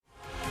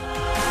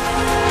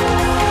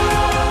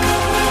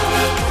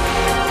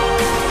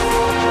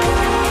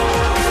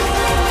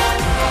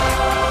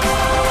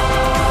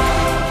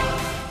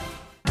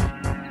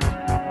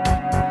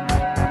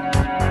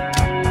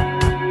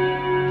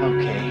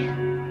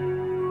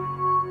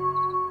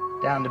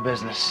down to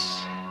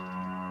business.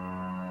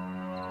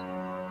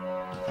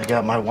 I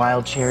got my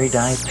wild cherry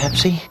Diet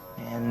Pepsi,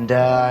 and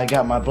I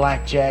got my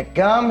blackjack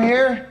gum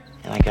here,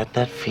 and I got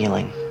that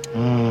feeling.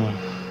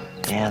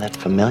 Yeah, that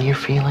familiar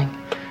feeling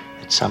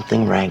that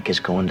something rank is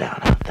going down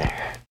out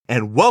there.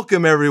 And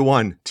welcome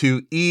everyone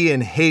to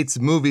Ian Hates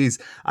Movies.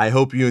 I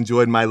hope you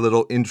enjoyed my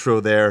little intro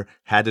there.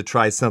 Had to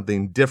try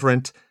something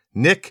different.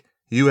 Nick,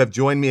 you have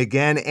joined me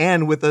again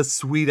and with a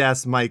sweet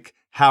ass mic.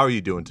 How are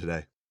you doing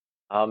today?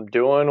 I'm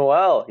doing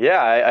well.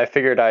 Yeah, I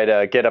figured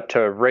I'd get up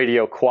to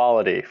radio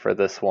quality for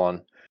this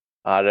one.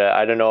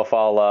 I don't know if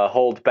I'll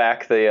hold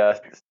back the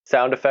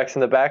sound effects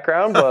in the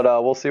background, but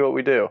we'll see what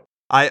we do.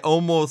 I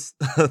almost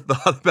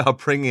thought about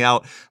bringing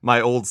out my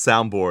old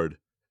soundboard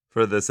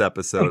for this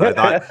episode. I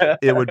thought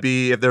it would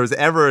be, if there was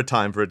ever a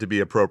time for it to be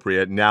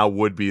appropriate, now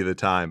would be the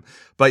time.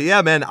 But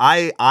yeah, man,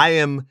 I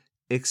am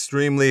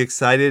extremely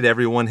excited.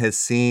 Everyone has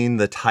seen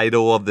the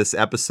title of this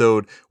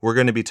episode. We're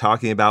going to be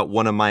talking about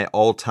one of my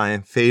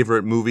all-time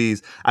favorite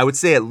movies. I would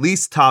say at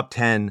least top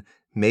 10,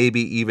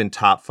 maybe even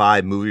top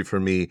 5 movie for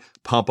me,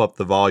 Pump Up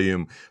the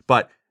Volume.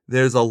 But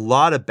there's a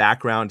lot of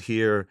background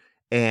here,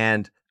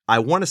 and I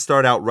want to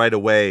start out right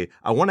away.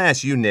 I want to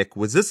ask you, Nick,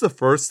 was this the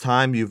first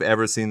time you've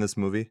ever seen this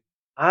movie?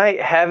 I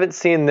haven't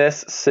seen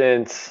this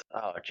since,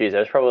 I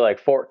was probably like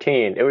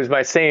 14. It was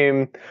my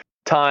same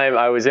time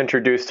I was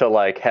introduced to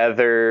like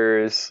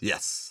Heathers.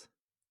 Yes.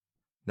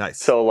 Nice.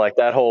 So like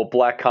that whole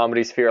black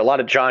comedy sphere, a lot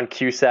of John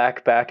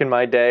Cusack back in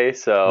my day.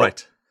 So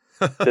right.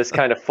 This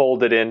kind of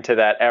folded into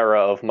that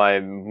era of my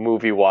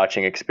movie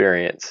watching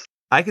experience.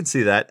 I can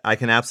see that. I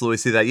can absolutely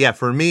see that. Yeah,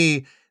 for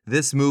me,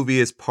 this movie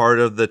is part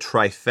of the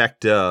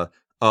trifecta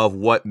of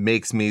what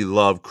makes me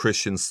love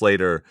Christian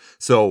Slater.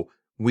 So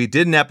we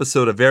did an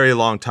episode a very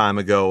long time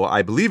ago.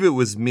 I believe it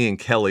was me and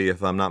Kelly,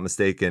 if I'm not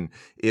mistaken.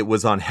 It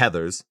was on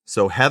Heathers.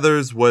 So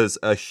Heathers was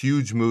a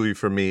huge movie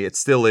for me. It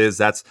still is.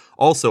 That's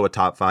also a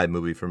top 5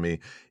 movie for me.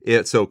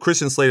 So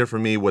Christian Slater for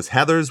me was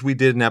Heathers. We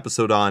did an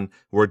episode on.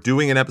 We're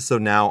doing an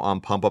episode now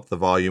on Pump Up the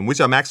Volume, which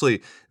I'm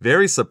actually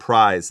very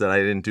surprised that I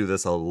didn't do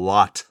this a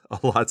lot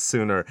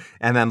sooner.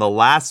 And then the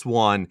last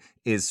one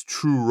is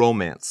True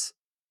Romance.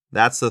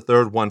 That's the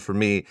third one for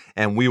me,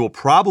 and we will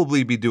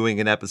probably be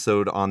doing an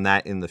episode on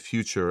that in the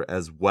future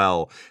as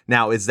well.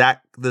 Now, is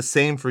that the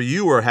same for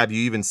you, or have you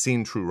even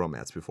seen True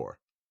Romance before?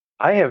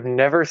 I have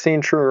never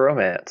seen True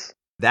Romance.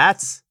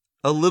 That's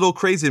a little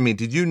crazy to me.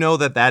 Did you know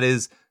that that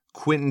is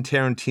Quentin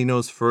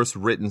Tarantino's first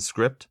written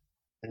script?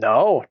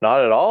 No,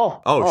 not at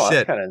all. Oh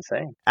shit. That's kind of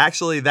insane.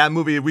 Actually, that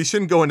movie, we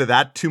shouldn't go into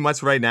that too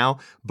much right now,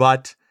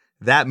 but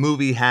that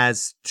movie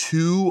has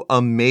 2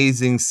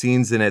 amazing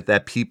scenes in it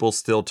that people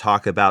still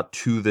talk about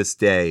to this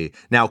day.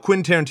 Now,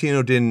 Quentin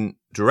Tarantino didn't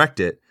direct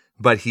it,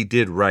 but he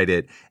did write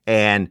it.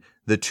 And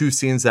the 2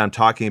 scenes that I'm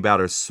talking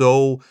about are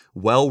so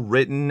well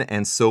written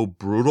and so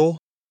brutal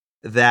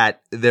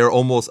that they're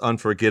almost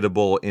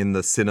unforgettable in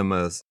the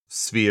cinema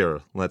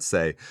sphere, let's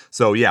say.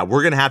 So yeah,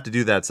 we're going to have to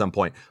do that at some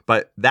point.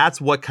 But that's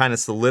what kind of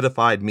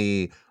solidified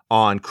me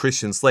on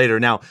Christian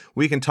Slater. Now,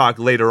 we can talk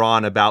later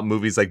on about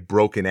movies like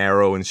Broken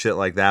Arrow and shit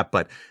like that,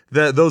 but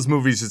those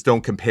movies just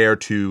don't compare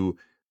to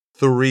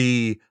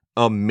 3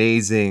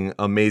 amazing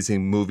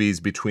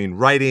movies between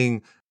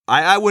writing.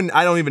 I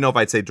don't even know if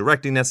I'd say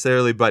directing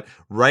necessarily, but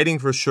writing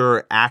for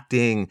sure,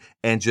 acting,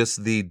 and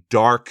just the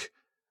dark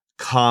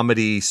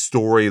comedy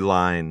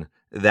storyline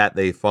that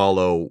they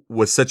follow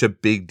was such a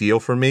big deal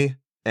for me.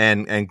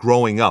 And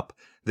growing up,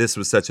 this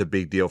was such a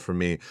big deal for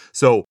me.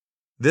 So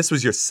this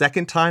was your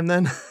second time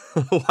then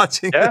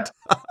watching it?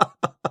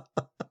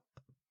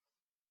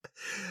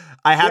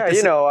 I have to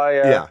say,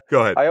 go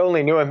ahead. I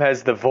only knew him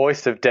as the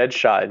voice of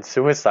Deadshot in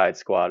Suicide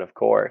Squad, of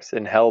course,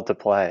 in Hell to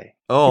Play.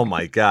 Oh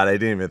my God, I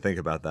didn't even think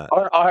about that.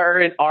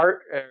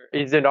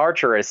 He's an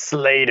Archer as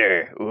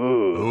Slater.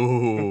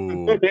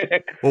 Ooh.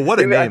 Well, what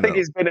a name, I think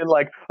he's been in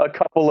like a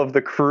couple of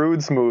the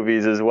Croods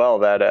movies as well.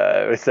 That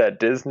is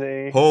that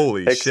Disney?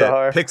 Holy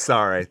Pixar? Shit.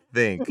 Pixar, I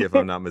think, if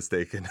I'm not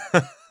mistaken.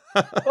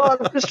 Well,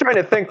 I'm just trying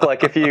to think,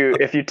 like, if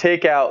you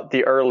take out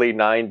the early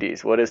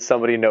 90s, what does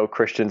somebody know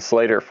Christian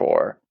Slater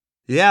for?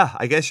 Yeah,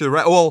 I guess you're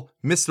right. Well,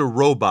 Mr.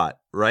 Robot,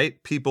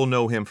 right? People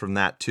know him from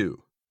that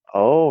too.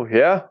 Oh,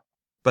 yeah.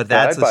 But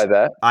that's I'd buy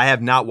that. I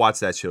have not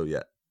watched that show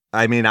yet.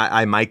 I mean,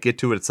 I might get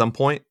to it at some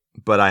point,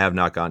 but I have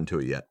not gotten to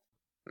it yet.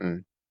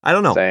 I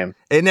don't know. Same.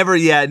 It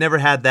never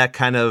had that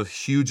kind of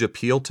huge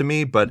appeal to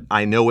me, but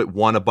I know it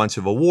won a bunch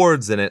of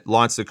awards and it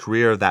launched the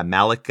career of that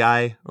Malik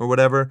guy or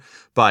whatever.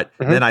 But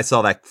then I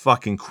saw that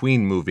fucking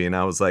Queen movie and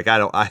I was like, I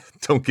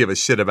don't give a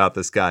shit about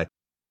this guy.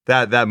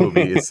 That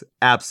movie is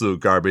absolute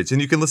garbage. And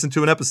you can listen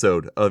to an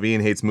episode of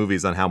Ian Hates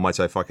Movies on how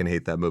much I fucking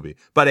hate that movie.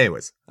 But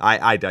anyways,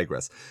 I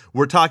digress.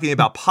 We're talking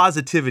about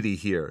positivity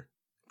here.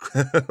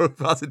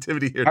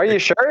 Positivity here. Are you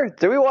sure?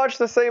 Did we watch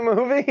the same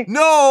movie?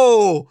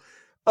 No!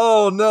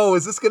 Oh no,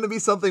 is this going to be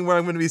something where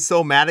I'm going to be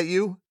so mad at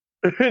you?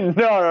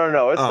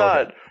 No. It's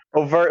not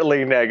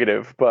overtly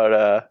negative,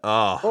 but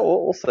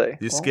we'll see.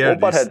 You scared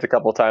we'll butt heads a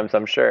couple times,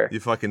 I'm sure.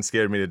 You fucking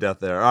scared me to death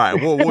there. All right,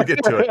 we'll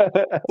get to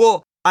it.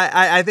 Well,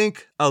 I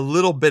think a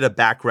little bit of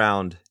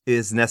background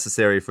is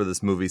necessary for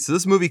this movie. So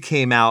this movie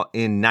came out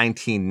in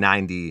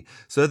 1990.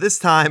 So at this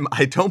time,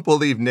 I don't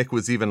believe Nick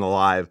was even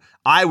alive.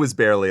 I was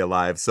barely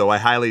alive, so I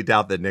highly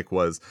doubt that Nick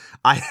was.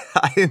 I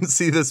didn't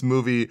see this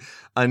movie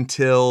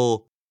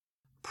until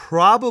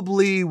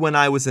probably when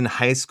I was in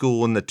high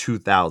school in the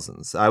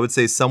 2000s. I would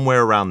say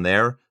somewhere around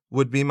there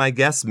would be my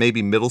guess,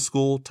 maybe middle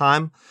school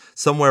time,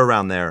 somewhere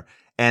around there.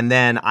 And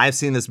then I've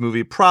seen this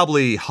movie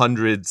probably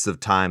hundreds of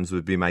times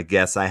would be my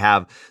guess. I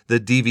have the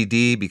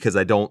DVD because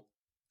I don't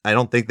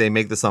think they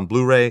make this on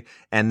Blu-ray.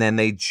 And then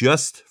they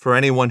just, for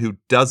anyone who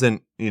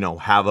doesn't,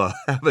 have a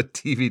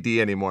DVD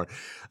anymore,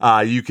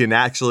 you can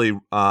actually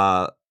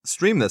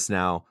stream this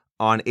now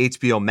on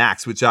HBO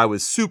Max, which I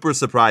was super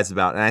surprised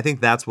about. And I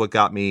think that's what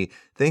got me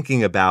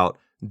thinking about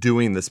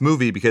doing this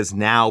movie, because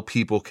now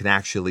people can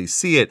actually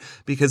see it,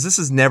 because this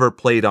is never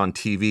played on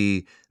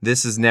TV.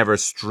 This is never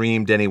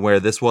streamed anywhere.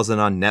 This wasn't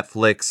on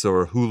Netflix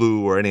or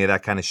Hulu or any of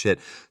that kind of shit.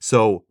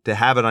 So to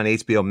have it on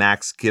HBO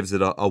Max gives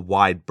it a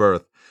wide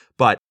berth.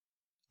 But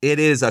it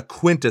is a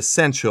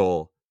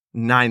quintessential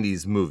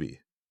 90s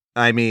movie.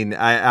 I mean,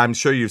 I'm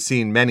sure you've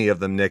seen many of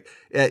them, Nick.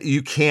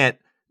 You can't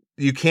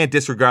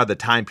disregard the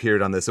time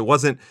period on this. It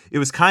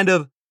was kind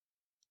of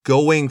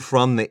going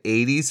from the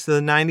 80s to the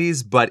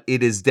 90s, but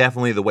it is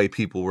definitely the way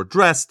people were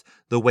dressed,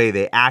 the way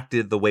they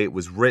acted, the way it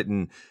was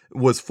written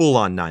was full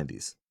on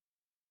 90s.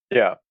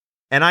 Yeah.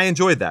 And I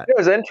enjoyed that. It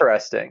was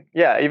interesting.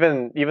 Yeah,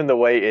 even the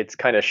way it's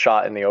kind of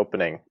shot in the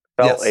opening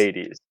felt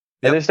 80s.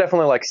 And there's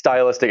definitely like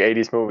stylistic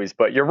 80s movies,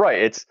 but you're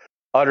right. It's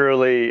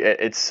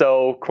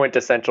so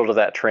quintessential to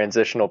that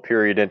transitional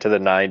period into the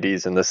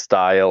 90s and the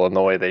style and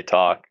the way they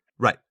talk.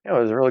 Right. It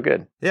was really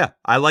good. Yeah.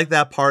 I like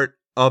that part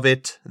of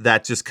it,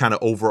 that just kind of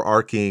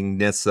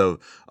overarchingness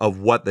of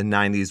what the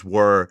 90s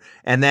were.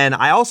 And then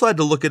I also had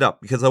to look it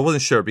up because I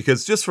wasn't sure,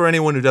 because just for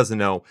anyone who doesn't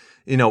know,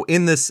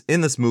 in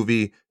this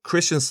movie,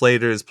 Christian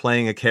Slater is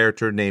playing a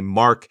character named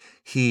Mark.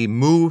 He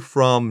moved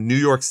from New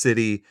York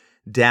City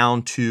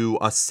down to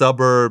a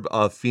suburb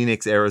of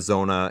Phoenix,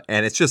 Arizona,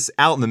 and it's just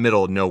out in the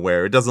middle of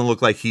nowhere. It doesn't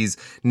look like he's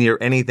near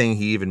anything.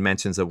 He even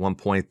mentions at one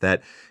point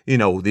that,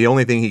 the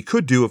only thing he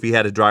could do if he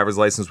had a driver's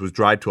license was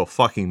drive to a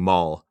fucking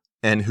mall.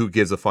 And who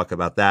gives a fuck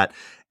about that?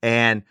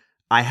 And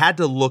I had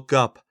to look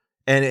up,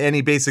 and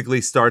he basically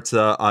starts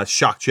a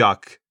shock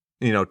jock,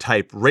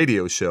 type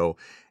radio show,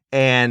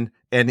 and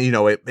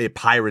it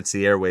pirates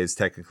the airwaves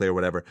technically or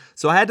whatever.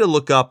 So I had to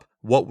look up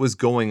what was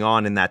going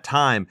on in that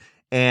time,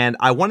 and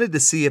I wanted to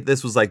see if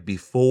this was like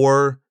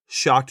before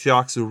shock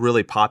jocks were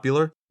really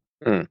popular.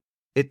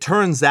 It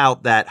turns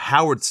out that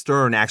Howard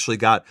Stern actually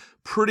got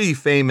pretty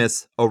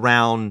famous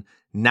around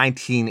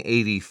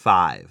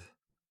 1985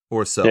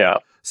 or so. Yeah.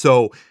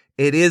 So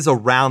it is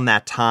around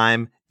that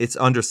time. It's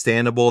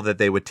understandable that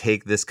they would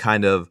take this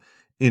kind of,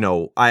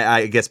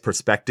 I guess,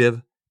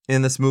 perspective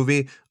in this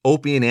movie.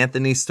 Opie and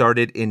Anthony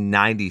started in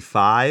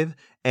 95,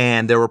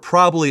 and there were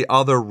probably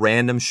other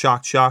random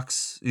shock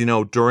jocks,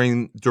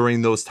 during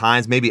those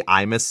times. Maybe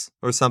Imus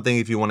or something,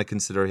 if you want to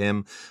consider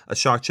him a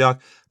shock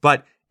jock.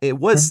 But it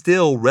was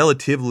still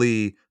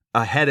relatively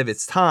ahead of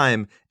its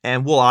time,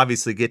 and we'll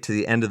obviously get to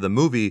the end of the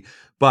movie.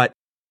 But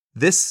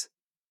this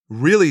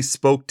really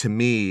spoke to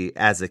me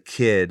as a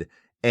kid.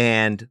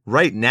 And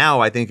right now,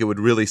 I think it would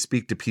really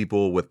speak to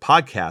people with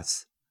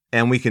podcasts.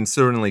 And we can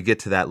certainly get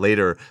to that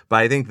later. But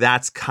I think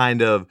that's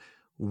kind of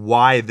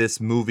why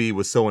this movie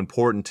was so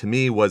important to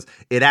me, was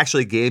it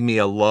actually gave me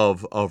a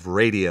love of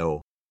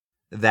radio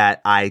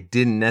that I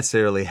didn't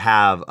necessarily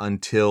have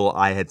until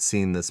I had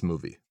seen this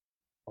movie.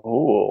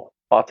 Oh,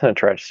 that's an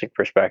interesting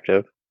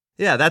perspective.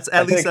 Yeah, that's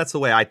the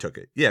way I took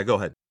it. Yeah, go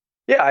ahead.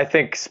 Yeah, I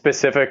think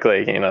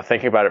specifically,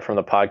 thinking about it from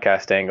the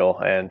podcast angle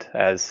and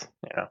as,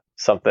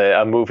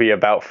 a movie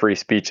about free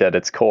speech at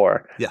its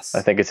core. Yes.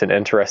 I think it's an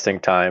interesting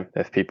time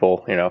if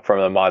people,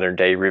 from the modern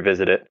day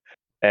revisit it.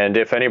 And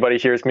if anybody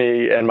hears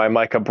me and my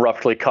mic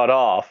abruptly cut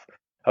off,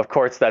 of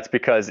course, that's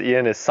because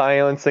Ian is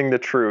silencing the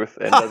truth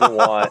and doesn't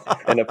want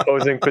an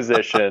opposing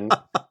position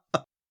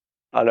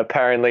on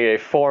apparently a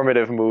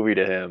formative movie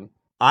to him.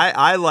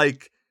 I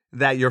like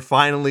that you're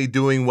finally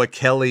doing what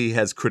Kelly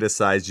has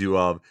criticized you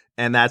of,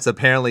 and that's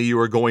apparently you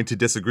are going to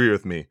disagree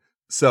with me.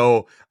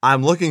 So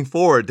I'm looking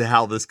forward to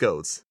how this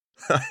goes.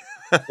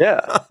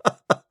 Yeah.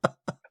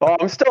 Well,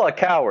 I'm still a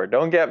coward.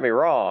 Don't get me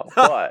wrong,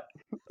 but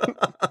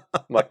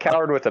I'm a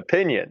coward with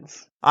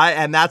opinions.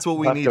 And that's what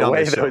we need on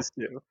this show.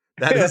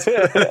 That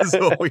is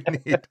what we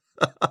need.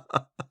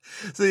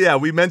 So yeah,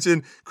 we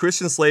mentioned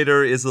Christian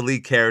Slater is the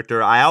lead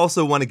character. I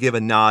also want to give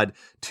a nod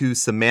to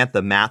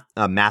Samantha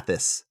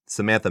Mathis,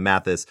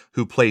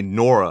 who played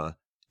Nora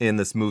in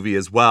this movie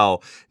as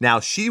well. Now,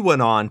 she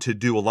went on to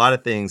do a lot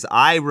of things.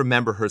 I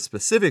remember her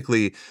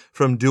specifically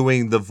from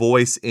doing the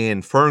voice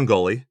in Fern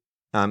Gully.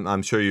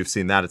 I'm sure you've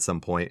seen that at some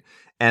point.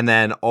 And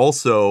then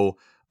also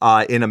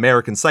in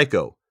American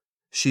Psycho,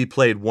 she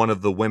played one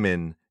of the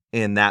women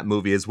in that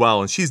movie as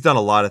well. And she's done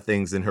a lot of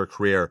things in her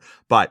career,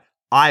 but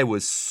I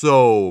was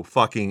so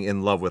fucking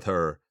in love with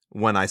her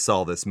when I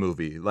saw this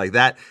movie. Like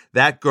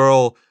that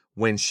girl,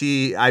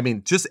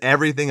 just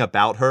everything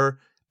about her,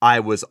 I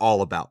was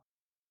all about.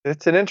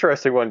 It's an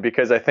interesting one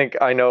because I think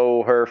I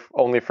know her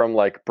only from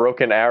like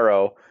Broken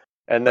Arrow,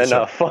 and then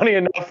Sure. funny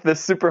enough, the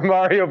Super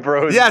Mario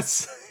Bros.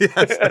 Yes,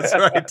 that's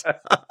right.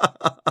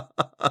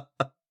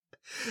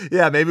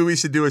 Yeah, maybe we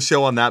should do a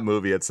show on that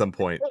movie at some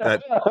point.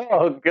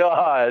 Oh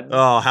God.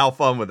 Oh, how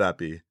fun would that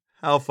be?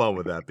 How fun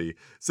would that be?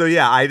 So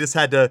yeah, I just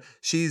had to.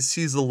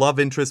 She's a love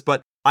interest,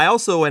 but I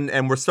also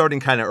and we're starting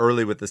kind of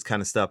early with this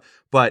kind of stuff,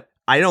 but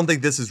I don't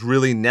think this is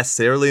really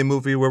necessarily a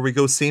movie where we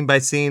go scene by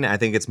scene. I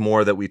think it's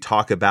more that we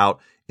talk about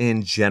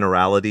in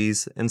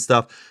generalities and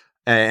stuff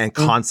and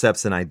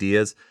concepts and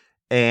ideas.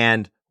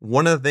 And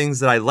one of the things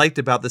that I liked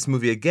about this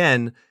movie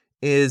again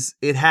is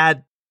it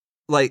had,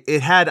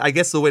 I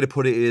guess the way to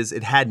put it is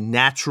it had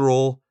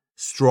natural,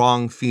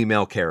 strong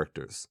female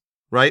characters,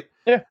 right?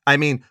 Yeah. I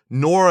mean,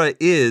 Nora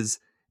is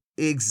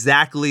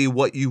exactly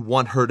what you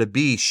want her to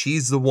be.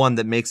 She's the one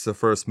that makes the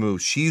first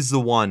move. She's the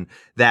one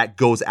that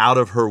goes out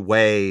of her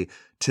way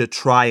to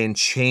try and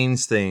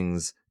change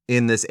things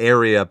in this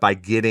area by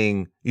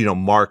getting,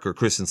 Mark or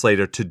Christian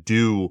Slater to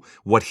do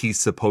what he's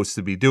supposed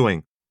to be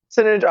doing.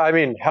 I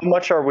mean, how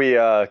much are we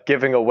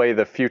giving away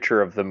the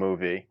future of the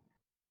movie?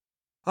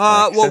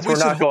 Since we're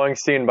not going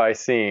scene by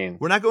scene.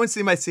 We're not going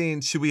scene by scene.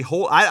 Should we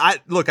hold?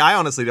 Look, I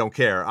honestly don't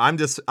care.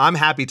 I'm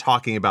happy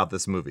talking about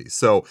this movie.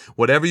 So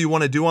whatever you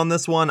want to do on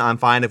this one, I'm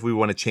fine if we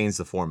want to change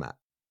the format.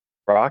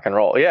 Rock and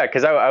roll. Yeah,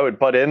 because I would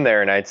butt in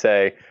there and I'd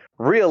say,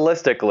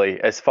 realistically,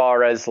 as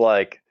far as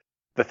like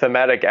the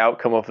thematic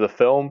outcome of the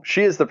film,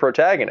 she is the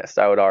protagonist,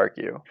 I would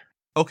argue.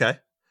 Okay.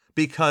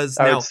 Because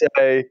I would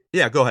say...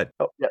 Yeah, go ahead.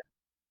 Oh, yeah.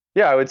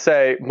 Yeah, I would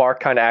say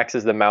Mark kind of acts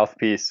as the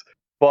mouthpiece.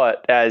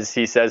 But as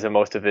he says in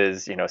most of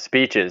his,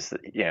 speeches,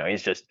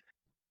 he's just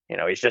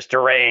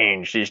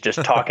deranged. He's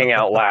just talking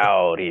out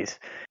loud.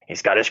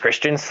 He's got his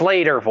Christian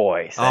Slater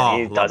voice,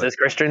 and he does his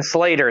Christian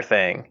Slater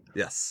thing.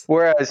 Yes.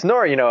 Whereas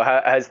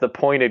Nora, has the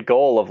pointed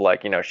goal of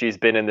like, she's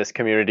been in this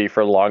community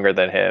for longer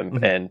than him,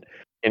 mm-hmm.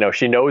 and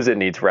she knows it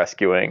needs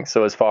rescuing.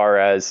 So as far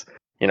as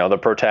the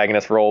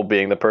protagonist role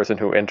being the person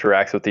who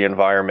interacts with the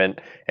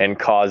environment and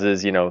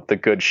causes the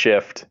good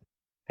shift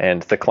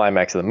and the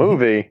climax of the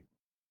movie. Mm-hmm.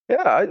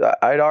 Yeah,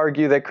 I'd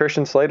argue that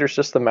Christian Slater's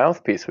just the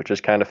mouthpiece, which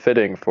is kind of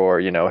fitting for,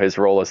 his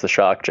role as the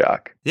shock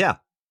jock. Yeah,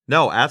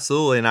 no,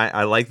 absolutely. And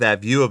I like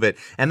that view of it.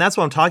 And that's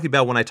what I'm talking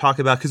about when I talk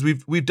about, because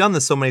we've done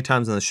this so many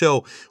times on the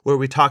show where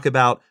we talk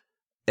about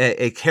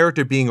a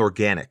character being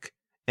organic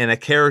and a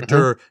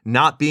character mm-hmm.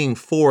 not being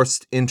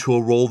forced into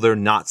a role they're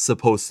not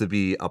supposed to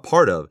be a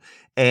part of.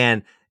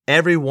 And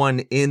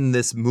everyone in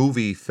this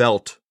movie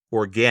felt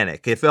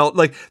organic. It felt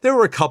like there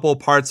were a couple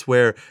parts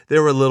where they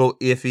were a little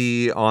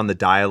iffy on the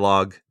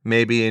dialogue.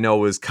 Maybe, it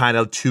was kind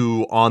of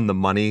too on the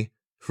money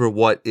for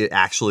what it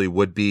actually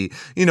would be.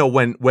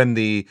 When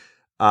the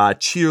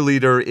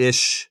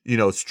cheerleader-ish,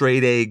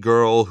 straight A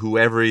girl who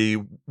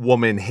every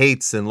woman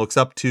hates and looks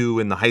up to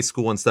in the high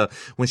school and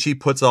stuff, when she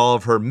puts all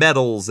of her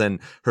medals and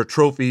her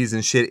trophies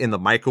and shit in the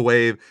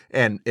microwave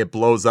and it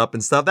blows up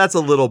and stuff, that's a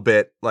little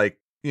bit like,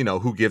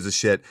 who gives a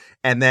shit?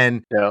 And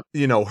then,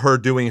 her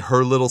doing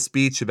her little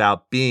speech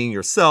about being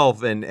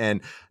yourself and,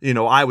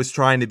 I was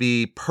trying to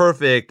be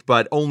perfect,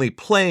 but only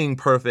playing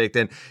perfect.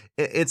 And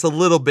it's a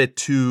little bit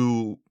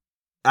too,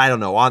 I don't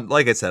know,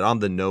 like I said, on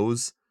the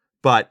nose.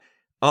 But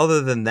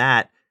other than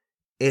that,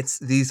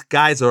 these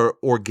guys are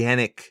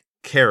organic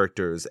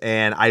characters.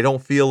 And I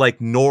don't feel like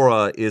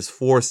Nora is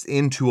forced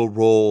into a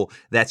role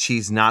that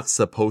she's not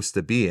supposed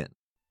to be in.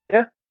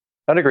 Yeah,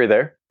 I'd agree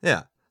there.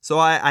 Yeah. So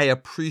I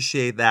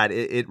appreciate that.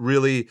 It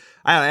really,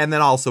 and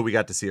then also we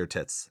got to see her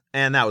tits,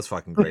 and that was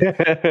fucking great.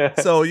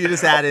 So you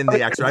just add in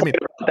the extra. I mean,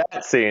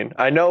 that scene.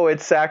 I know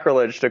it's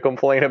sacrilege to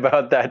complain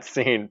about that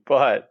scene,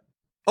 but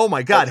oh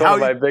my god, that's one of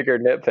my bigger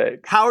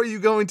nitpicks. How are you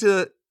going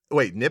to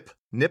wait?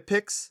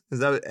 Nitpicks? Is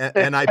that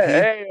NIP?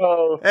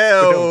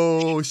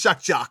 Hey-o, shuck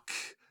jock.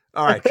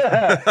 All right.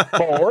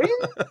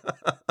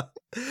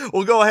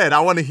 Well, go ahead.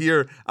 I want to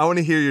hear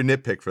your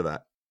nitpick for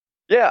that.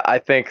 Yeah, I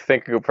think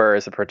thinking of her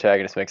as a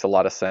protagonist makes a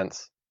lot of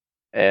sense.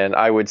 And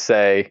I would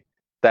say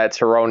that's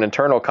her own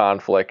internal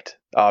conflict,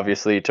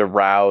 obviously, to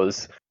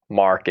rouse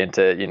Mark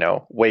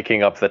into,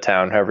 waking up the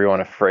town, however you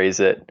want to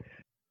phrase it.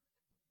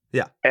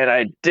 Yeah. And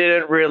I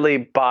didn't really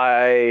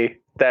buy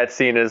that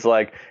scene as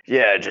like,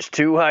 yeah, just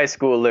two high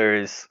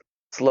schoolers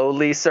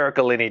slowly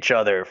circling each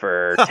other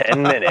for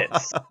 10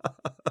 minutes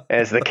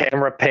as the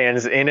camera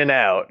pans in and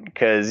out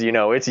because,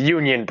 it's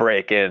union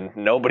break and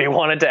nobody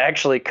wanted to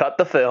actually cut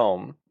the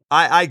film.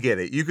 I get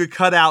it. You could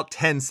cut out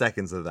 10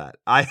 seconds of that.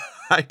 I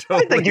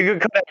think you could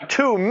cut out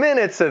 2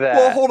 minutes of that.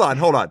 Well,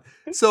 hold on.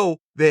 So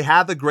they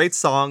have the great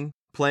song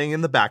playing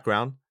in the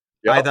background.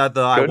 Yep. I thought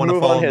I Want to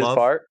Fall in Love.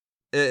 Part.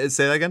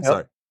 Say that again? Yep.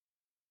 Sorry.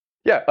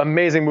 Yeah,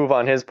 amazing move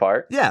on his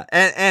part. Yeah,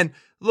 and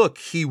look,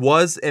 he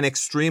was an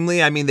extremely,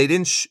 they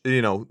didn't,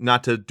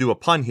 not to do a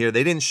pun here,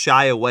 they didn't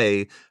shy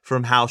away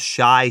from how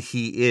shy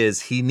he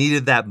is. He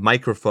needed that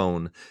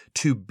microphone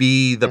to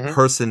be the mm-hmm.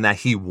 person that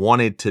he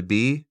wanted to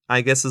be,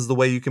 I guess is the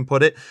way you can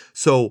put it.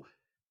 So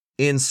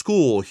in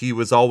school, he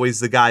was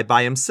always the guy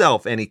by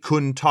himself and he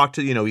couldn't talk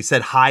to, he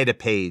said hi to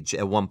Paige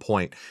at one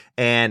point,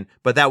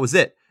 but that was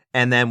it.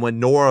 And then when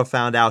Nora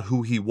found out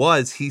who he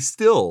was, he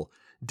still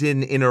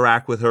didn't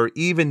interact with her,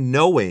 even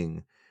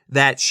knowing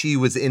that she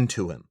was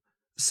into him.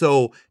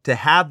 So to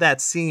have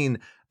that scene,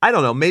 I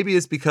don't know, maybe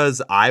it's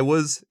because I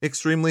was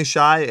extremely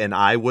shy and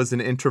I was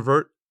an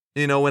introvert,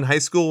 in high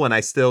school. And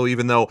I still,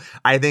 even though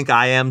I think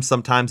I am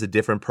sometimes a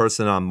different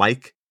person on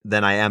mic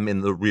than I am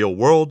in the real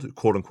world,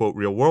 quote unquote,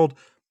 real world,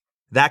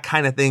 that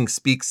kind of thing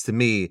speaks to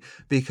me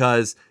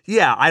because,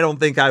 yeah, I don't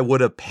think I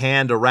would have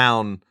panned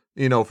around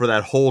for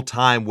that whole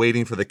time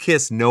waiting for the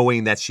kiss,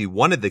 knowing that she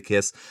wanted the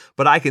kiss.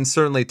 But I can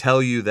certainly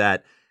tell you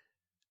that,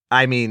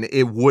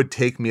 it would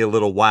take me a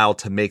little while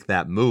to make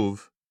that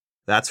move.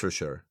 That's for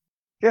sure.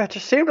 Yeah, it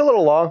just seemed a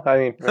little long.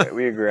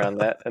 We agree on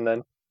that. And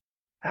then,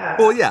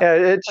 well, yeah,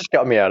 it just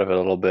got me out of it a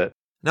little bit.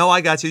 No,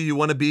 I got you. You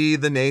want to be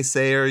the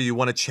naysayer. You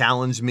want to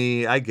challenge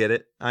me. I get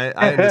it. I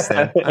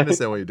understand. I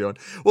understand what you're doing.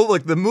 Well,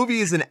 look, the movie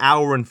is an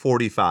hour and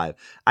 45.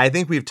 I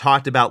think we've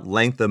talked about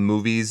length of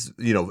movies,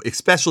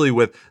 especially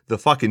with the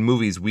fucking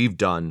movies we've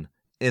done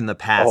in the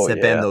past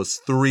have been those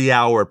 3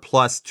 hour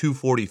plus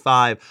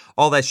 245,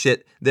 all that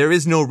shit. There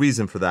is no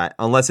reason for that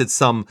unless it's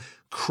some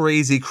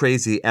crazy,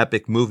 crazy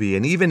epic movie.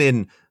 And even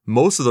in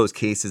most of those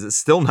cases, it's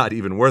still not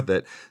even worth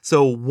it.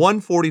 So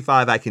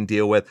 145 I can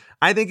deal with.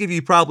 I think if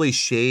you probably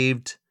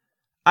shaved,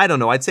 I don't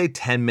know, I'd say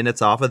 10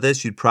 minutes off of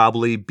this, you'd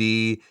probably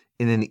be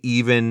in an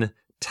even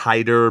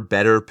tighter,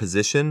 better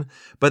position.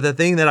 But the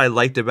thing that I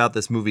liked about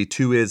this movie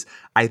too is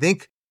I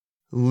think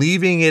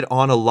leaving it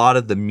on a lot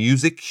of the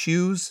music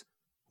cues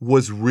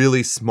was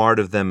really smart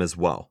of them as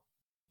well.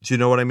 Do you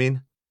know what I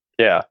mean?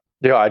 Yeah.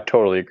 Yeah, I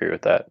totally agree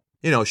with that.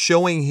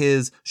 Showing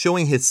his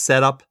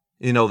setup,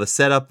 the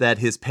setup that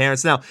his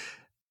parents. Now,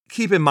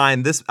 keep in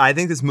mind I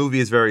think this movie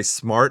is very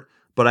smart,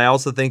 but I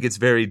also think it's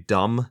very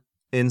dumb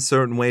in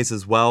certain ways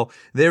as well.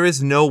 There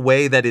is no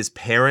way that his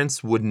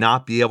parents would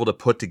not be able to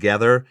put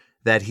together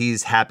that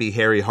he's Happy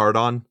Harry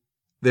Hard-On.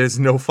 There's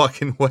no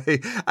fucking way.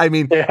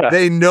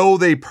 They know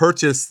they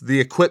purchased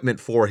the equipment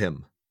for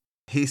him.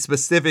 He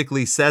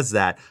specifically says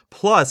that.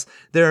 Plus,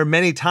 there are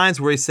many times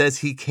where he says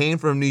he came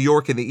from New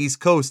York and the East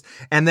Coast,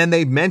 and then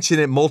they mention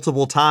it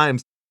multiple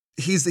times.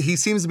 He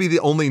seems to be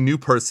the only new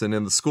person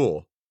in the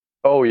school.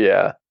 Oh,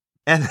 yeah.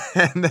 And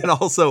then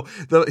also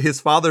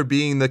his father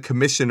being the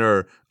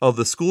commissioner of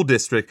the school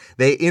district,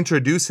 they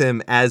introduce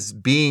him as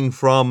being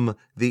from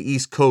the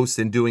East Coast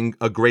and doing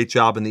a great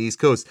job in the East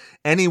Coast.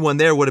 Anyone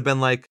there would have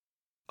been like,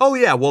 oh,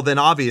 yeah, well, then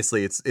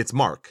obviously it's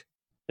Mark.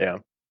 Yeah.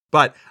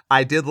 But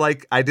I did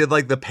like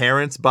the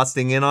parents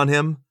busting in on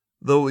him,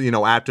 though,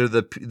 after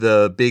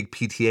the big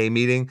PTA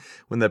meeting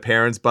when the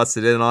parents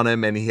busted in on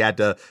him and he had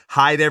to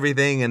hide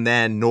everything. And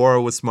then Nora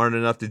was smart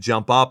enough to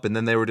jump up and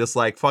then they were just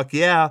like, fuck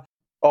yeah.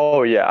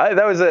 Oh, yeah.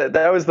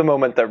 That was the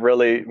moment that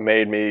really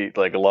made me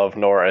love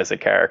Nora as a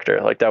character.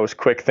 That was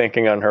quick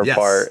thinking on her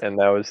part. And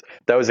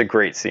that was a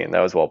great scene. That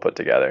was well put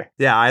together.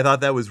 Yeah, I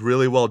thought that was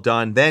really well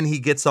done. Then he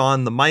gets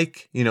on the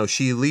mic,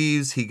 she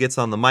leaves, he gets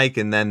on the mic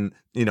and then,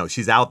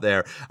 she's out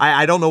there.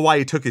 I don't know why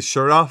he took his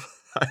shirt off.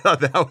 I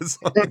thought that was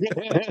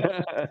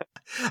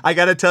I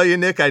got to tell you,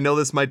 Nick, I know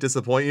this might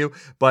disappoint you,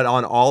 but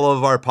on all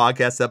of our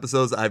podcast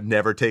episodes, I've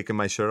never taken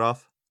my shirt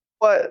off.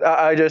 What?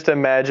 I just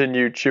imagine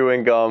you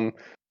chewing gum,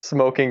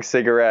 smoking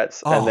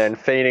cigarettes, and then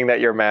feigning that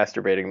you're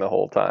masturbating the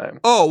whole time.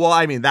 Oh,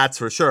 well, that's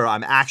for sure.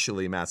 I'm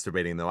actually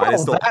masturbating, though. I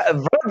just don't...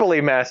 verbally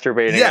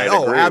masturbating, yeah,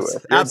 with. You're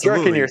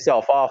absolutely. Jerking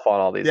yourself off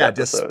on all these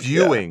episodes.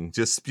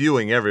 Just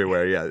spewing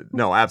everywhere. Yeah,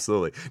 no,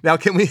 absolutely. Now,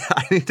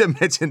 I need to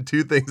mention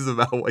two things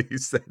about what you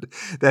said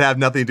that have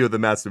nothing to do with the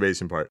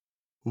masturbation part.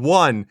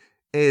 One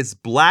is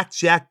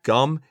blackjack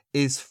gum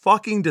is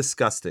fucking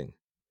disgusting.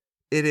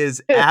 It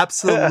is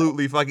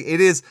absolutely fucking...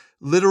 It is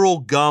literal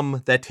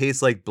gum that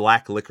tastes like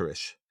black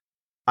licorice.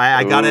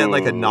 I got it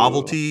at a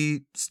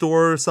novelty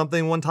store or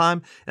something one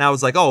time, and I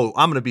was like, oh,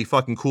 I'm going to be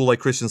fucking cool like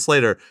Christian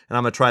Slater, and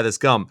I'm going to try this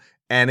gum.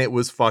 And it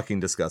was fucking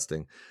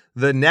disgusting.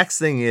 The next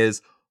thing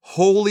is,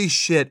 holy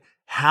shit,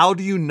 how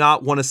do you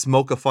not want to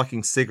smoke a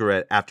fucking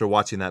cigarette after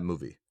watching that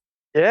movie?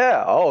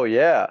 Yeah, oh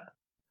yeah.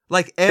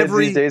 Kids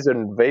these days are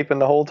vaping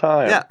the whole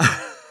time. Yeah.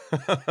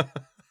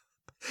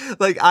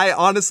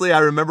 I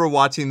remember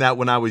watching that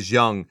when I was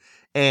young,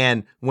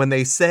 and when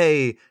they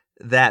say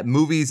that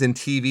movies and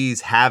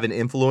TVs have an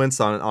influence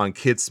on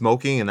kids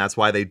smoking, and that's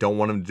why they don't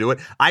want them to do it,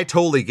 I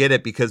totally get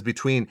it, because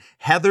between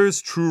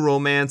Heather's True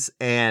Romance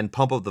and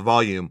Pump Up the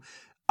Volume,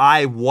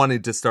 I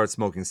wanted to start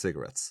smoking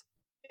cigarettes.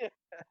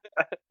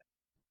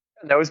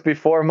 That was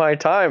before my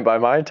time. By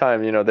my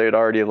time, they'd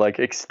already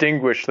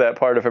extinguished that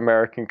part of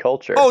American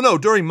culture. Oh no,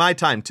 during my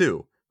time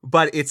too.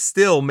 But it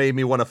still made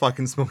me want to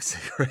fucking smoke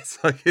cigarettes.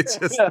 It's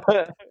just...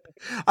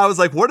 I was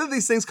like, what are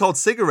these things called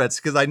cigarettes?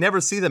 Because I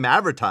never see them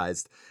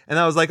advertised. And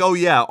I was like, oh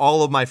yeah,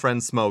 all of my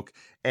friends smoke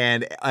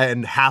and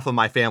half of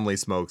my family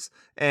smokes.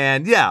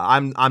 And yeah,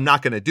 I'm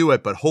not going to do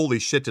it, but holy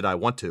shit, did I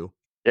want to.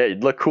 Yeah,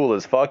 you'd look cool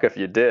as fuck if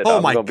you did.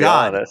 Oh my God. Be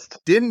honest.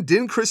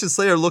 Didn't Christian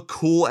Slater look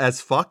cool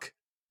as fuck?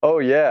 Oh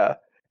yeah.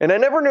 And I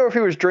never knew if he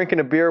was drinking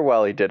a beer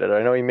while he did it.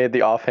 I know he made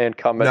the offhand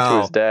comment to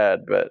his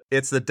dad, but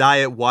it's the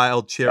Diet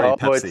Wild Cherry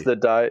Pepsi. Oh, it's the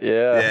diet,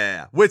 yeah.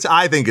 Yeah, which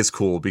I think is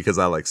cool because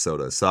I like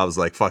soda. So I was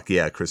like, fuck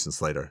yeah, Christian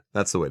Slater.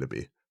 That's the way to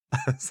be.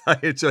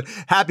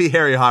 Happy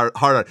Harry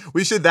Hardon.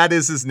 That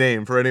is his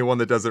name for anyone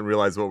that doesn't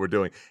realize what we're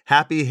doing.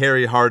 Happy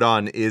Harry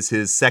Hardon is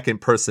his second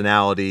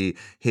personality,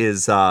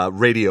 his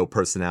radio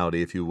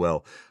personality, if you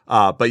will.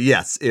 But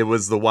yes, it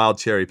was the Wild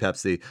Cherry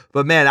Pepsi.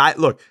 But man,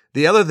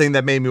 the other thing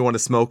that made me want to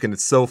smoke, and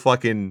it's so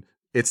fucking,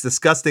 it's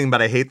disgusting, but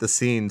I hate the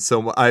scene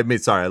so much. I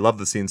love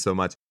the scene so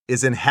much,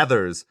 is in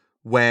Heathers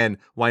when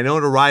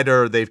Winona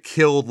Ryder, they've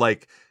killed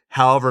like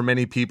however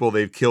many people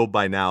they've killed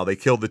by now. They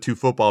killed the 2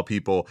 football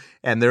people,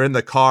 and they're in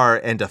the car,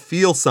 and to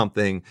feel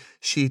something,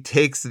 she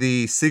takes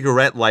the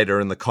cigarette lighter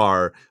in the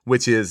car,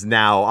 which is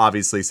now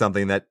obviously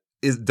something that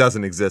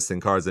doesn't exist in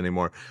cars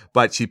anymore.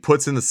 But she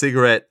puts in the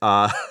cigarette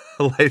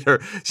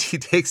lighter, she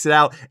takes it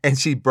out, and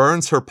she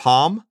burns her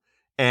palm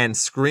and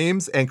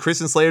screams, and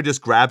Christian Slater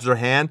just grabs her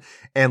hand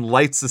and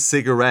lights the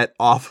cigarette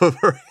off of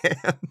her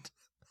hand.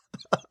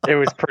 It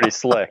was pretty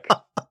slick.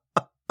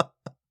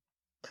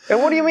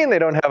 And what do you mean they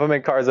don't have them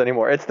in cars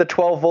anymore? It's the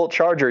 12-volt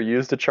charger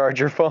used to charge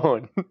your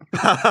phone.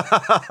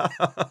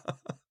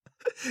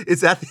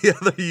 Is that the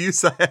other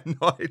use? I had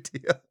no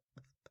idea.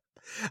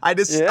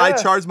 I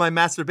charge my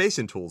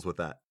masturbation tools with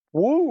that.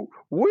 Woo,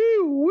 woo,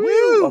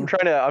 woo! I'm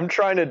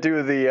trying to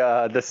do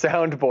the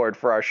soundboard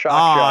for our shock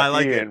I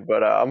like Ian, it.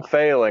 but I'm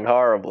failing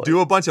horribly.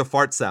 Do a bunch of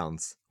fart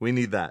sounds. We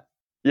need that.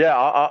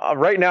 Yeah,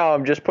 right now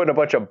I'm just putting a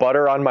bunch of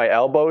butter on my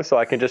elbow so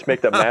I can just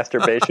make the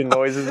masturbation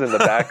noises in the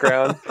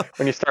background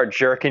when you start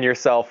jerking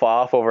yourself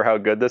off over how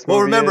good this movie is.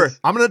 Well, remember,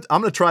 I'm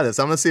gonna try this.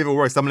 I'm gonna see if it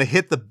works. I'm gonna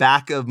hit the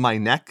back of my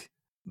neck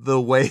the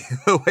way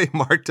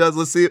Mark does.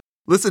 Let's see.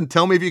 Listen,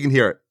 tell me if you can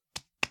hear it.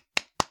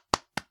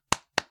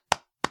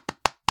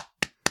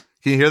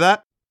 Can you hear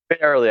that?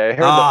 Barely. I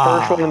heard the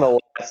first one and the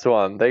last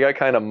one. They got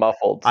kind of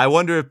muffled. I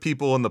wonder if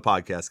people in the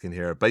podcast can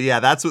hear it. But yeah,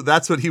 that's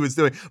what he was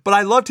doing. But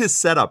I loved his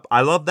setup.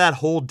 I love that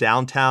whole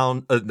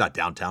the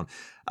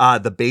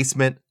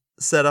basement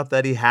setup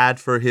that he had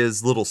for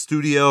his little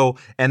studio.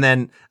 And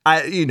then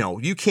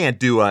you can't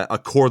do a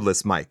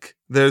cordless mic.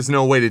 There's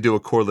no way to do a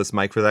cordless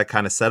mic for that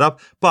kind of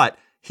setup. But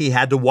he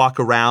had to walk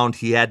around.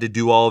 He had to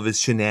do all of his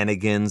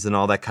shenanigans and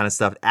all that kind of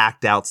stuff,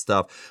 act out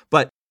stuff.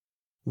 But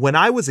when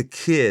I was a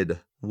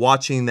kid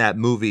watching that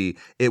movie,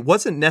 it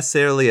wasn't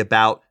necessarily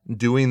about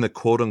doing the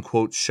quote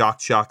unquote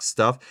shock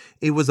stuff.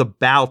 It was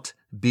about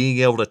being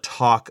able to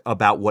talk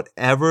about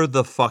whatever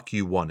the fuck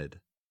you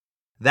wanted.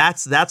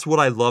 That's what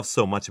I love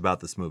so much about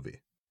this movie.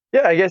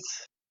 Yeah, I guess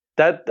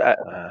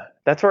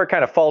that's where it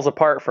kind of falls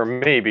apart for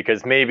me,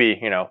 because maybe,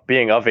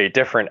 being of a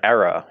different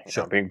era,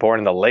 being born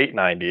in the late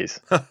 90s,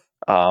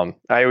 I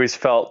always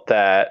felt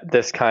that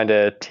this kind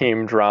of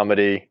team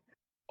dramedy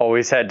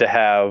always had to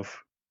have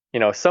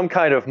some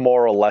kind of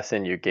moral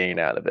lesson you gain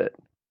out of it.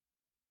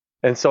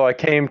 And so I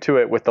came to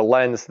it with the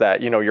lens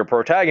that, your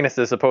protagonist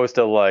is supposed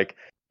to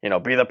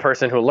be the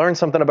person who learns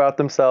something about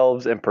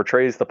themselves and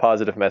portrays the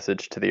positive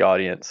message to the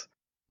audience.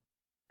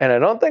 And I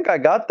don't think I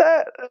got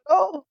that at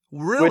all.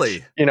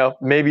 Really? Which,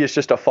 maybe it's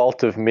just a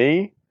fault of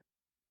me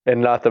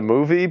and not the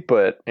movie,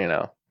 but,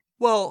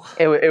 Well,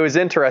 it was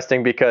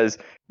interesting because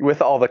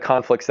with all the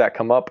conflicts that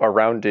come up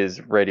around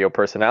his radio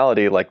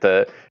personality, like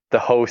the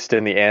host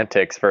and the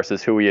antics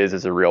versus who he is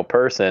as a real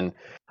person,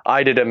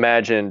 I did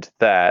imagined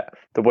that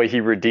the way he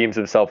redeems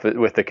himself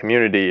with the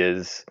community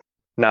is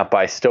not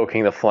by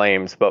stoking the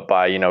flames, but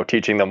by,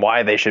 teaching them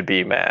why they should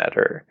be mad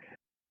or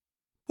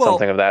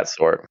something of that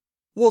sort.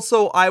 Well,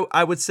 so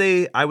I would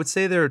say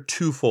they're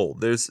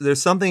twofold.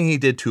 There's something he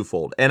did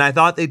twofold, and I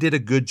thought they did a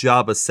good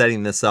job of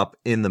setting this up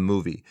in the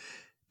movie.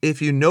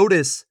 If you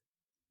notice,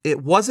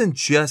 it wasn't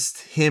just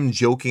him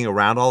joking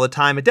around all the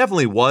time. It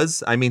definitely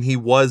was. I mean, he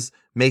was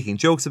making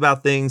jokes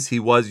about things. He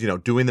was,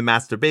 doing the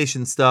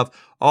masturbation stuff,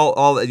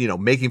 all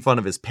making fun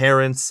of his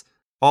parents,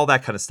 all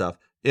that kind of stuff.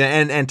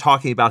 And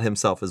talking about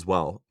himself as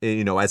well,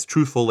 as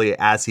truthfully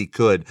as he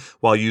could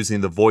while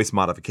using the voice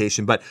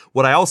modification. But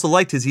what I also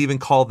liked is he even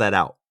called that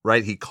out,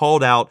 right? He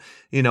called out,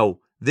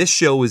 this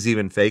show is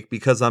even fake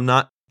because I'm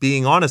not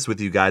being honest with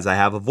you guys. I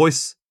have a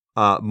voice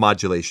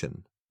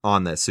modulation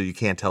on this, so you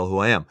can't tell who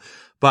I am.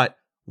 But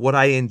what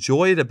I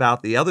enjoyed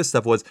about the other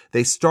stuff was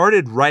they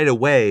started right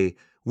away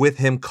with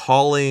him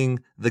calling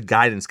the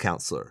guidance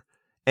counselor.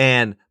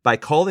 And by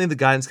calling the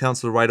guidance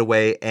counselor right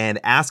away and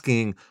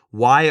asking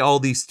why all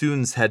these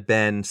students had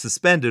been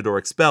suspended or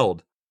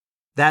expelled,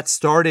 that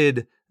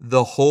started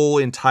the whole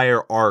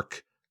entire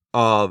arc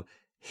of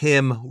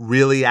him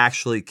really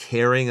actually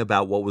caring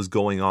about what was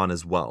going on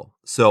as well.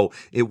 So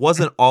it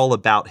wasn't all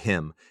about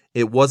him.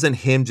 It wasn't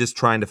him just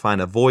trying to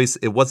find a voice.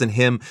 It wasn't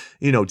him,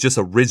 just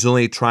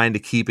originally trying to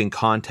keep in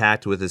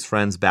contact with his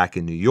friends back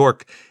in New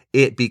York.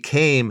 It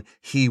became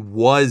he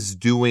was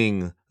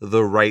doing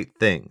the right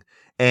thing.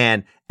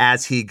 And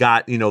as he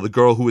got, the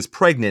girl who was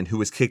pregnant, who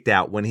was kicked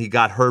out, when he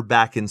got her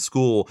back in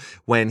school,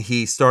 when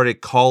he started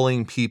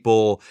calling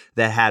people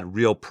that had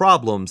real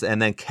problems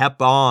and then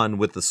kept on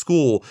with the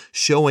school,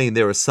 showing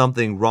there was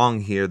something wrong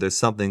here, there's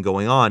something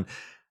going on.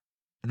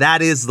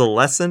 That is the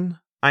lesson,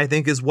 I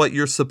think, is what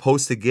you're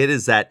supposed to get,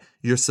 is that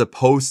you're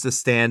supposed to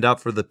stand up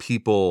for the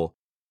people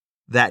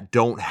that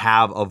don't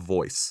have a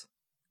voice.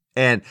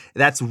 And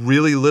that's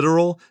really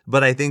literal,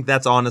 but I think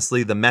that's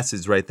honestly the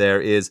message right there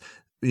is,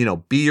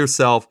 be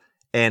yourself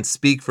and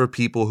speak for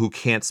people who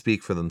can't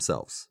speak for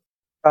themselves.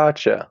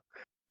 Gotcha.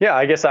 Yeah,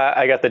 I guess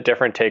I got the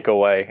different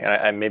takeaway,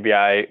 and maybe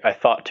I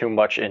thought too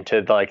much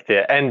into like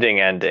the ending,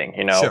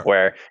 Sure.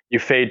 where you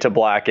fade to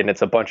black and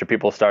it's a bunch of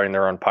people starting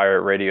their own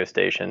pirate radio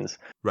stations.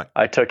 Right.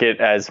 I took it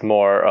as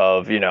more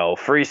of,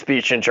 free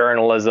speech and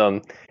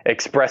journalism,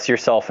 express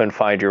yourself and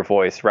find your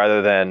voice,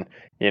 rather than,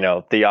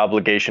 the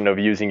obligation of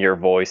using your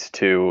voice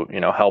to,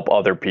 help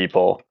other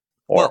people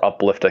or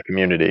uplift a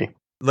community.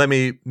 Let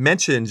me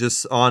mention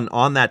just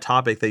on that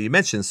topic that you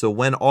mentioned. So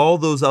when all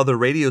those other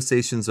radio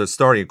stations are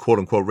starting, quote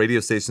unquote,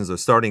 radio stations are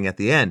starting at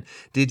the end,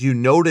 did you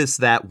notice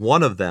that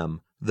one of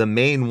them, the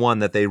main one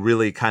that they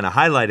really kind of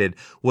highlighted,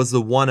 was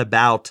the one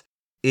about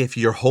if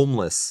you're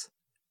homeless,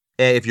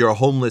 if you're a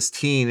homeless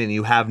teen and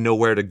you have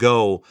nowhere to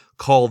go,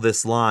 call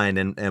this line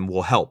and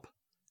we'll help.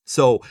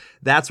 So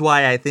that's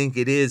why I think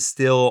it is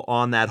still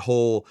on that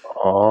whole.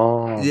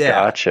 Oh,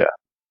 yeah. Gotcha.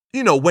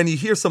 When you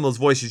hear some of those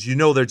voices,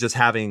 they're just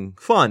having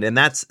fun. And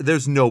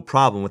there's no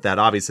problem with that.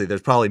 Obviously,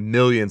 there's probably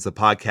millions of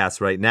podcasts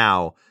right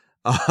now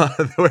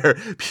where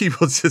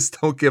people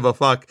just don't give a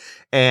fuck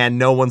and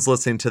no one's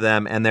listening to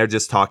them and they're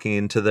just talking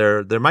into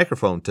their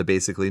microphone to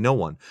basically no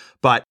one.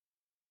 But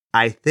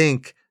I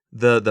think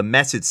the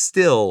message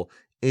still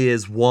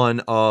is one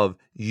of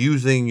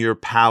using your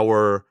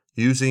power,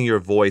 using your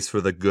voice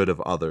for the good of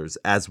others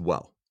as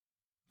well.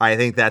 I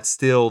think that's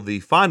still the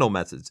final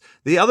message.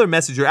 The other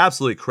message, you're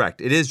absolutely correct.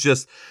 It is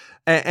just,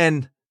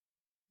 and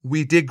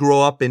we did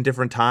grow up in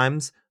different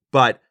times,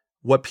 but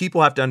what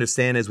people have to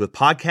understand is with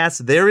podcasts,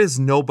 there is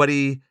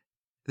nobody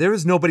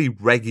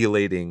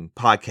regulating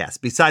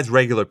podcasts besides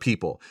regular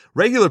people.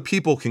 Regular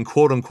people can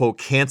quote unquote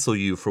cancel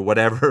you for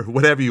whatever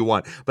you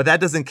want, but that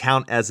doesn't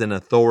count as an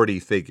authority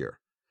figure.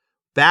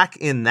 Back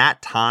in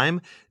that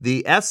time,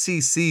 the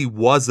FCC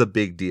was a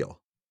big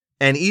deal.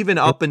 And even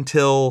up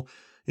until,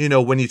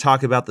 when you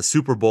talk about the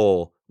Super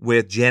Bowl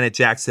with Janet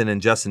Jackson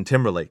and Justin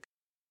Timberlake,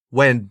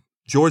 when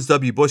George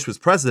W. Bush was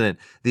president,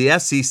 the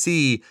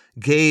FCC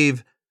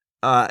gave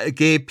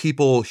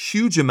people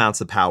huge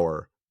amounts of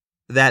power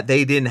that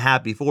they didn't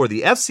have before.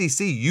 The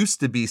FCC used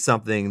to be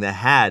something that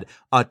had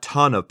a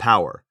ton of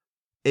power.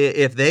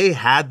 If they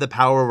had the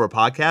power over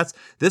podcasts,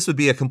 this would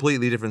be a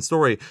completely different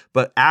story.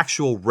 But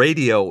actual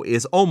radio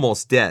is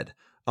almost dead.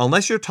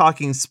 Unless you're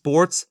talking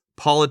sports,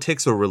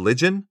 politics, or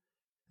religion,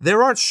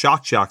 there aren't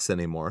shock jocks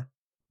anymore.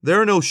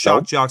 There are no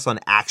shock jocks on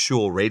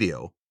actual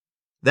radio.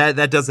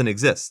 That doesn't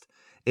exist.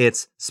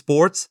 It's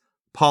sports,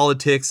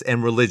 politics,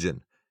 and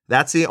religion.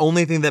 That's the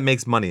only thing that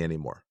makes money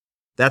anymore.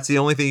 That's the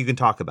only thing you can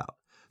talk about.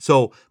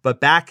 So, but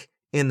back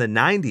in the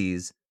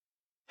 90s,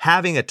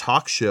 having a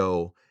talk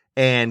show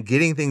and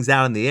getting things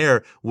out in the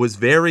air was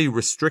very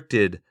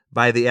restricted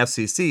by the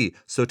FCC.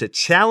 So to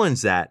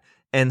challenge that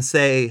and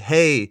say,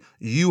 hey,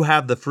 you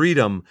have the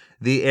freedom,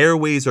 the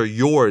airways are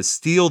yours,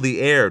 steal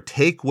the air,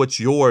 take what's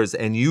yours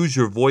and use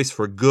your voice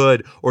for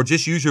good, or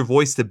just use your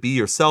voice to be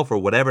yourself or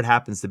whatever it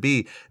happens to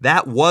be.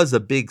 That was a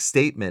big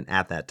statement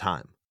at that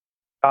time.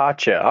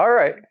 Gotcha. All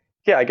right.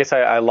 Yeah, I guess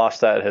I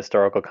lost that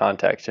historical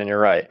context, and you're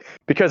right.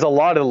 Because a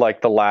lot of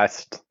like the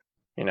last,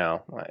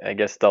 I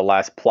guess the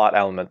last plot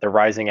element, the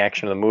rising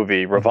action of the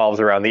movie revolves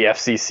around the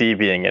FCC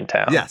being in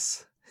town.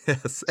 Yes.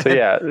 So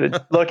yeah,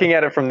 looking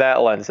at it from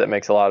that lens, that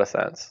makes a lot of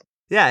sense.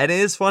 Yeah, and it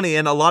is funny,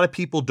 and a lot of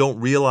people don't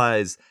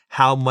realize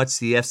how much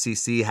the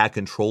FCC had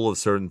control of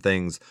certain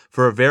things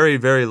for a very,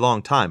 very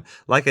long time.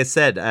 Like I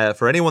said,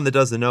 for anyone that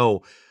doesn't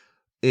know,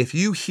 if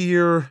you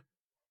hear,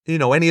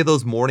 any of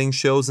those morning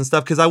shows and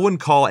stuff, because I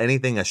wouldn't call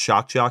anything a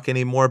shock jock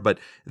anymore, but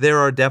there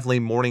are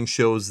definitely morning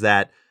shows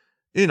that,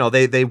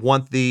 they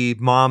want the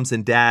moms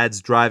and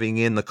dads driving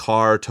in the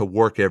car to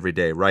work every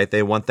day, right?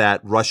 They want that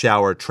rush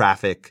hour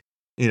traffic,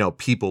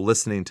 people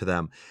listening to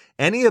them.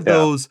 Any of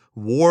those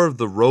War of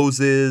the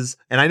Roses,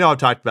 and I know I've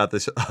talked about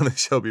this on the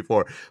show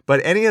before,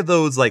 but any of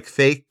those like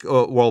fake,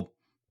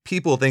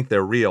 people think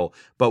they're real,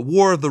 but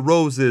War of the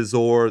Roses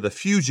or The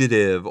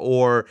Fugitive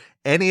or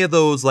any of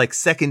those like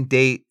second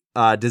date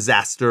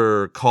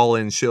disaster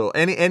call-in show,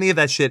 any of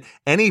that shit,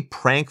 any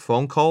prank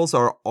phone calls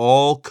are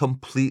all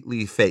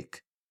completely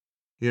fake.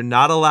 You're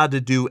not allowed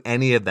to do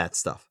any of that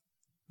stuff.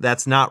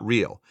 That's not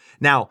real.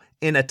 Now,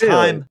 in a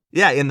time,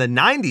 in the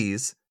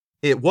 90s,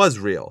 it was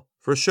real,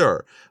 for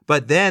sure.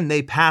 But then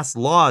they passed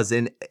laws,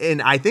 and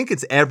I think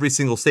it's every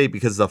single state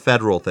because it's a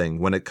federal thing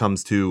when it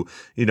comes to,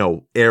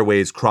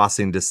 airways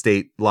crossing to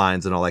state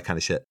lines and all that kind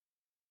of shit.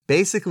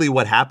 Basically,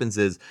 what happens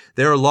is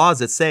there are laws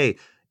that say,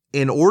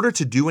 in order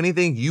to do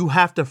anything, you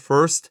have to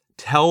first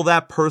tell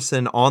that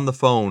person on the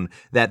phone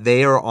that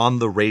they are on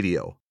the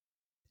radio.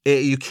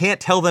 You can't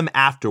tell them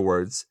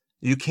afterwards.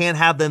 You can't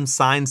have them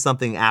sign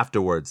something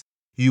afterwards.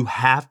 You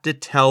have to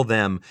tell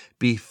them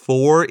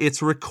before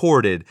it's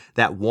recorded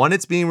that one,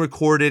 it's being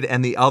recorded,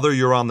 and the other,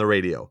 you're on the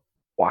radio.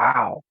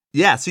 Wow.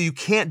 Yeah, so you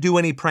can't do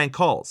any prank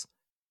calls.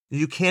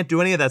 You can't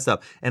do any of that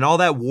stuff. And all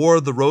that War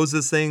of the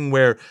Roses thing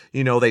where,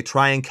 they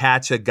try and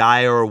catch a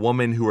guy or a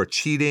woman who are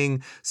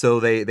cheating, so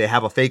they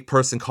have a fake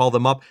person call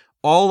them up.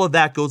 All of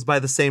that goes by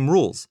the same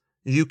rules.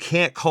 You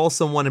can't call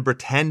someone and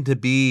pretend to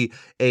be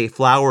a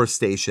flower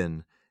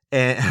station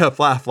and a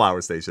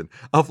flower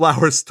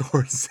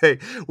store, say,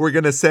 we're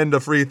going to send a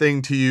free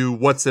thing to you.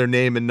 What's their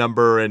name and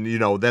number? And,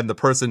 then the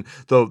person,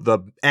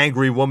 the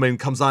angry woman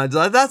comes on and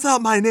says, that's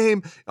not my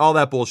name. All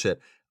that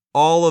bullshit.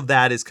 All of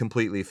that is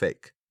completely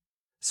fake.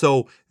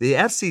 So the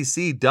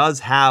FCC does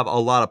have a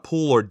lot of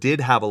pull, or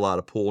did have a lot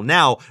of pull.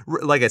 Now,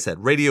 like I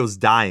said, radio's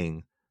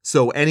dying.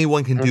 So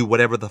anyone can do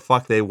whatever the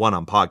fuck they want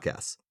on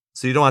podcasts.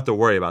 So you don't have to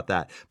worry about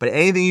that. But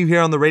anything you hear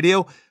on the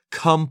radio,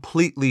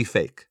 completely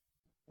fake.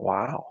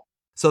 Wow.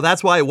 So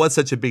that's why it was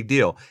such a big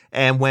deal.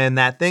 And when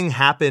that thing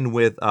happened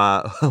with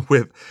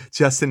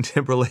Justin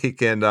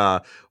Timberlake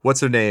and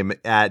what's her name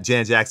at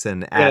Janet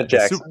Jackson at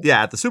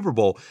the Super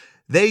Bowl,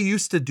 they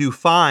used to do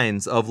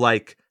fines of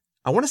like,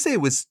 I want to say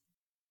it was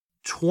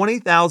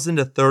 $20,000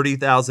 to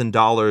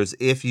 $30,000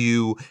 if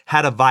you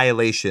had a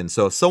violation.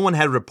 So if someone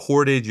had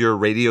reported your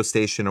radio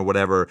station or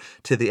whatever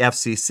to the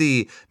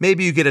FCC,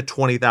 maybe you get a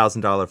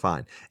 $20,000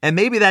 fine. And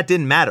maybe that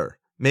didn't matter.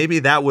 Maybe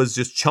that was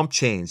just chump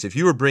change. If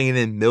you were bringing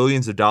in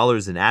millions of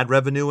dollars in ad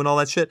revenue and all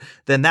that shit,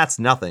 then that's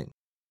nothing.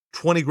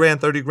 20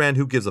 grand, 30 grand,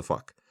 who gives a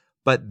fuck?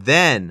 But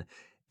then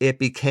it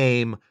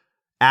became,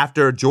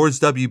 after George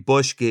W.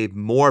 Bush gave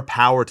more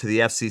power to the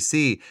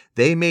FCC,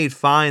 they made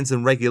fines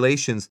and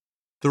regulations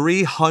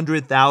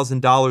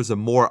 $300,000 or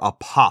more a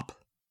pop.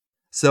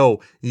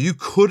 So you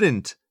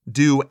couldn't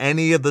do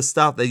any of the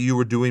stuff that you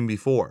were doing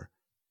before.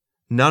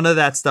 None of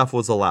that stuff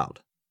was allowed.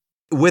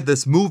 With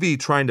this movie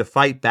trying to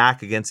fight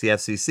back against the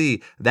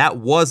FCC, that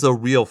was a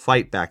real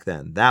fight back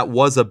then. That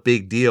was a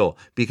big deal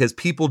because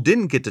people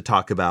didn't get to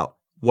talk about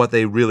what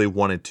they really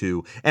wanted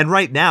to. And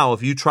right now,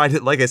 if you tried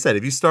it, like I said,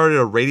 if you started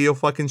a radio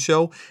fucking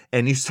show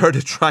and you started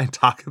to try and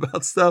talk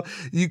about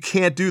stuff, you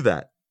can't do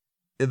that.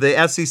 The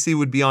FCC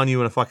would be on you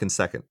in a fucking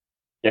second.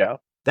 Yeah.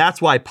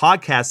 That's why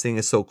podcasting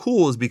is so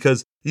cool, is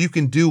because you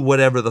can do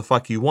whatever the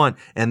fuck you want.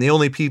 And the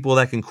only people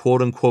that can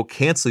quote unquote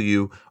cancel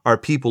you are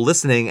people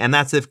listening. And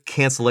that's if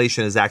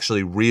cancellation is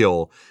actually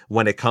real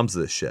when it comes to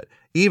this shit.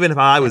 Even if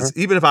I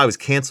was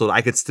canceled,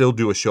 I could still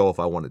do a show if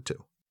I wanted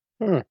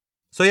to.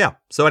 So yeah.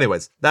 So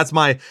anyways, that's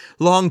my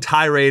long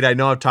tirade. I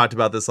know I've talked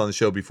about this on the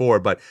show before,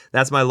 but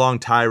that's my long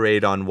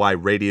tirade on why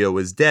radio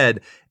is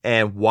dead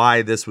and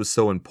why this was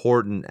so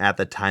important at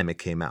the time it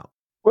came out.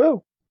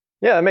 Woo.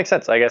 Yeah, that makes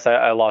sense. I guess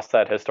I lost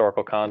that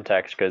historical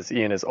context because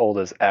Ian is old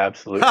as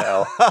absolute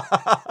hell.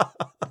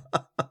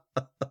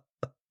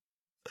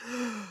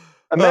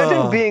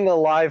 Imagine being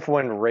alive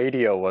when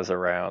radio was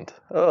around.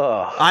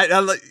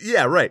 Ugh.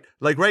 Yeah, right.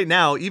 Like right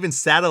now, even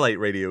satellite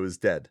radio is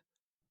dead.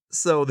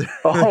 So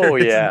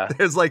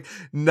there's like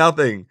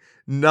nothing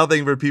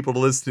for people to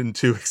listen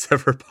to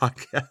except for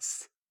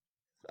podcasts.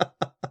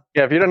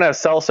 Yeah, if you don't have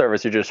cell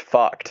service, you're just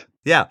fucked.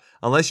 Yeah,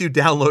 unless you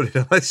download it,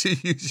 unless you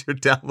use your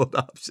download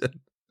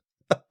option.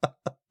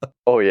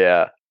 Oh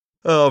yeah.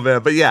 Oh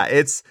man, but yeah,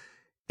 it's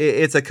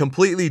a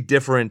completely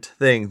different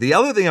thing. The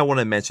other thing I want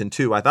to mention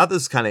too, I thought this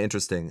was kind of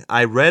interesting.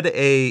 I read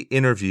a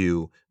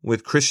interview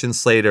with Christian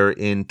Slater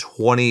in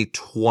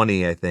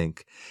 2020, I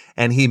think,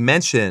 and he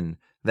mentioned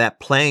that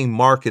playing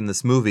Mark in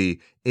this movie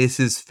is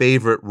his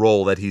favorite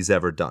role that he's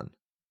ever done.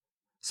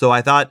 So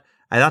I thought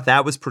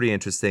that was pretty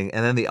interesting.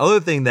 And then the other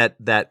thing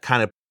that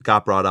kind of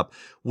got brought up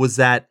was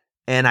that,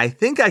 and I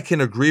think I can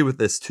agree with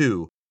this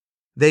too,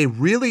 they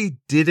really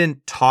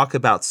didn't talk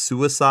about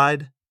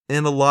suicide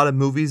in a lot of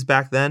movies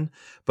back then,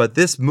 but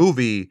this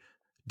movie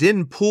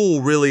didn't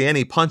pull really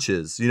any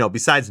punches,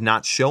 besides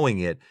not showing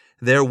it.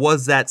 There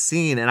was that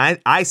scene, and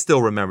I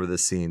still remember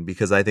this scene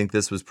because I think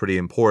this was pretty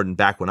important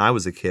back when I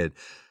was a kid.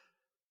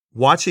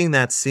 Watching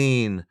that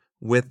scene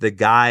with the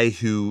guy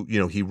who,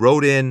 he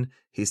wrote in,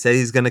 he said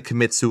he's going to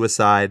commit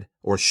suicide,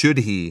 or should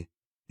he,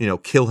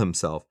 kill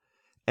himself,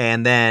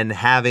 and then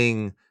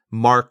having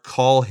Mark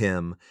call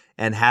him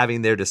and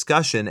having their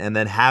discussion, and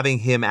then having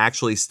him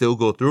actually still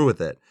go through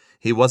with it.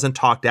 He wasn't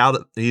talked out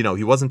of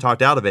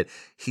it.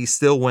 He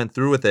still went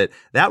through with it.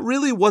 That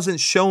really wasn't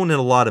shown in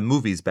a lot of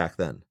movies back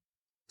then.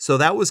 So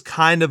that was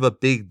kind of a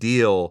big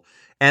deal.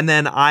 And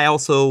then I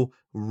also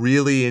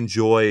really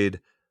enjoyed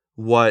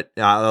what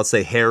I'll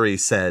say Harry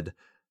said,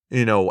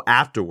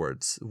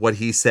 afterwards, what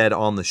he said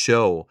on the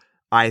show.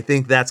 I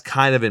think that's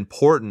kind of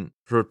important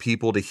for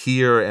people to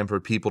hear and for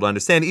people to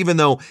understand, even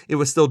though it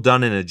was still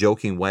done in a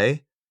joking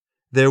way.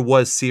 There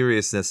was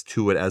seriousness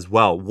to it as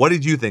well. What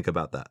did you think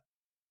about that?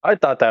 I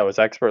thought that was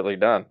expertly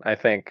done. I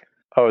think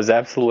I was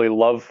absolutely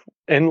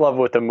in love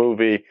with the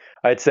movie,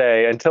 I'd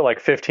say, until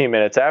like 15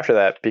 minutes after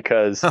that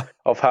because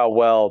of how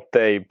well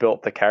they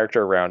built the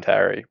character around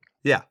Harry.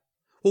 Yeah.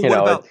 Well, You what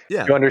know, about,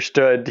 yeah. you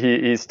understood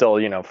he's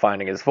still,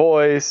 finding his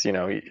voice. He's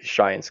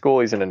shy in school.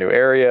 He's in a new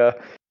area.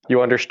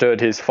 You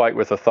understood his fight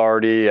with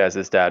authority as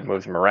his dad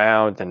moves him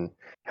around and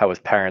how his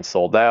parents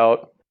sold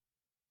out.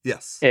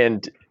 Yes.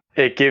 And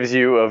it gives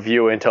you a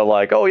view into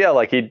like, oh yeah,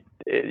 like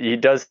he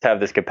does have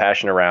this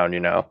compassion around,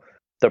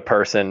 the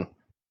person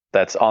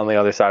that's on the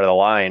other side of the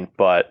line.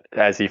 But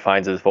as he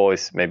finds his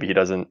voice, maybe he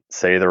doesn't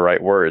say the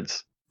right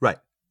words. Right.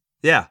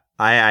 Yeah.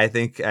 I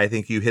think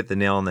you hit the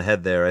nail on the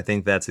head there. I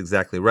think that's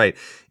exactly right.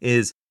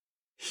 Is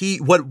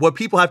what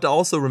people have to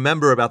also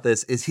remember about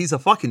this is he's a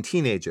fucking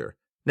teenager.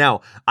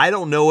 Now, I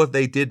don't know if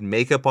they did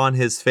makeup on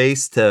his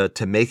face to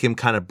make him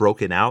kind of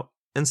broken out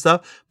and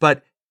stuff,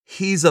 but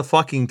he's a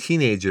fucking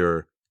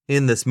teenager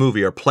in this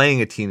movie, or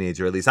playing a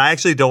teenager at least. I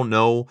actually don't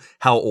know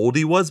how old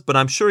he was, but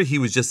I'm sure he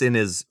was just in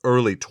his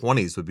early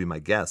 20s would be my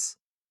guess.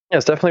 Yeah,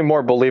 it's definitely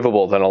more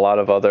believable than a lot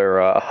of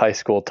other high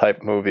school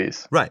type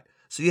movies. Right.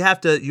 So you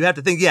have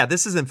to think, yeah,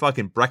 this isn't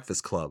fucking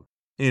Breakfast Club.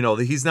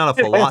 He's not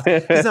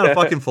a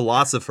fucking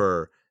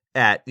philosopher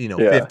at,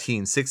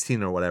 15,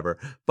 16 or whatever.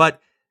 But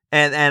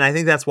and I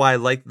think that's why I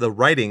like the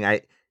writing.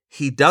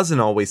 He doesn't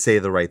always say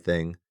the right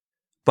thing,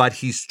 but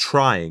he's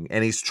trying,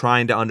 and he's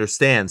trying to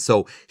understand.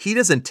 So he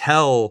doesn't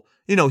tell,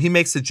 he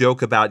makes a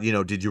joke about,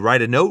 did you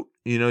write a note?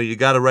 You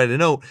got to write a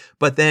note.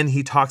 But then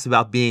he talks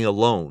about being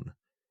alone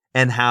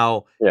and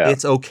how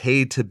it's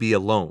okay to be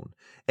alone.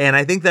 And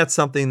I think that's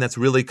something that's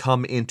really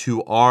come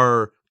into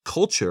our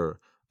culture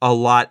a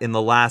lot in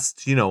the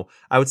last,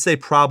 I would say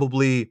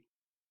probably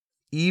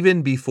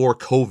even before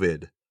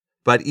COVID,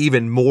 but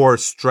even more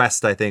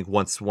stressed, I think,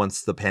 once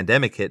the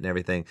pandemic hit and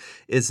everything,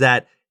 is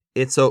that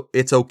it's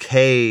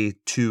okay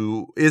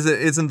to,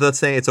 isn't the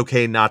saying it's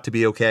okay not to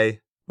be okay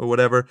or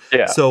whatever?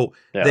 Yeah. So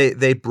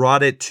they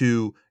brought it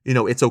to,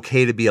 it's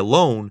okay to be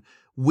alone,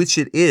 which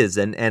it is.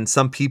 And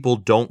some people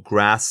don't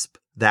grasp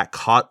that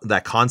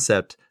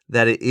concept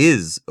that it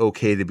is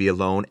okay to be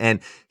alone. And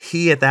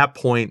he, at that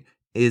point,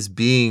 is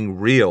being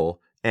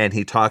real. And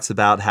he talks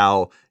about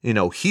how,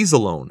 he's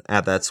alone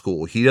at that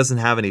school. He doesn't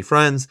have any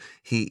friends.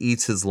 He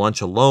eats his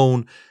lunch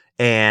alone.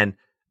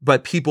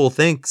 But people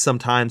think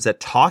sometimes that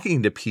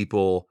talking to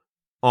people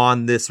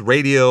on this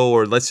radio,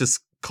 or let's just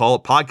call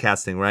it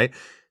podcasting, right?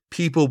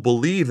 People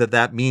believe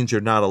that means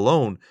you're not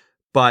alone.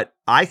 But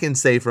I can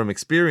say from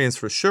experience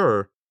for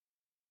sure,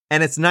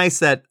 and it's nice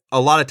that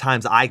a lot of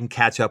times I can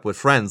catch up with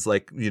friends,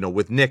 like,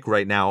 with Nick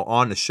right now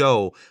on the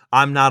show.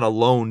 I'm not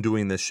alone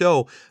doing the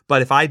show,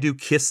 but if I do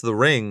Kiss the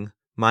Ring,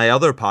 my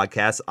other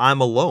podcast, I'm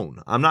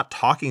alone. I'm not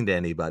talking to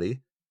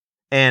anybody,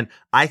 and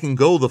I can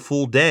go the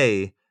full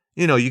day.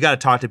 You got to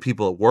talk to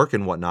people at work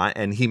and whatnot.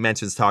 And he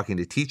mentions talking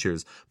to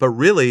teachers, but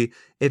really,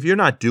 if you're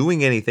not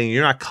doing anything,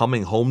 you're not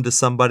coming home to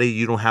somebody,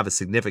 you don't have a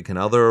significant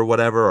other or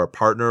whatever, or a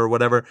partner or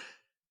whatever,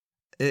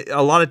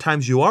 a lot of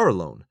times you are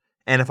alone.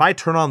 And if I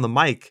turn on the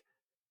mic,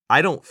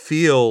 I don't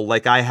feel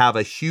like I have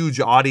a huge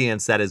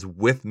audience that is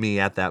with me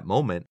at that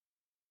moment.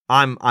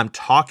 I'm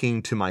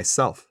talking to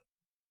myself.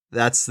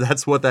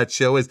 That's what that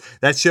show is.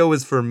 That show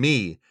is for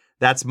me.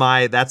 That's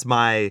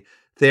my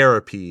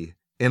therapy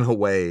in a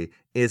way,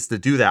 is to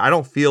do that. I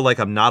don't feel like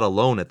I'm not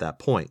alone at that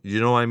point. You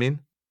know what I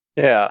mean?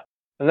 Yeah.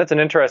 And that's an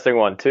interesting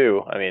one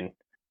too. I mean,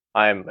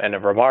 I'm a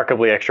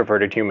remarkably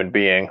extroverted human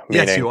being.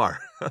 Yes, you are.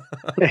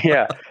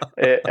 Yeah.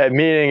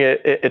 Meaning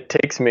it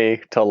takes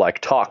me to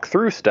like talk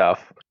through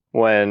stuff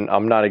when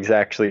I'm not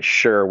exactly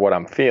sure what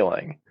I'm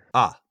feeling.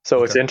 So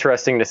okay. It's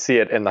interesting to see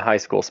it in the high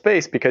school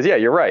space because, yeah,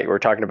 you're right. We're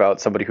talking about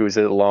somebody who's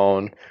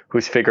alone,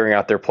 who's figuring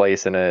out their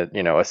place in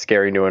a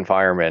scary new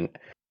environment.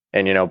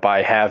 And,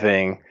 by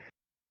having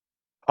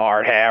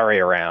Hard Harry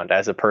around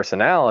as a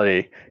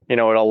personality, it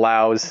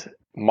allows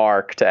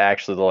Mark to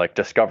actually like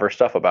discover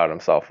stuff about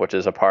himself, which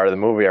is a part of the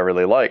movie I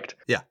really liked.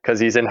 Yeah. Because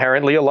he's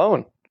inherently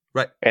alone.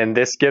 Right. And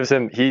this gives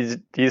him,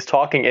 he's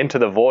talking into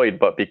the void,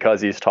 but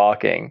because he's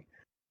talking,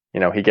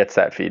 he gets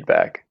that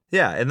feedback.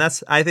 Yeah. And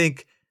that's, I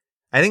think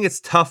it's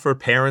tough for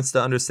parents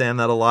to understand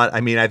that a lot.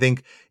 I mean, I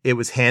think it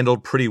was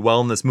handled pretty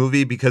well in this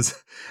movie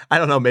because, I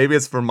don't know, maybe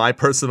it's from my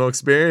personal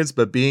experience,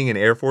 but being an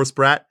Air Force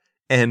brat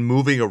and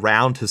moving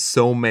around to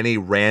so many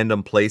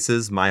random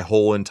places my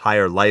whole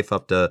entire life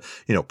up to,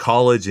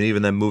 college, and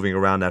even then moving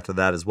around after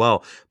that as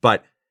well.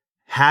 But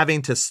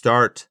having to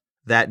start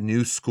that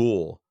new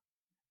school,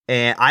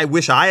 and I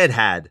wish I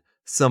had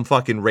some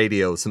fucking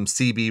radio, some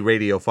CB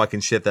radio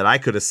fucking shit that I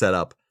could have set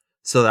up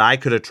so that I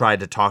could have tried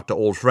to talk to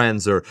old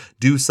friends or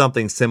do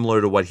something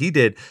similar to what he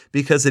did,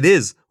 because it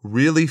is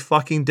really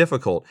fucking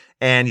difficult.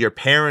 And your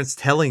parents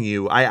telling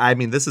you, I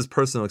mean, this is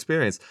personal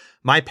experience.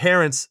 My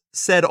parents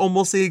said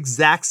almost the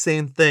exact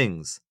same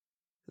things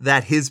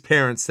that his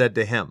parents said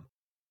to him.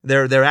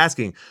 They're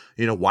asking,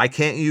 why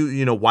can't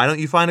you, why don't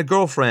you find a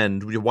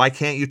girlfriend? Why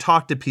can't you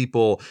talk to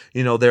people?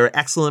 There are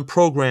excellent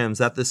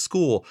programs at this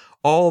school,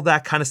 all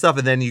that kind of stuff.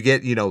 And then you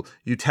get,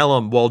 you tell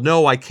them, well,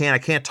 no, I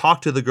can't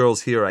talk to the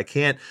girls here. I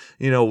can't,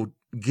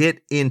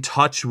 get in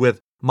touch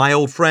with my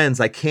old friends,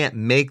 I can't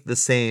make the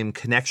same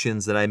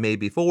connections that I made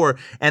before.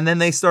 And then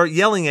they start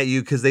yelling at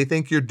you because they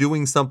think you're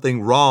doing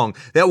something wrong.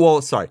 They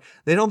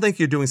don't think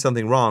you're doing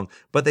something wrong,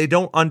 but they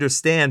don't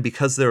understand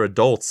because they're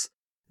adults.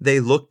 They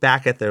look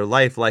back at their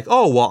life like,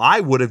 oh, well, I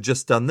would have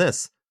just done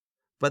this.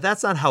 But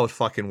that's not how it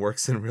fucking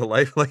works in real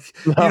life. Like,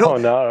 No,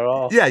 not at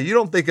all. Yeah, you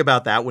don't think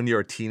about that when you're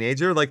a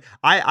teenager. Like,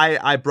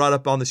 I brought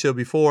up on the show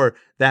before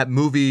that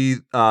movie,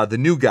 The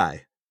New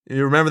Guy.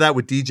 You remember that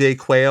with DJ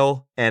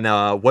Quayle and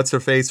what's her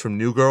face from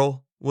New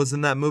Girl was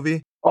in that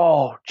movie?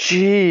 Oh,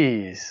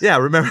 jeez. Yeah,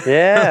 remember?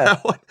 Yeah.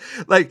 That one?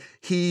 Like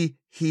he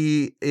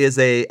is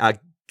a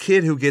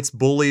kid who gets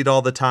bullied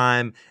all the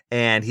time,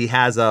 and he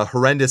has a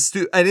horrendous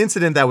an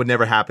incident that would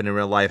never happen in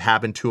real life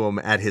happened to him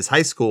at his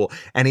high school,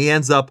 and he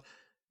ends up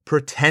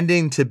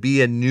pretending to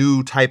be a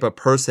new type of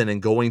person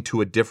and going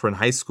to a different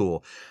high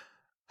school.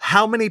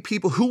 How many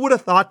people who would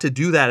have thought to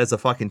do that as a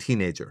fucking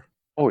teenager?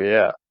 Oh,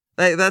 yeah.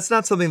 That's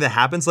not something that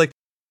happens. Like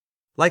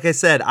I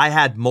said, I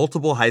had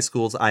multiple high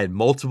schools, I had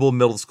multiple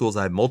middle schools,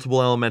 I had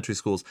multiple elementary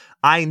schools.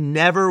 I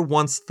never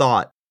once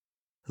thought,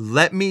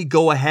 let me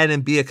go ahead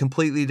and be a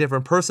completely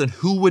different person.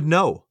 Who would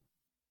know?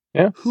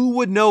 Yeah. Who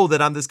would know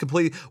that I'm this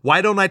completely...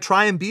 Why don't I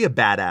try and be a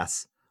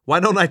badass? Why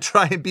don't I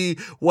try and be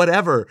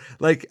whatever,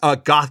 like a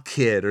goth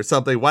kid or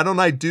something? Why don't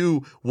I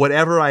do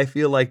whatever I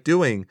feel like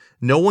doing?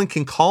 No one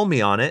can call me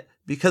on it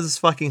because it's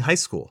fucking high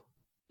school.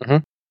 Mm-hmm.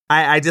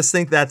 I just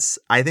think that's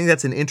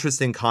an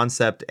interesting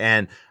concept,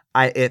 and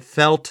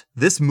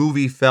this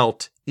movie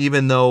felt,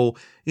 even though,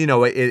 you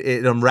know,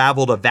 it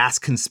unraveled a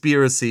vast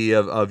conspiracy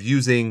of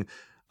using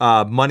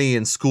money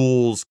in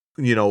schools,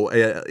 you know,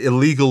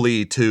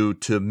 illegally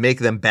to make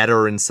them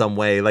better in some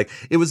way. Like,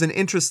 it was an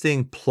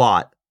interesting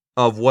plot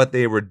of what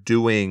they were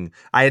doing.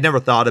 I had never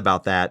thought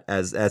about that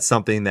as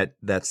something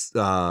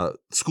that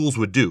schools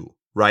would do,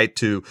 right?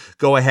 To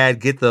go ahead,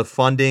 get the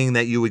funding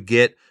that you would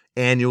get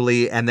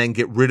annually, and then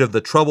get rid of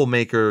the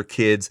troublemaker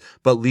kids,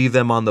 but leave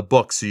them on the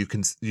books so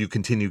you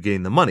continue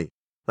getting the money.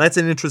 That's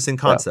an interesting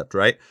concept,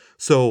 right?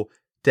 So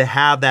to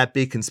have that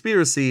big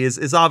conspiracy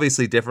is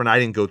obviously different. I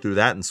didn't go through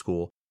that in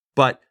school,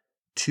 but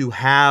to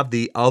have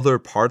the other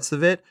parts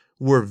of it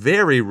were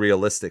very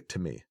realistic to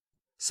me.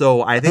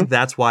 So I think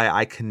that's why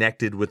I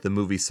connected with the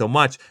movie so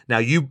much. Now,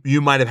 you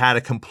might have had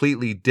a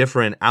completely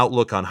different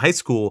outlook on high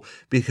school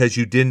because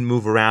you didn't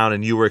move around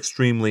and you were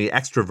extremely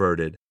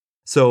extroverted.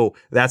 So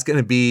that's going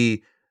to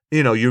be,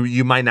 you know,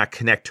 you might not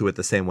connect to it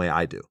the same way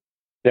I do.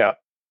 Yeah,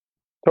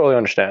 totally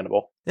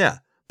understandable. Yeah,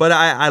 but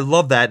I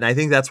love that. And I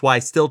think that's why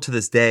still to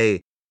this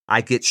day,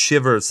 I get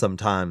shivers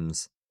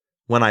sometimes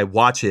when I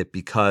watch it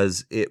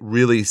because it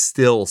really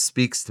still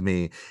speaks to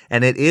me.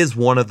 And it is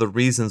one of the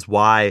reasons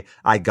why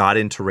I got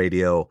into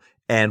radio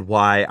and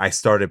why I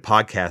started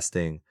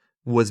podcasting,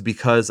 was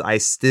because I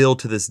still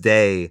to this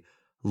day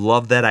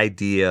love that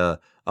idea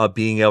of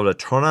being able to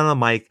turn on a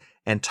mic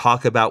and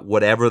talk about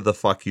whatever the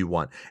fuck you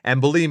want. And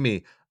believe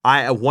me,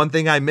 one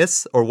thing I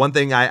miss, or one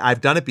thing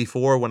I've done it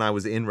before when I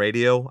was in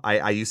radio,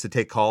 I used to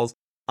take calls.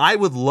 I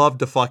would love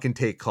to fucking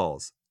take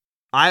calls.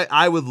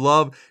 I would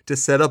love to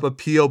set up a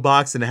P.O.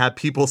 box and have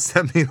people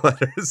send me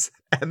letters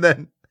and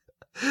then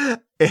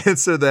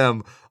answer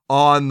them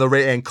on the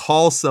radio and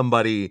call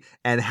somebody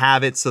and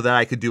have it so that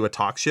I could do a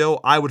talk show.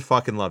 I would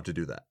fucking love to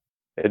do that.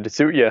 It'd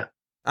suit you.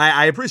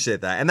 I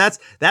appreciate that. And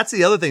that's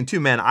the other thing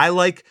too, man. I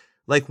like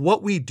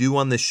what we do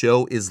on the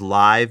show is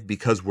live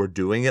because we're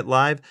doing it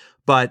live.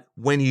 But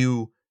when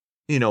you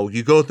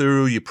go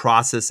through, you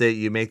process it,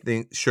 you make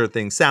sure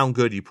things sound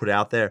good, you put it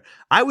out there.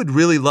 I would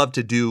really love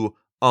to do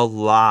a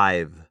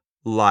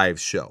live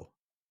show.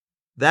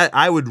 That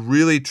I would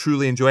really,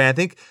 truly enjoy. I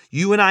think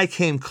you and I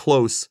came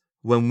close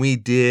when we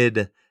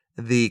did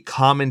the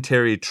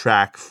commentary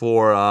track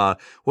for, what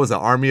was it,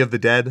 Army of the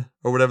Dead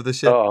or whatever the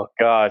shit? Oh,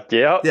 God.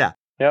 Yep. Yeah.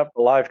 Yep,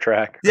 a live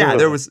track. Yeah,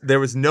 there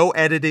was no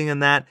editing in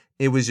that.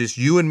 It was just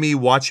you and me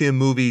watching a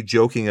movie,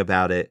 joking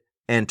about it,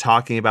 and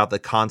talking about the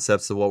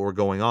concepts of what were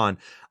going on.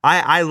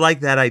 I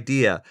like that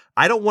idea.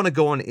 I don't want to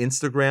go on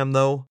Instagram,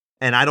 though,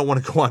 and I don't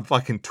want to go on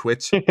fucking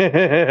Twitch.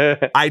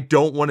 I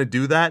don't want to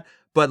do that.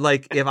 But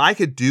like, if I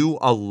could do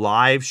a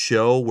live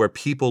show where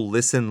people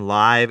listen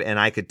live and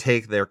I could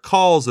take their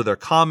calls or their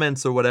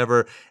comments or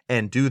whatever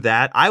and do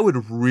that, I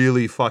would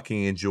really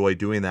fucking enjoy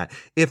doing that.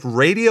 If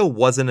radio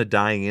wasn't a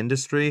dying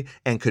industry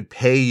and could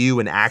pay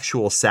you an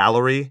actual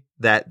salary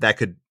that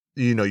could,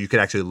 you know, you could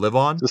actually live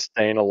on.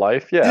 Sustain a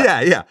life, yeah.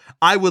 Yeah.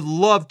 I would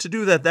love to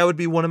do that. That would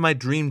be one of my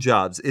dream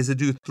jobs, is to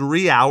do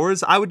 3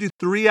 hours. I would do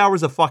 3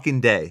 hours a fucking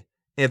day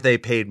if they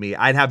paid me.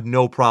 I'd have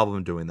no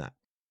problem doing that.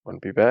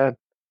 Wouldn't be bad.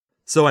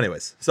 So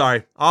anyways,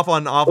 sorry, off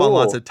on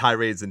lots of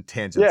tirades and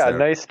tangents. Yeah, there.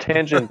 Nice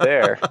tangent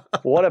there.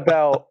 What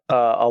about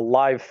a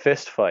live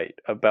fist fight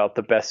about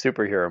the best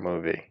superhero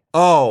movie?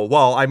 Oh,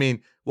 well, I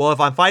mean, if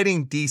I'm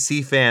fighting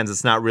DC fans,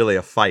 it's not really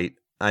a fight.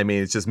 I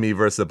mean, it's just me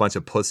versus a bunch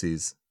of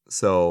pussies.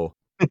 So,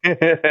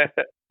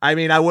 I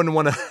mean, I wouldn't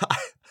want to...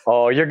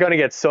 Oh, you're going to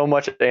get so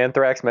much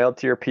anthrax mailed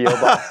to your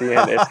P.O. box,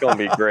 Ian. It's going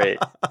to be great.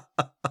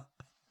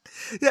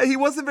 Yeah, he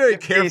wasn't very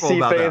careful DC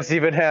about fans that.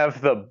 even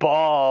have the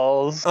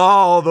balls.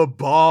 Oh, the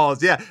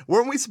balls. Yeah.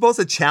 Weren't we supposed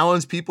to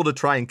challenge people to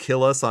try and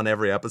kill us on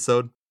every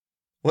episode?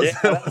 Yeah,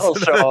 that'll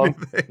wasn't show a 'em.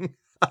 new thing?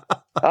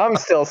 I'm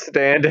still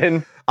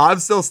standing. I'm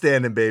still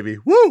standing, baby.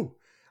 Woo!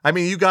 I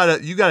mean, you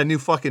got a new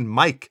fucking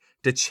mic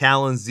to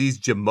challenge these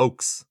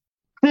jamokes.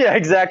 Yeah,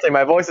 exactly.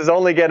 My voice is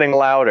only getting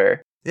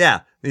louder.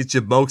 Yeah, these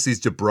jamokes,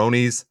 these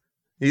jabronis.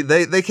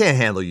 They can't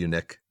handle you,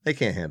 Nick. They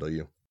can't handle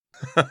you.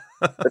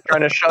 They're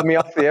trying to shove me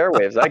off the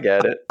airwaves. I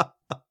get it.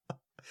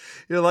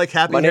 You're like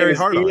Happy My name Harry is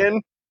Hardon.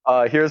 Ian.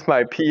 Here's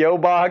my P.O.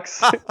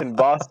 box in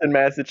Boston,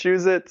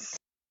 Massachusetts.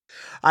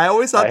 I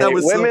always thought I that hate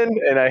was women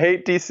and I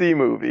hate DC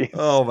movies.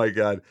 Oh my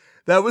God.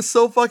 That was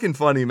so fucking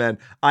funny, man.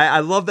 I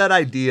love that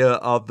idea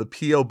of the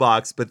P.O.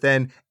 box, but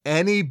then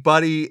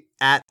anybody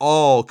at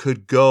all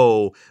could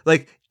go.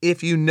 Like,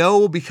 if you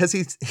know, because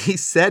he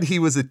said he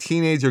was a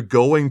teenager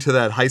going to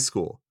that high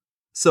school.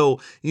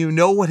 So you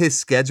know what his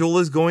schedule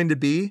is going to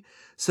be.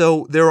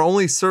 So there are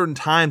only certain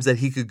times that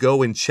he could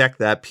go and check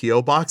that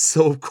P.O. box.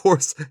 So of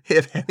course,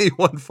 if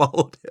anyone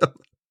followed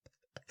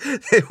him,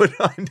 they would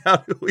find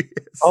out who he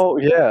is. Oh,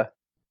 yeah.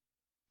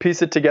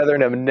 Piece it together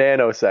in a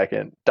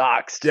nanosecond.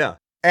 Doxed. Yeah.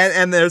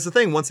 And there's the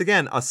thing, once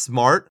again, a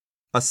smart,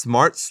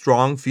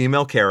 strong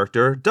female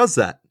character does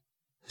that.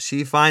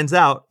 She finds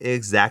out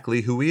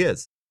exactly who he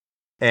is.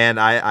 And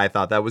I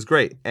thought that was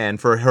great. And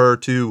for her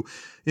to,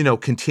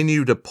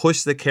 continue to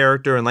push the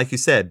character and, like you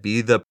said,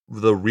 be the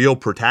real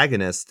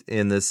protagonist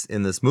in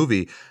this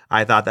movie,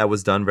 I thought that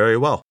was done very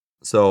well.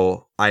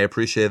 So I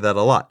appreciate that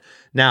a lot.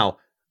 Now,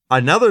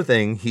 another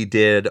thing he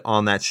did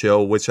on that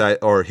show,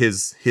 or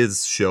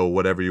his show,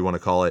 whatever you want to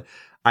call it,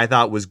 I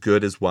thought was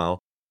good as well,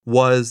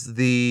 was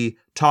the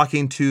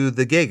talking to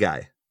the gay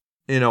guy.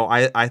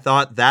 I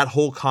thought that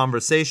whole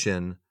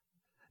conversation,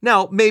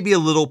 now maybe a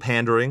little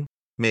pandering,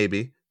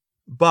 maybe,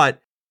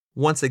 but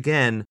once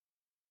again,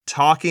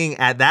 talking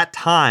at that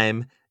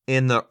time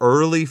in the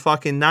early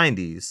fucking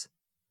 90s,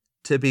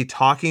 to be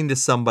talking to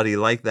somebody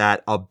like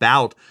that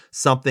about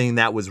something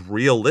that was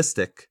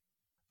realistic,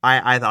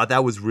 I thought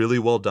that was really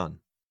well done.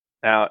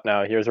 Now,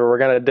 here's where we're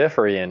going to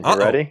differ, Ian. You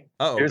ready?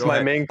 Here's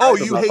my main Oh,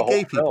 gripe you about hate the whole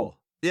gay people. film.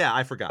 Yeah,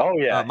 I forgot. Oh,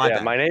 yeah. My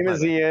bad. My name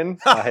is Ian.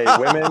 I hate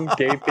women,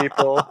 gay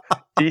people,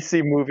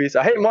 DC movies.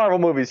 I hate Marvel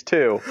movies,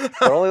 too,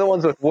 but only the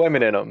ones with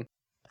women in them.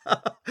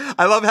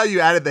 I love how you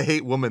added the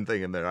hate woman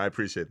thing in there. I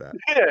appreciate that.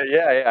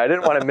 Yeah. I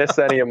didn't want to miss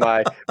any of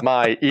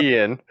my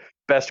Ian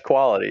best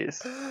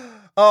qualities.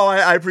 Oh,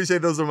 I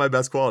appreciate those are my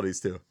best qualities,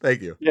 too.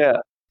 Thank you. Yeah.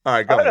 All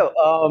right, go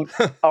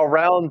ahead.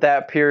 Around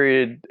that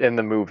period in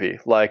the movie,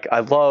 like,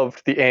 I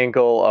loved the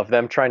angle of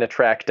them trying to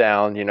track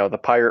down, the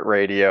pirate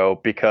radio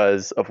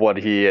because of what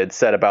he had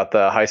said about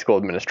the high school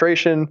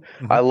administration.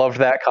 Mm-hmm. I loved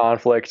that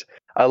conflict.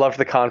 I loved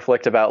the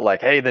conflict about,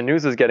 like, hey, the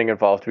news is getting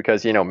involved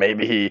because,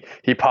 maybe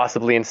he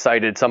possibly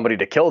incited somebody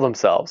to kill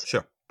themselves.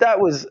 Sure. That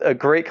was a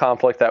great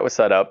conflict that was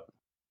set up.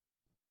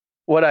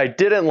 What I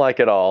didn't like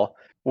at all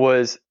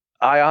was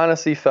I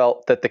honestly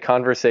felt that the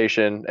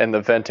conversation and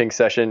the venting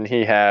session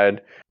he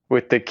had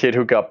with the kid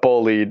who got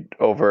bullied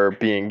over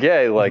being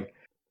gay, like,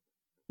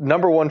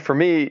 number one, for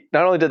me,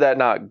 not only did that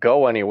not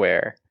go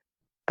anywhere,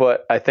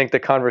 but I think the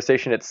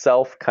conversation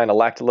itself kind of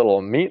lacked a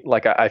little meat.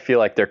 Like, I feel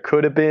like there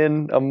could have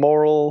been a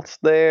moral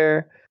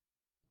there,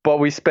 but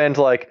we spend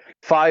like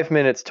 5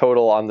 minutes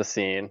total on the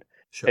scene.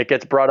 Sure. It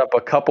gets brought up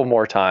a couple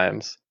more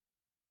times.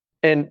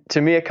 And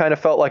to me, it kind of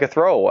felt like a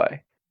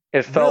throwaway.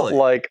 It felt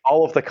like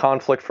all of the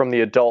conflict from the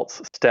adults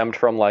stemmed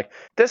from, like,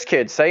 this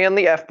kid's saying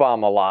the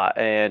F-bomb a lot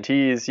and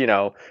he's,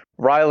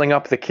 riling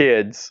up the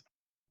kids.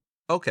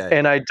 Okay.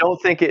 And I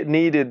don't think it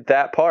needed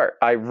that part.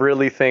 I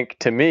really think,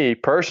 to me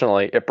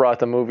personally, it brought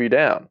the movie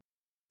down.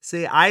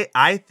 See,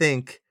 I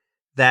think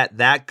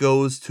that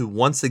goes to,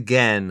 once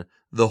again,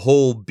 the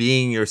whole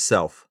being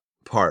yourself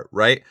part,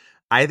 right?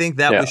 I think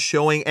that was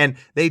showing, and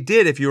they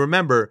did, if you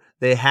remember,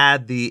 they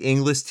had the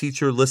English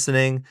teacher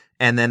listening,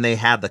 and then they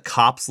had the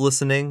cops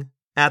listening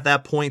at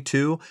that point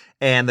too.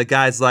 And the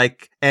guy's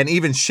like, and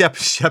even Shep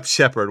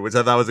Shepard, which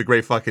I thought was a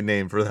great fucking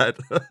name for that,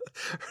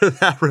 for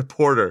that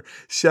reporter.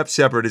 Shep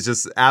Shepard is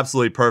just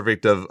absolutely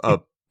perfect of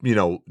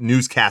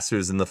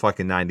newscasters in the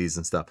fucking 90s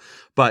and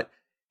stuff. But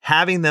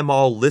having them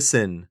all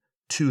listen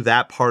to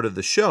that part of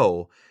the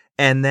show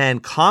and then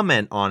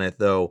comment on it,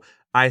 though,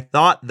 I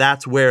thought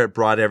that's where it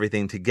brought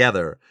everything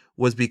together,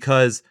 was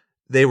because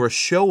they were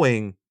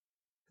showing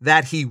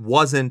that he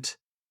wasn't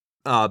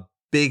a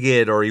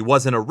bigot, or he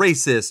wasn't a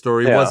racist,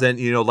 or he wasn't,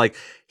 like,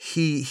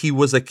 he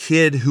was a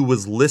kid who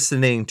was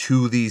listening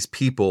to these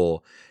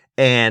people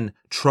and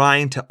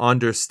trying to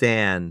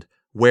understand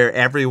where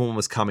everyone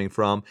was coming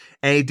from.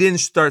 And he didn't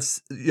start,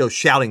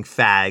 shouting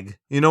fag.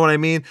 You know what I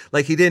mean?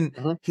 Like, he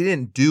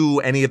didn't do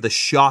any of the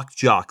shock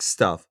jock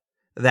stuff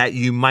that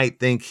you might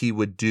think he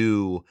would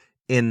do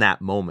in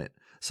that moment.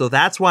 So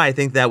that's why I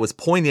think that was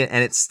poignant,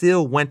 and it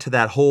still went to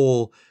the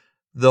whole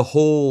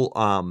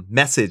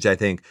message, I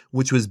think,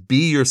 which was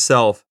be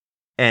yourself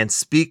and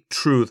speak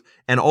truth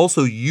and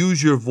also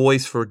use your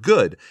voice for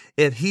good.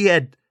 If he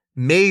had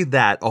made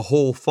that a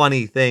whole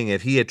funny thing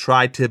if he had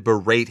tried to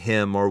berate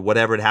him or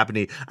whatever had happened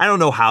to you. I don't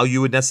know how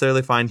you would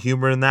necessarily find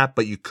humor in that,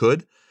 but you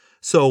could.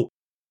 So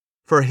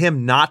for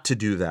him not to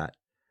do that,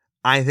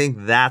 I think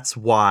that's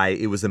why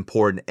it was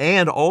important.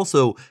 And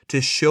also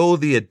to show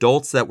the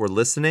adults that were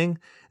listening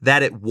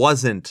that it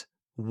wasn't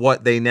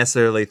what they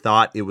necessarily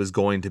thought it was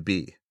going to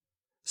be.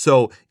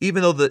 So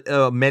even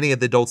though many of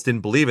the adults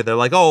didn't believe it, they're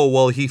like, oh,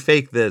 well, he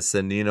faked this.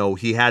 And,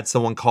 he had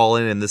someone call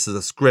in and this is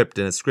a script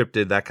and it's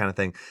scripted, that kind of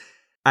thing.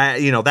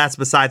 That's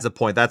besides the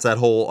point. That's that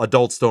whole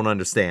adults don't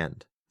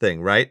understand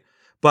thing, right?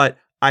 But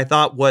I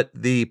thought what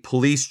the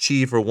police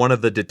chief or one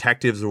of the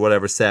detectives or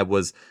whatever said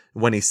was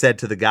when he said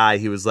to the guy,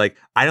 he was like,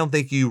 I don't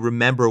think you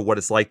remember what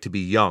it's like to be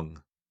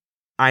young.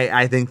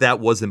 I think that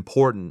was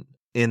important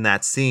in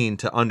that scene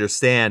to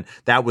understand.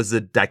 That was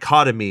the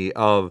dichotomy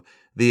of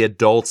the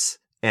adults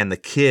and the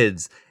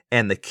kids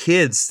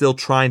still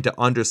trying to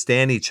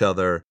understand each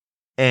other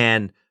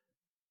and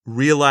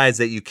realize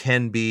that you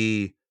can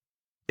be.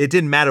 It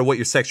didn't matter what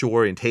your sexual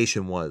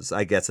orientation was,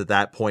 I guess, at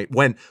that point.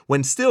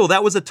 When still,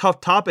 that was a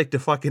tough topic to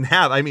fucking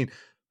have. I mean,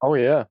 oh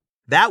yeah,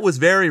 that was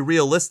very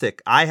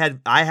realistic. I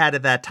had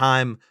at that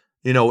time,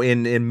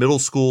 in middle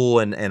school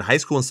and high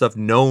school and stuff,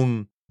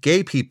 known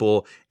gay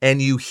people,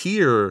 and you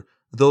hear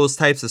those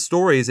types of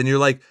stories, and you're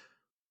like,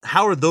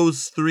 how are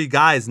those three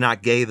guys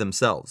not gay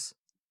themselves?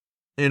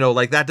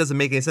 That doesn't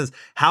make any sense.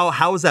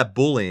 How is that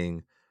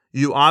bullying?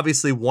 You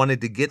obviously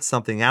wanted to get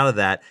something out of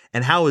that,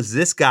 and how is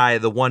this guy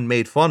the one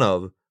made fun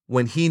of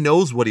when he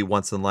knows what he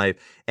wants in life,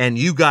 and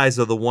you guys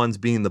are the ones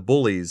being the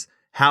bullies?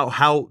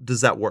 How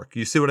does that work?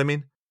 You see what I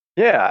mean?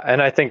 Yeah,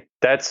 and I think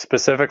that's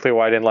specifically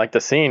why I didn't like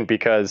the scene,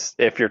 because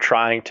if you're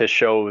trying to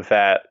show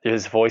that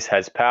his voice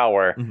has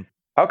power,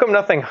 how come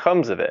nothing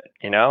comes of it,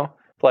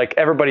 Like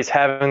everybody's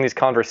having these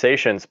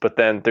conversations, but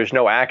then there's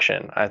no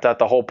action. I thought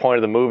the whole point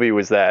of the movie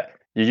was that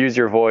you use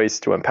your voice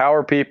to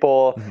empower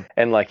people,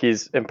 and like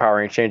he's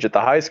empowering change at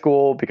the high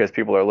school because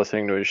people are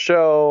listening to his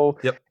show,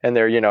 and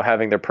they're,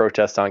 having their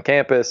protests on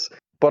campus.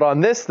 But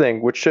on this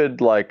thing, which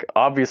should like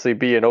obviously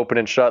be an open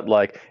and shut,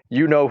 like,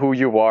 who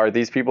you are,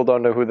 these people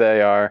don't know who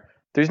they are,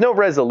 there's no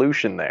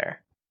resolution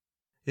there.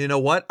 You know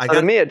what?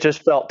 To me, it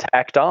just felt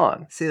tacked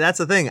on. See, that's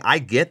the thing. I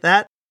get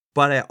that,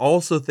 but I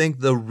also think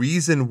the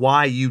reason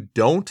why you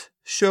don't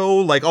show,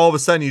 like all of a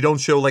sudden you don't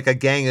show like a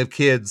gang of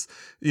kids,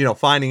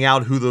 finding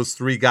out who those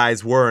three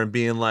guys were and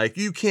being like,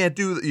 you can't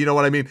do that. You know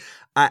what I mean?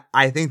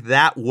 I think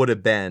that would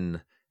have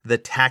been the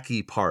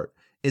tacky part,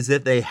 is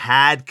that they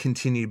had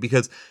continued,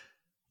 because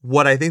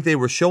what I think they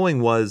were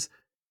showing was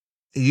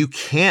you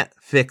can't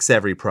fix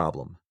every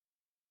problem.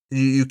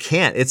 You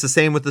can't. It's the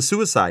same with the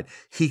suicide.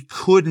 He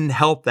couldn't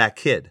help that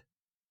kid.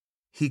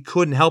 He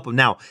couldn't help him.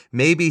 Now,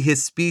 maybe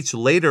his speech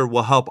later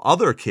will help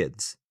other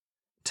kids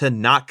to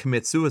not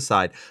commit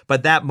suicide,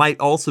 but that might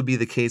also be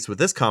the case with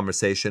this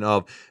conversation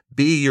of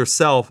be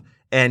yourself.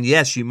 And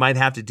yes, you might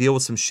have to deal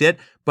with some shit,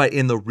 but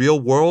in the real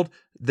world,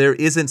 there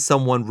isn't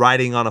someone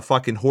riding on a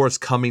fucking horse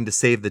coming to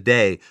save the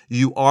day.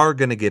 You are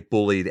going to get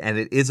bullied, and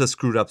it is a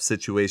screwed up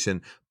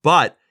situation.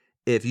 But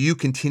if you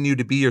continue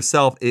to be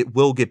yourself, it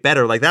will get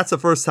better. Like, that's the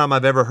first time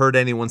I've ever heard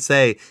anyone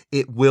say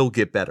it will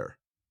get better,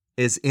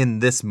 is in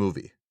this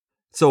movie.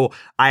 So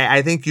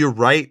I think you're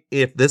right.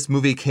 If this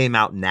movie came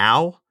out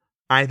now,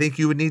 I think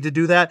you would need to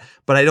do that.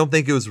 But I don't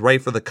think it was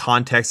right for the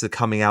context of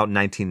coming out in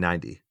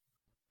 1990.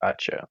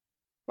 Gotcha.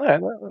 All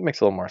right, that makes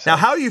a little more sense. Now,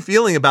 how are you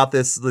feeling about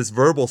this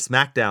verbal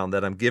smackdown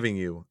that I'm giving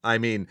you? I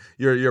mean,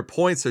 your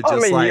points are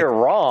just like, you're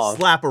wrong.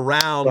 Slap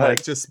around,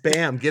 like just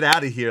bam, get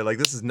out of here. Like,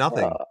 this is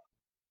nothing.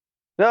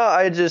 No,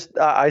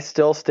 I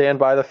still stand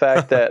by the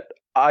fact that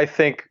I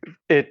think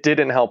it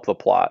didn't help the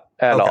plot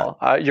at all.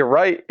 You're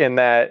right in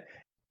that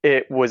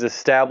it was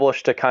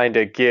established to kind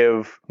of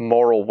give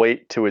moral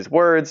weight to his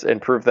words and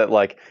prove that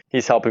like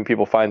he's helping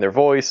people find their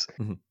voice.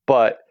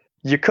 But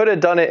you could have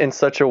done it in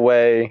such a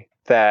way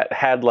that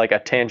had like a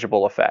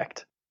tangible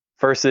effect,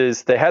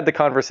 versus they had the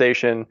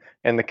conversation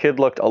and the kid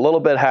looked a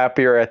little bit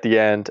happier at the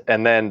end,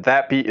 and then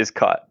that beat is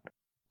cut.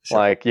 Sure.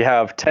 Like, you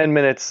have 10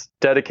 minutes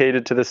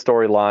dedicated to the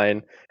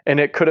storyline, and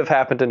it could have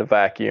happened in a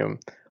vacuum.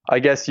 I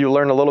guess you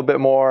learn a little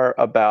bit more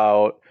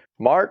about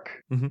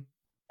Mark, and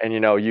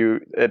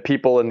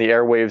people in the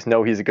airwaves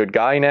know he's a good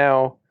guy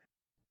now.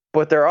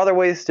 But there are other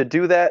ways to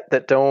do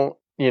that don't,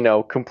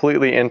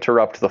 completely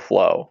interrupt the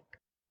flow.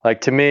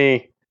 Like, to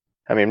me,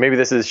 I mean, maybe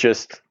this is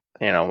just,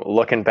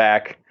 looking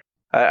back,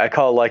 I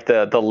call it like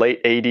the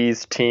late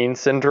 80s teen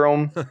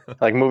syndrome.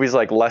 Like movies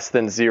like Less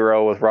Than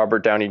Zero with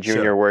Robert Downey Jr.,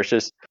 sure, where it's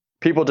just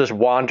people just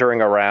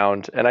wandering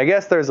around. And I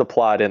guess there's a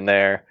plot in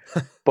there.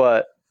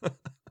 But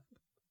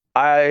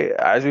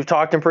as we've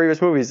talked in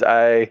previous movies,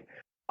 I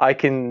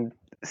can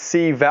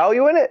see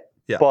value in it,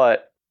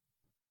 but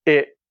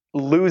it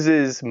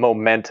loses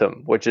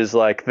momentum, which is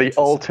like the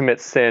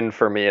ultimate sin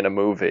for me in a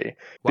movie.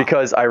 Wow.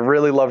 Because I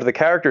really loved the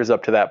characters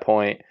up to that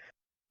point.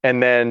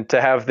 And then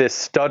to have this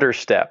stutter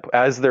step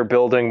as they're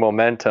building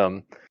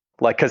momentum,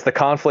 like, because the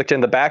conflict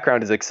in the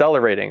background is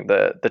accelerating.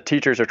 The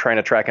teachers are trying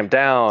to track him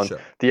down.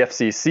 Sure. The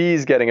FCC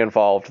is getting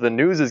involved. The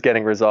news is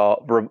getting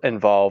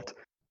involved.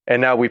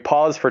 And now we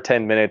pause for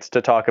 10 minutes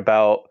to talk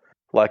about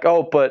like,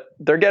 oh, but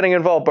they're getting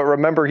involved, but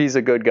remember he's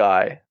a good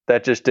guy.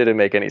 That just didn't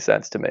make any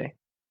sense to me.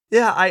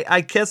 Yeah,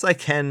 I guess I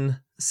can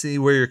see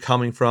where you're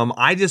coming from.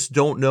 I just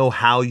don't know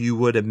how you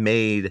would have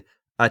made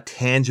a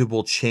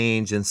tangible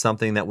change in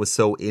something that was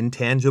so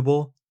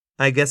intangible,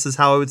 I guess is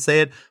how I would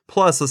say it.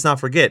 Plus, let's not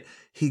forget,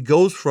 he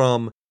goes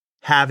from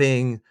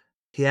I'm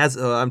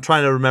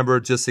trying to remember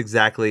just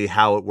exactly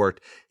how it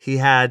worked. He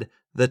had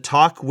the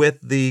talk with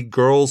the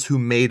girls who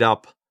made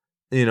up,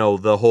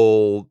 the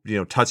whole,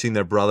 touching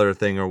their brother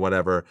thing or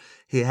whatever.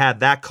 He had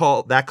that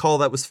call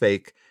that was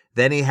fake.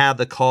 Then he had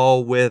the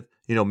call with,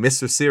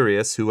 Mr.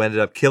 Sirius, who ended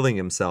up killing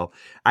himself.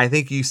 I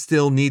think you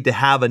still need to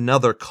have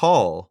another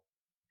call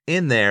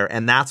in there,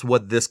 and that's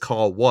what this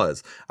call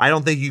was. I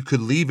don't think you could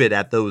leave it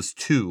at those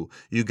two.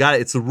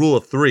 It's a rule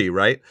of 3,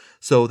 right?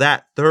 So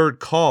that third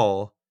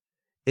call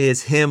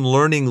is him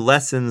learning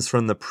lessons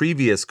from the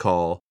previous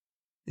call,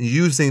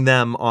 using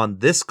them on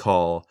this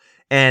call,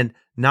 and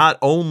not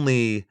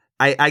only,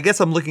 I guess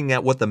I'm looking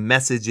at what the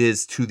message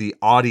is to the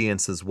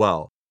audience as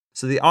well.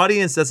 So the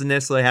audience doesn't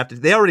necessarily have to,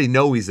 they already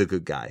know he's a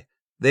good guy.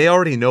 They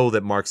already know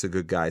that Mark's a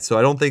good guy. So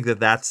I don't think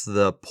that that's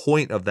the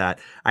point of that.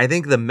 I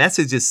think the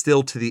message is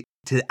still to the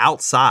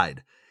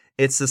outside.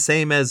 It's the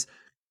same as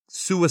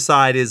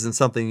suicide isn't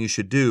something you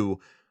should do.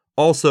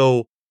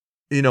 Also,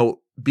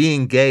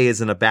 being gay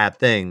isn't a bad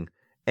thing,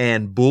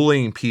 and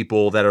bullying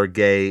people that are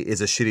gay is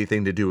a shitty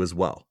thing to do as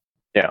well.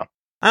 Yeah.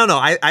 I don't know.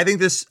 I think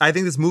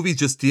this movie's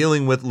just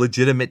dealing with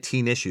legitimate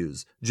teen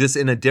issues, just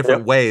in a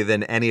different way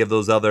than any of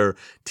those other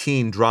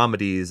teen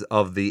dramedies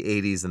of the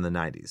 80s and the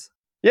 90s.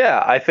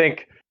 Yeah, I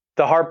think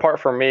the hard part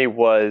for me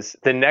was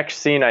the next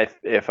scene,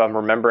 if I'm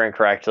remembering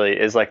correctly,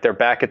 is like they're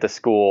back at the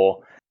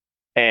school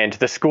and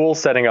the school's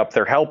setting up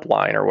their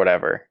helpline or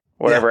whatever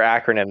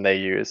acronym they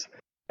use.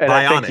 And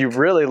Bionic. I think you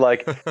really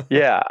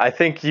I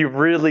think you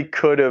really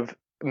could have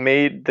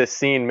made the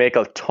scene make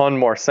a ton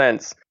more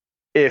sense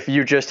if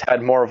you just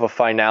had more of a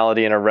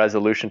finality and a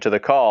resolution to the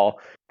call,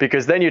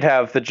 because then you'd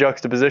have the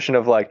juxtaposition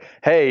of like,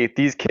 hey,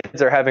 these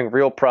kids are having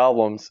real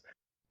problems.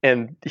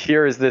 And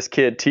here is this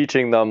kid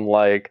teaching them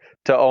like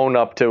to own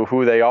up to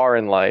who they are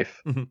in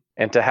life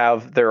and to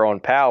have their own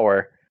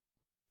power.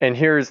 And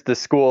here's the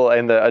school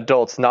and the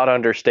adults not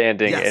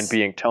understanding and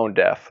being tone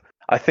deaf.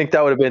 I think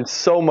that would have been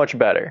so much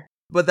better.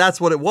 But that's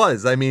what it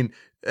was. I mean,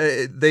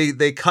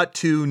 they cut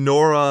to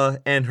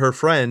Nora and her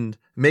friend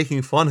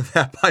making fun of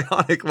that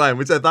Bionic line,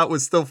 which I thought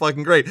was still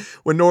fucking great.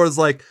 When Nora's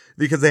like,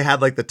 because they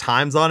had like the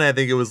times on it, I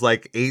think it was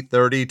like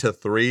 8:30 to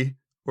 3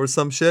 or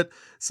some shit.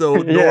 So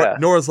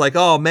Nora's like,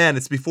 oh man,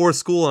 it's before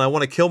school and I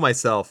want to kill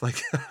myself.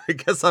 Like, I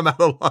guess I'm out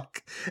of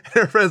luck. And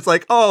her friend's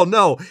like, oh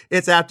no,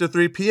 it's after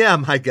 3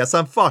 p.m. I guess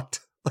I'm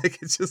fucked.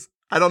 Like, it's just,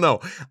 I don't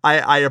know.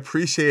 I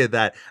appreciated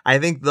that. I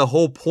think the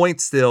whole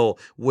point still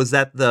was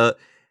that the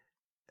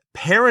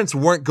parents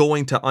weren't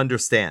going to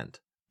understand.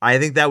 I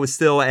think that was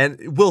still,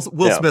 and Will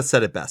Smith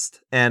said it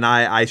best, and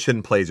I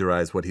shouldn't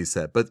plagiarize what he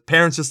said, but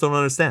parents just don't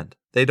understand.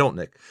 They don't,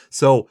 Nick.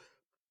 So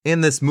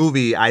in this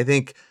movie, I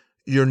think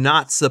you're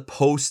not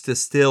supposed to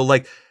still,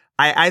 like,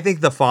 I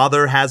think the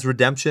father has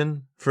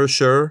redemption for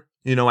sure.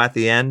 At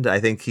the end, I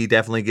think he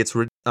definitely gets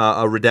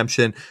a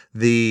redemption.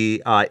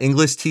 The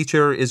English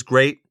teacher is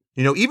great.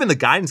 Even the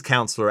guidance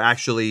counselor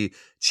actually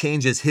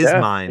changes his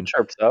mind.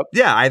 Chirps up.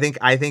 Yeah, I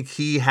think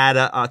he had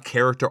a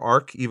character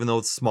arc, even though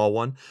it's a small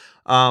one.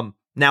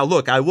 Now,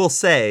 look, I will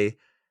say,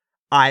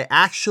 I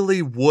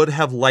actually would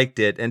have liked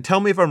it, and tell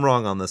me if I'm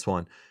wrong on this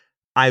one.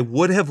 I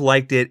would have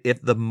liked it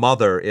if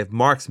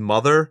Mark's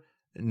mother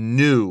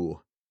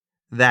knew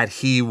that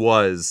he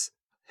was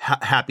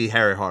Happy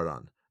Harry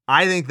Hardon.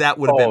 I think that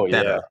would have been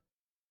better. Yeah.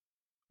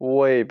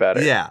 Way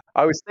better. Yeah.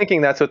 I was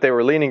thinking that's what they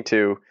were leaning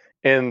to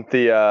in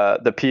the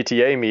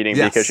PTA meeting,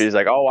 because she's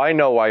like, oh, I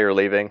know why you're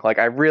leaving. Like,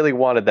 I really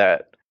wanted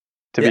that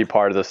to be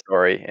part of the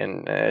story,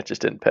 and it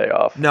just didn't pay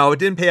off. No, it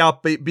didn't pay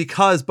off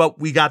but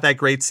we got that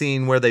great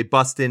scene where they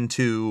bust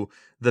into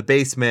the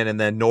basement and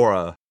then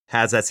Nora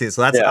has that scene.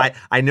 So that's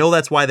I know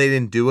that's why they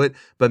didn't do it,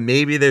 but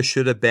maybe there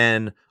should have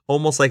been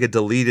almost like a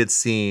deleted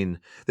scene.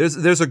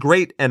 There's a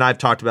great, and I've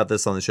talked about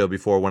this on the show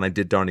before when I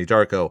did Donnie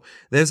Darko.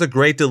 There's a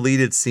great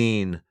deleted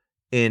scene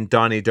in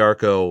Donnie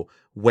Darko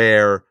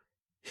where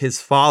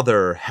his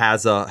father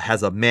has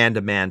a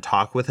man-to-man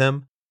talk with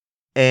him,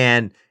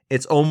 and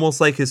it's almost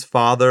like his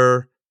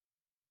father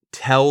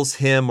tells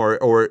him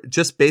or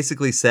just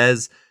basically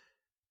says,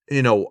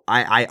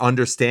 I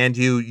understand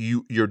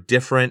you're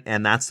different,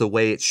 and that's the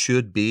way it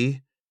should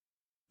be.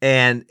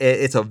 And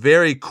it's a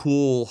very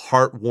cool,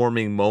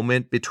 heartwarming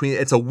moment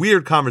it's a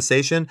weird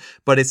conversation,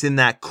 but it's in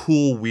that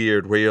cool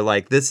weird where you're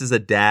like, this is a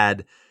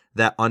dad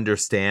that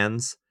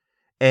understands.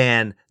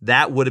 And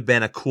that would have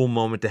been a cool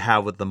moment to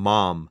have with the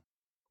mom,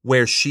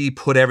 where she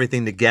put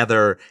everything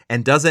together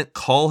and doesn't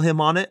call him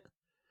on it,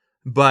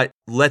 but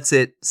lets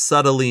it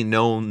subtly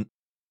known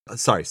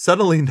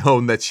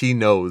that she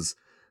knows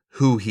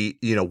who he,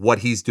 what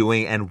he's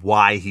doing and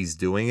why he's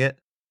doing it.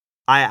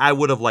 I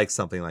would have liked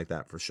something like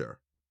that for sure.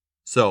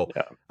 So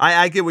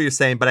I get what you're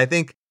saying, but I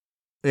think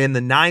in the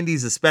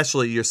 90s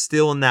especially, you're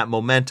still in that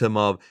momentum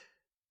of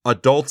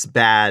adults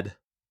bad,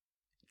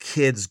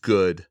 kids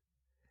good,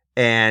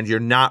 and you're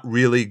not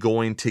really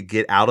going to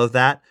get out of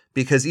that,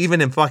 because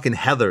even in fucking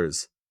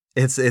Heathers,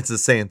 it's the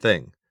same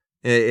thing.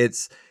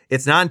 It's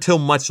not until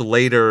much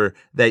later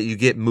that you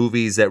get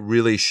movies that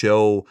really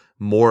show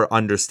more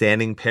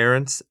understanding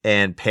parents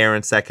and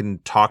parents that can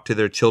talk to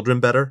their children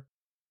better.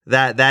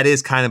 That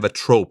is kind of a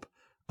trope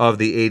of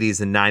the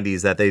 80s and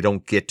 90s that they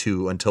don't get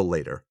to until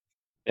later.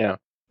 Yeah.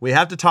 We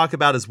have to talk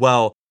about as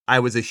well, I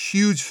was a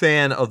huge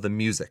fan of the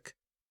music.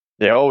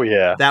 Yeah, oh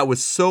yeah. That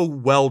was so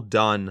well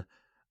done.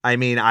 I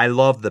mean, I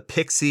love the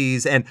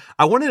Pixies. And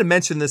I wanted to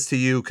mention this to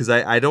you because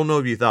I don't know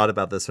if you thought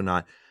about this or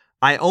not.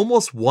 I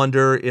almost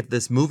wonder if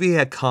this movie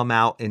had come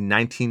out in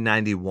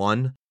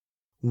 1991,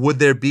 would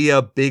there be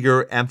a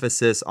bigger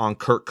emphasis on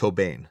Kurt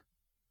Cobain?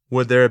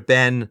 Would there have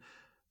been,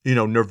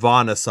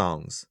 Nirvana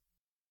songs?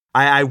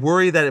 I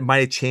worry that it might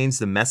have changed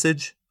the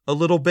message a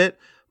little bit,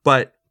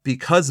 but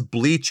because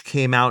Bleach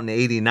came out in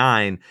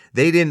 89,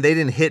 they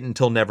didn't hit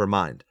until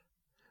Nevermind.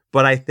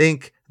 But I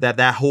think that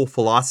whole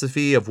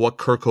philosophy of what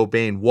Kurt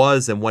Cobain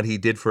was and what he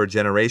did for a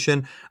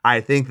generation, I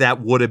think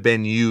that would have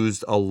been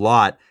used a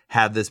lot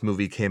had this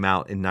movie came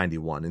out in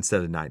 91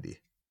 instead of 90.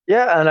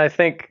 Yeah, and I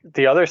think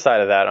the other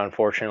side of that,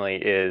 unfortunately,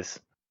 is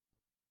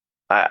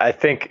I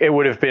think it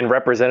would have been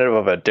representative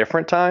of a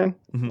different time.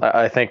 Mm-hmm.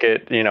 I think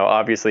it,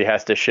 obviously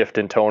has to shift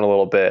in tone a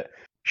little bit,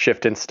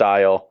 shift in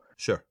style.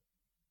 Sure.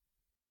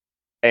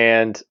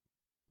 And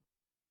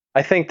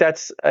I think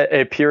that's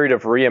a period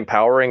of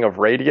re-empowering of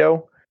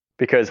radio,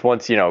 because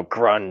once,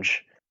 grunge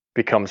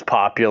becomes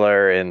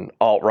popular and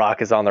alt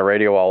rock is on the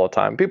radio all the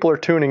time, people are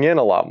tuning in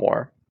a lot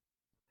more.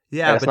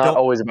 Yeah, and it's not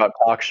always about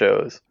talk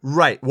shows.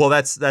 Right. Well,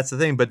 that's the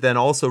thing. But then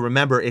also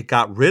remember, it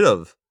got rid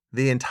of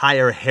the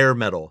entire hair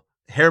metal.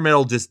 Hair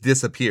metal just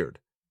disappeared.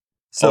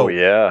 So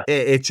yeah,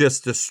 it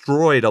just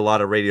destroyed a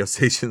lot of radio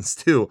stations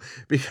too,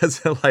 because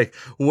they're like,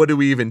 what do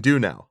we even do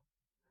now?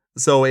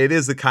 So it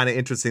is a kind of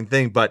interesting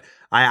thing. But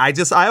I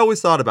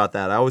always thought about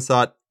that. I always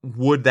thought,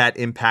 would that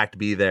impact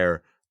be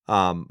there?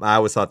 I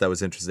always thought that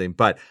was interesting.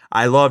 But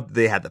I loved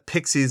they had the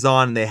Pixies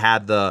on, they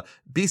had the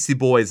Beastie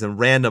Boys and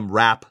random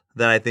rap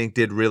that I think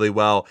did really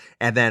well.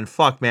 And then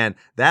fuck man,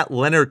 that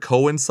Leonard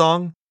Cohen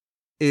song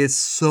is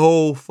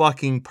so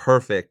fucking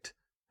perfect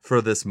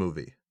for this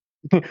movie.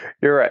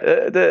 You're right.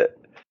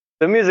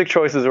 The music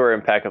choices were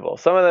impeccable.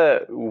 Some of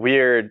the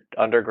weird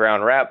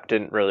underground rap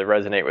didn't really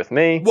resonate with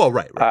me. Well,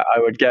 right. I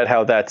would get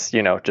how that's,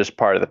 just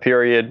part of the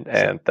period,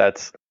 and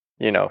that's,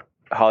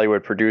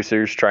 Hollywood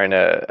producers trying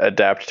to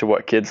adapt to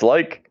what kids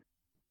like.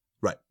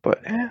 Right. But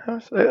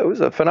it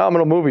was a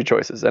phenomenal movie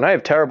choices, and I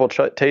have terrible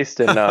taste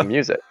in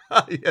music.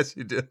 Yes,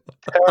 you do.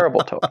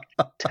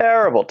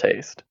 Terrible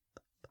taste.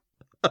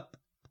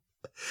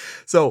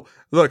 So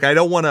look, I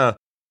don't want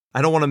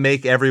to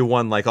make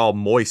everyone like all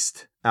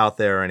moist out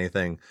there or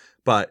anything,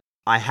 but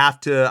I have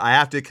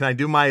to, can I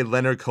do my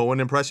Leonard Cohen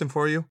impression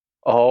for you?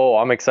 Oh,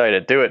 I'm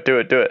excited. Do it.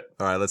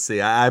 All right, let's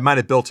see. I might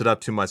have built it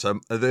up too much.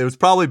 It was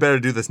probably better to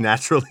do this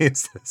naturally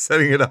instead of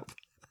setting it up.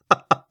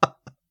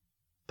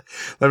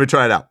 Let me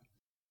try it out.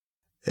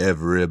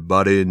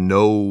 Everybody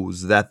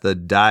knows that the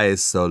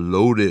dice are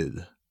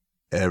loaded.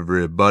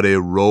 Everybody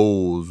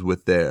rolls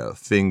with their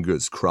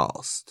fingers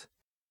crossed.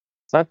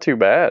 It's not too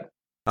bad.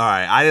 All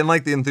right, I didn't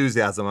like the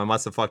enthusiasm. I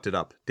must have fucked it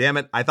up. Damn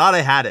it. I thought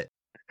I had it.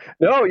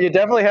 No, you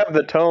definitely have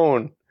the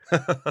tone.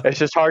 It's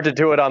just hard to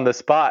do it on the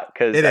spot,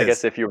 because I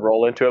guess if you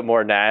roll into it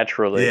more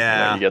naturally, you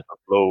get the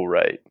flow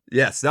right.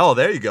 Yes. Oh,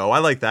 there you go. I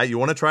like that. You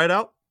want to try it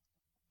out?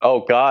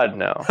 Oh, God,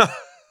 no.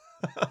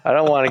 I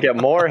don't want to get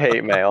more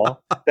hate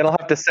mail. Then I'll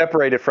have to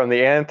separate it from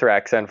the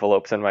anthrax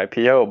envelopes in my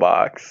P.O.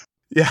 box.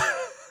 Yeah.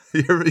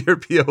 Your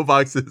P.O.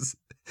 box is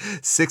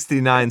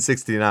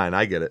 6969.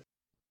 I get it.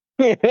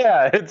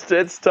 Yeah,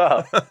 it's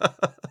tough.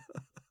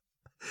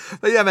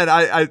 But yeah, man,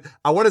 I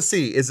want to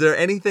see, is there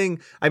anything,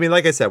 I mean,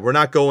 like I said, we're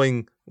not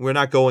going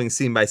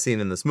scene by scene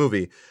in this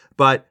movie,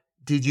 but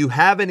did you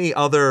have any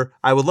other,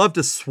 I would love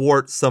to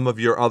thwart some of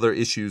your other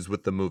issues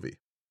with the movie.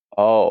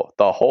 Oh,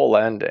 the whole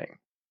ending.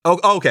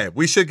 Oh, okay.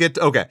 We should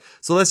okay.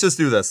 So let's just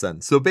do this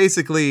then. So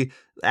basically,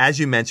 as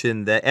you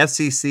mentioned, the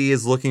FCC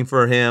is looking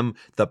for him.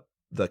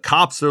 The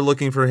cops are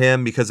looking for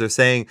him because they're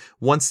saying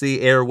once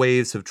the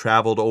airwaves have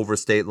traveled over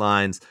state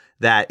lines,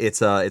 that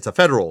it's a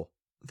federal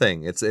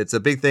thing. It's a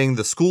big thing.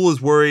 The school is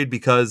worried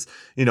because,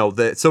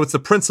 so it's the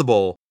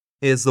principal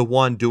is the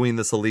one doing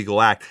this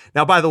illegal act.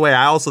 Now, by the way,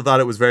 I also thought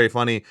it was very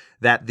funny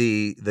that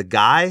the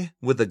guy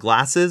with the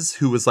glasses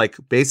who was like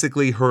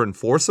basically her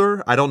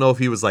enforcer, I don't know if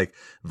he was like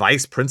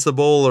vice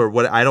principal or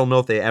what. I don't know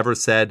if they ever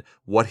said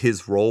what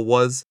his role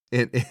was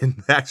in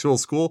the actual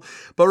school.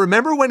 But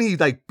remember when he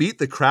like beat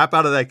the crap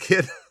out of that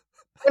kid?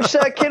 Punched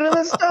that kid in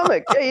the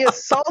stomach. Yeah, he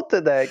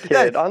assaulted that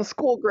kid on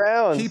school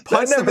grounds. He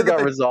punched that never him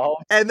got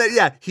resolved. And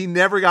then, he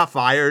never got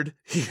fired.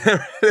 He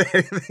never had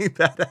anything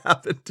bad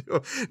happen to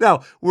him.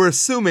 Now, we're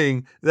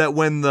assuming that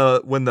when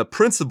the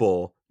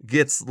principal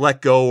gets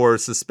let go or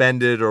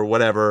suspended or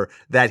whatever,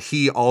 that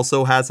he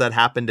also has that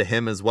happen to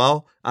him as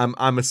well.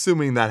 I'm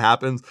assuming that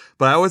happens,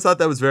 but I always thought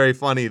that was very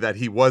funny that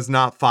he was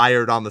not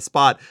fired on the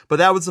spot. But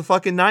that was the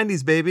fucking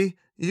 90s, baby.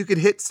 You could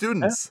hit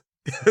students.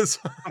 It's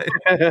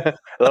fine.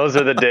 Those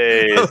are the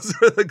days. Those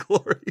are the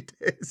glory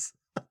days.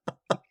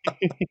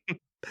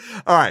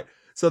 All right.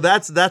 So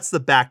that's the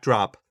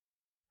backdrop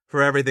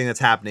for everything that's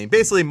happening.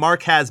 Basically,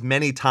 Mark has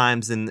many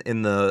times in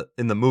the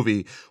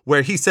movie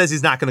where he says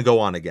he's not going to go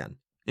on again.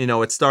 You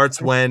know, it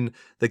starts when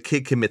the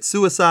kid commits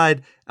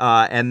suicide,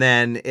 and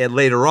then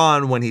later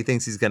on when he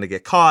thinks he's going to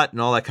get caught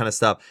and all that kind of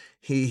stuff,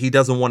 he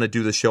doesn't want to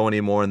do the show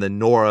anymore. And then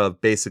Nora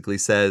basically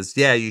says,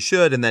 yeah, you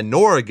should. And then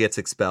Nora gets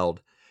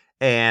expelled,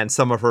 and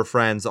some of her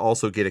friends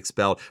also get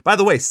expelled. By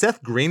the way,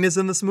 Seth Green is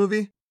in this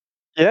movie.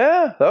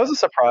 Yeah, that was a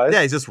surprise.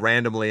 Yeah, he's just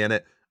randomly in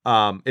it.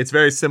 It's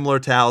very similar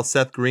to how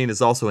Seth Green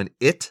is also in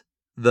It,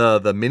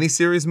 the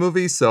miniseries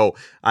movie. So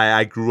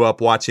I grew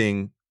up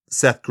watching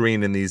Seth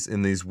Green in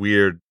these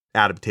weird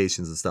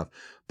adaptations and stuff.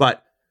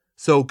 But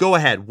so go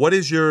ahead.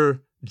 Do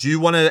you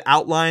want to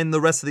outline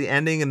the rest of the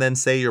ending and then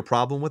say your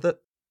problem with it?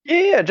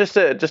 Yeah, just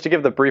to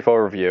give the brief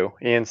overview,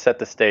 Ian set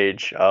the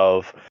stage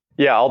of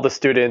all the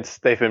students,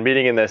 they've been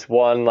meeting in this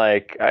one,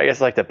 like, I guess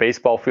like the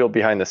baseball field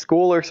behind the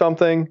school or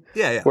something.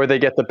 Yeah. Where they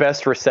get the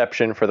best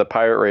reception for the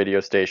pirate radio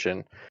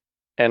station.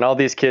 And all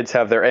these kids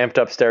have their amped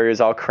up stereos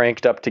all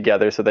cranked up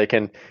together so they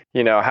can,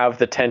 have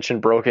the tension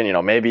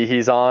broken. Maybe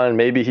he's on,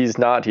 maybe he's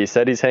not. He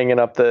said he's hanging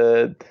up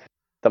the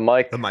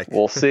mic.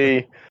 We'll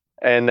see.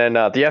 And then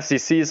the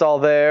FCC is all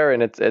there,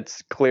 and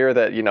it's clear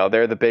that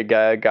they're the big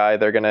guy.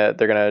 They're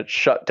gonna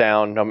shut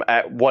down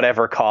at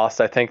whatever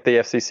cost. I think the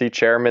FCC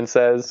chairman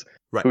says,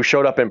 right, who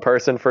showed up in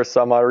person for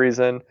some odd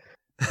reason.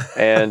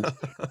 And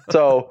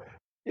so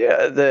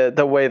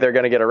the way they're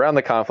going to get around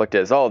the conflict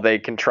is they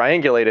can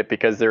triangulate it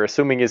because they're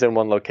assuming he's in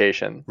one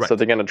location. Right. So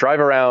they're going to drive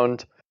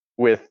around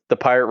with the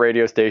pirate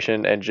radio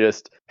station and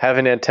just have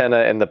an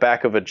antenna in the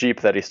back of a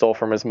Jeep that he stole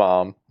from his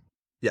mom.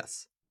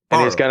 Yes.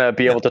 And he's going to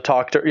be able to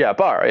talk to,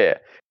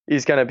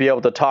 he's going to be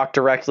able to talk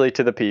directly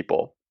to the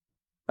people.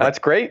 That's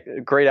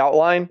great. Great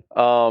outline.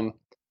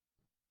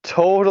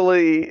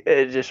 Totally,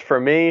 just for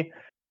me,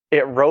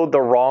 it rode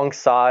the wrong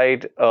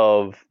side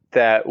of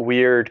that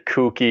weird,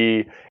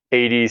 kooky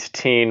 80s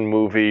teen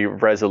movie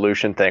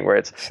resolution thing where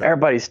it's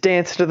everybody's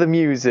dancing to the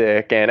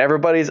music and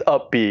everybody's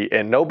upbeat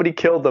and nobody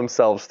killed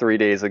themselves 3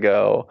 days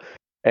ago.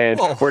 And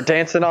we're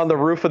dancing on the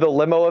roof of the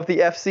limo of the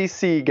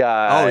FCC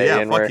guy. Oh, yeah,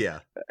 and fuck yeah.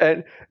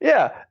 And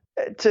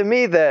to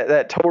me,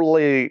 that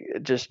totally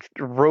just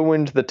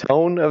ruined the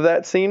tone of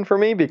that scene for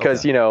me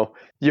because,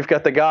 you've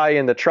got the guy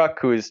in the truck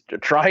who's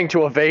trying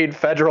to evade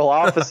federal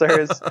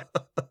officers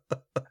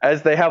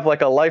as they have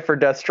like a life or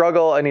death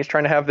struggle. And he's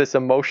trying to have this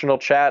emotional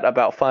chat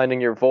about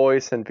finding your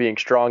voice and being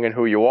strong in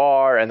who you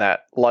are and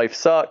that life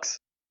sucks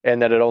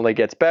and that it only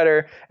gets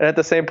better. And at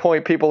the same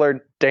point, people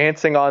are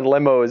dancing on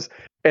limos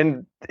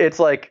and it's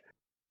like,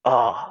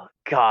 oh,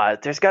 God,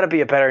 there's got to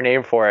be a better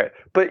name for it.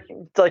 But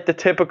it's like the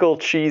typical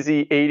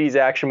cheesy 80s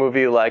action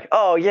movie like,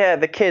 oh, yeah,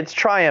 the kids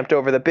triumphed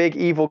over the big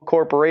evil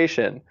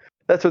corporation.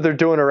 That's what they're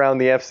doing around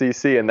the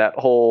FCC and that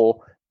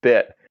whole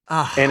bit.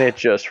 And it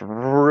just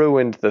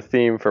ruined the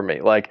theme for me.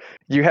 Like,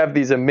 you have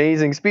these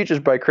amazing speeches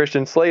by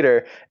Christian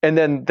Slater, and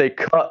then they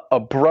cut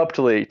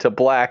abruptly to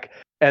black,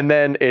 and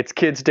then it's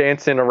kids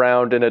dancing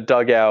around in a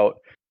dugout,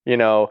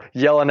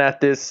 yelling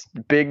at this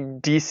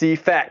big DC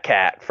fat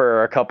cat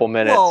for a couple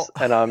minutes.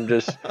 And I'm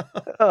just,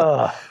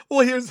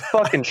 here's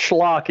fucking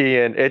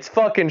schlocky, and it's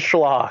fucking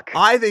schlock.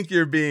 I think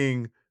you're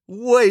being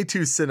way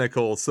too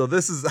cynical. So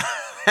this is,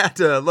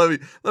 let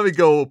me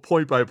go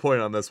point by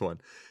point on this one.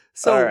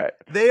 So all right.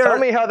 Tell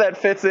me how that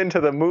fits into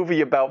the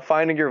movie about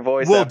finding your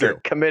voice after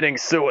committing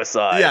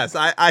suicide. Yes,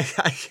 I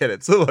get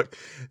it. So look,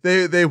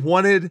 they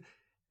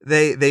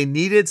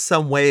needed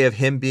some way of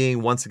him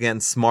being once again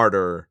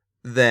smarter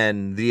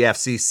than the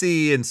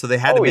FCC, and so they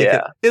had to make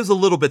it. It was a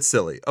little bit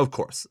silly, of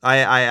course.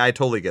 I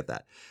totally get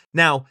that.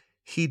 Now,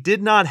 he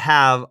did not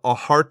have a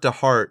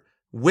heart-to-heart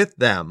with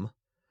them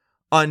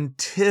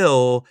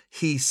until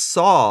he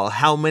saw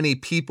how many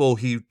people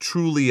he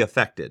truly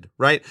affected,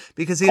 right?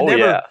 Because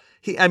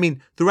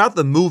throughout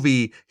the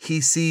movie,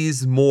 he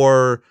sees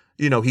more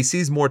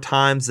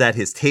times that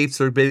his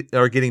tapes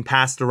are getting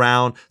passed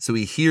around. So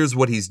he hears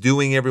what he's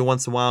doing every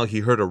once in a while.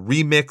 He heard a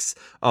remix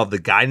of The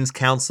Guidance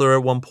Counselor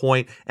at one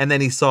point, and then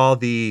he saw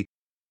the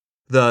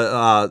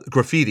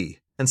graffiti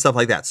and stuff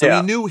like that. So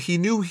he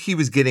knew he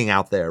was getting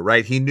out there,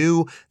 right? He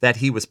knew that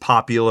he was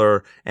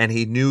popular, and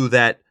he knew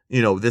that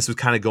this was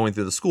kind of going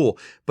through the school,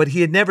 but he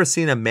had never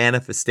seen a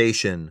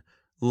manifestation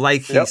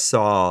like he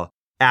saw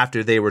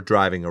after they were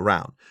driving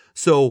around.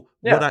 So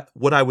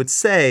what I would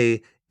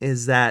say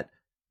is that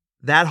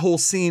whole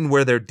scene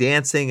where they're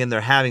dancing and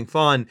they're having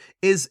fun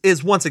is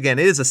once again,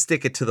 it is a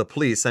stick it to the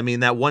police. I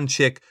mean, that one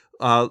chick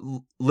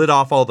lit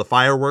off all the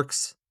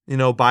fireworks,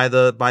 by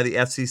the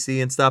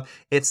FCC and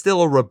stuff. It's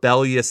still a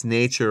rebellious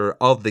nature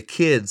of the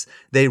kids.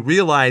 They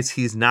realize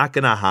he's not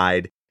going to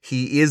hide.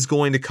 He is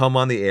going to come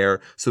on the air.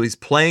 So he's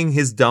playing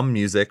his dumb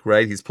music,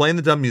 right? He's playing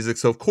the dumb music.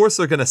 So of course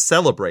they're going to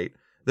celebrate.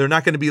 They're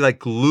not going to be like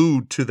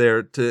glued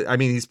to I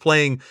mean, he's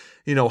playing,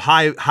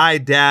 hi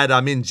dad,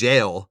 I'm in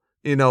jail.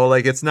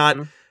 Like it's not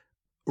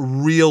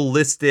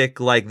realistic.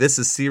 Like this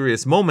is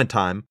serious moment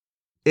time.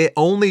 It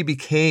only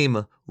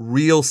became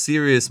real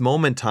serious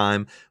moment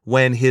time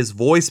when his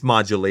voice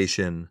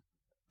modulation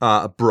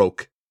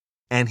broke.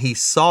 And he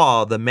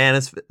saw the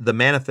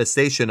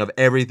manifestation of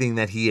everything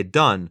that he had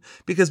done.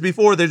 Because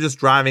before, they're just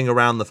driving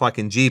around the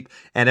fucking Jeep,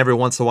 and every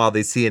once in a while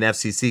they see an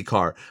FCC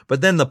car.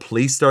 But then the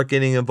police start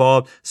getting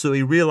involved, so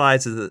he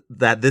realizes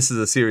that this is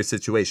a serious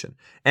situation.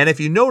 And if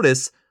you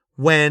notice,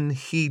 when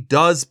he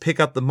does pick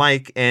up the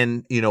mic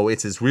and,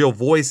 it's his real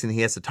voice and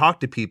he has to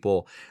talk to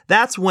people,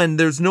 that's when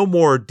there's no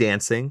more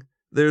dancing.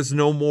 There's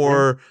no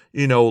more,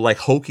 like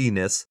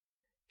hokiness.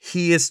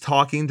 He is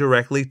talking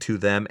directly to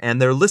them and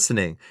they're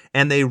listening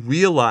and they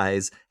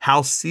realize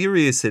how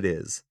serious it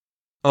is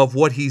of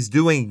what he's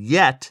doing,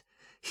 yet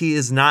he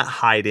is not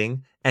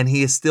hiding and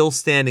he is still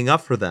standing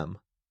up for them.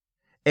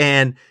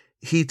 And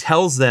he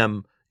tells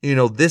them,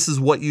 this is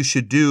what you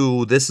should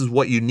do. This is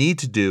what you need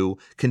to do.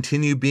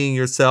 Continue being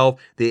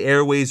yourself. The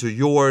airways are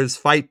yours.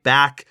 Fight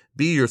back.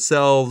 Be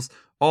yourselves.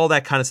 All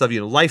that kind of stuff.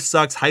 Life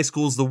sucks. High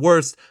school's the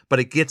worst, but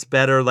it gets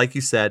better, like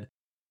you said.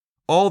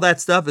 All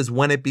that stuff is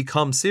when it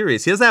becomes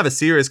serious. He doesn't have a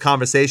serious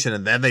conversation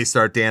and then they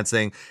start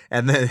dancing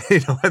and then,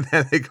 and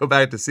then they go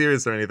back to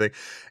serious or anything.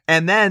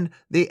 And then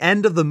the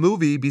end of the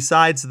movie,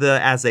 besides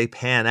as they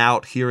pan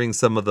out, hearing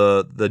some of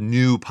the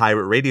new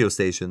pirate radio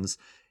stations,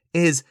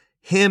 is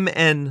him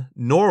and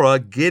Nora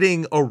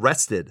getting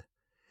arrested.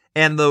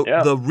 And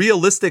the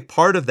realistic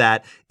part of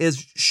that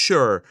is,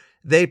 sure,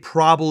 they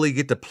probably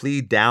get to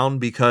plead down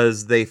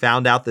because they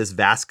found out this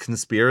vast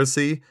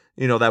conspiracy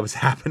that was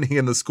happening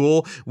in the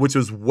school, which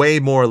was way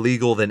more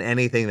illegal than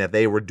anything that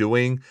they were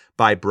doing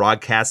by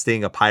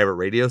broadcasting a pirate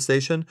radio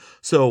station.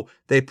 So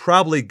they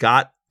probably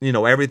got,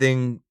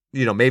 everything,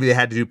 maybe they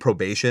had to do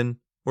probation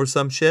or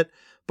some shit,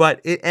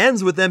 but it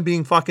ends with them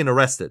being fucking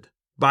arrested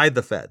by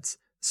the feds.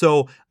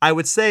 So I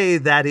would say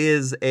that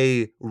is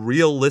a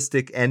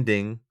realistic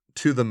ending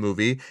to the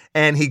movie.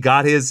 And he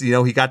got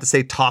he got to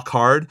say talk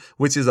hard,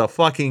 which is a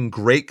fucking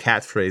great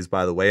catchphrase,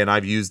 by the way. And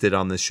I've used it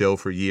on this show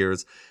for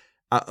years.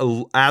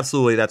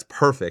 Absolutely, that's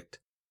perfect.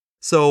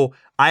 So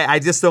I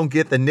just don't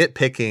get the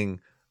nitpicking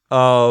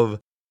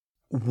of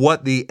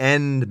what the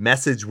end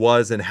message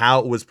was and how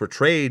it was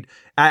portrayed.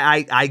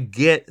 I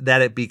get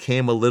that it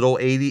became a little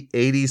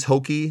 80s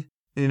hokey,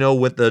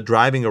 with the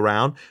driving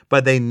around,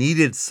 but they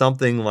needed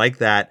something like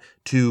that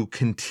to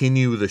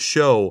continue the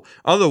show.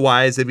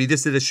 Otherwise, if he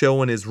just did a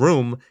show in his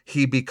room,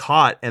 he'd be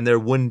caught and there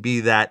wouldn't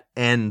be that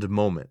end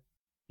moment.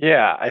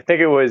 Yeah, I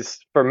think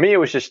for me, it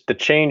was just the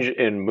change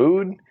in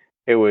mood.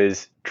 It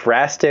was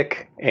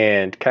drastic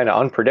and kind of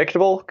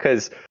unpredictable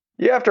because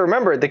you have to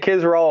remember the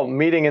kids were all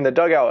meeting in the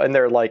dugout and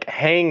they're like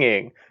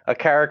hanging a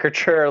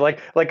caricature, like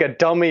a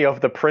dummy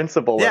of the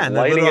principal and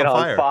lighting it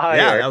on fire.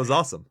 Yeah, that was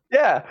awesome.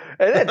 Yeah,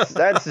 and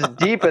that's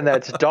deep and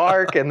that's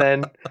dark. And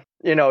then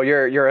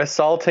you're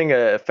assaulting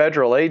a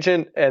federal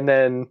agent, and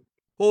then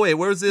wait,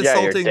 where was the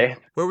assaulting?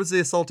 Where was the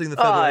assaulting the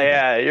federal agent?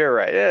 Yeah, you're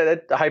right. Yeah,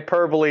 that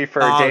hyperbole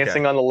for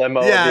dancing on the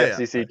limo, the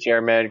FCC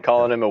chairman,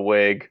 calling him a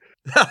wig.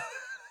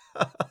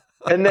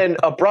 And then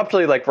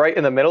abruptly, like right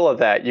in the middle of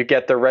that, you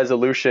get the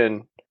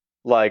resolution,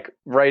 like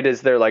right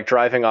as they're like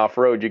driving off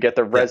road, you get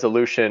the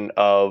resolution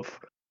of,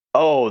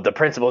 the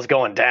principal's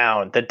going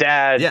down. The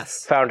dad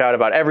found out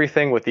about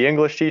everything with the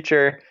English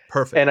teacher.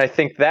 Perfect. And I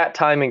think that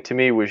timing to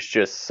me was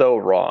just so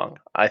wrong.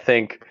 I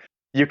think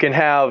you can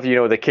have,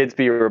 the kids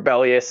be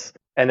rebellious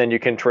and then you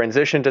can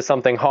transition to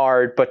something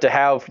hard, but to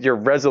have your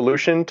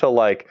resolution to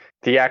like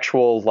the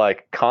actual,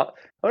 like, I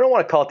don't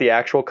want to call it the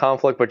actual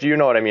conflict, but you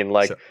know what I mean?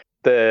 Like, sure.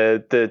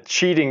 The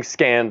cheating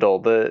scandal,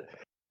 the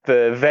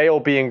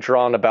veil being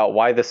drawn about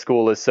why the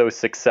school is so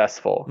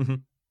successful. Mm-hmm.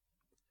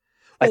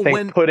 I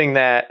think putting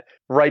that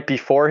right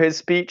before his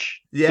speech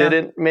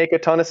didn't make a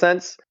ton of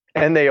sense.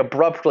 And they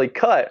abruptly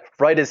cut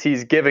right as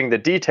he's giving the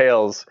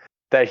details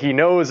that he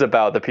knows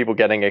about the people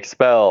getting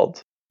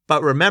expelled.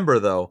 But remember,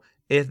 though,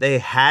 if they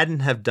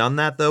hadn't have done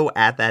that, though,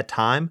 at that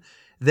time,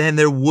 then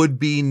there would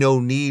be no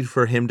need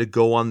for him to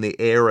go on the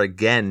air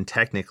again,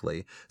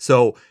 technically.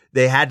 So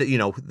they had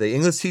to, the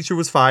English teacher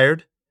was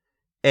fired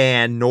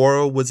and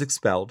Nora was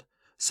expelled.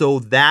 So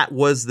that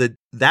was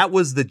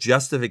the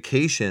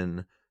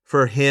justification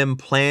for him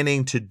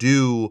planning to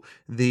do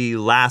the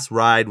last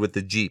ride with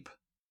the Jeep.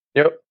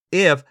 Yep.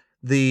 If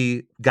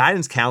the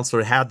guidance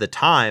counselor had the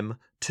time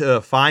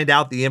to find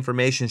out the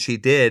information she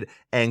did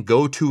and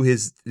go to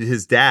his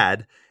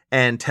dad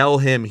and tell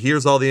him,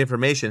 here's all the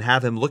information,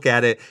 have him look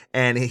at it,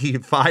 and he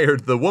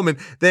fired the woman,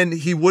 then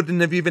he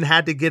wouldn't have even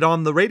had to get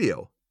on the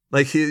radio.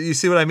 Like, you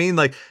see what I mean?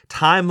 Like,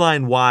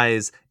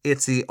 timeline-wise,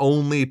 it's the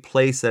only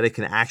place that it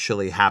can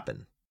actually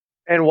happen.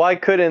 And why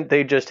couldn't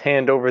they just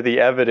hand over the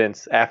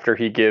evidence after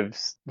he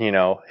gives,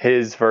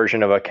 his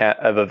version of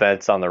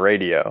events on the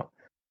radio?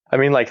 I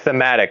mean, like,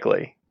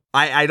 thematically.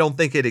 I don't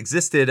think it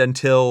existed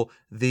until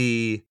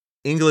the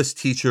English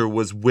teacher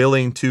was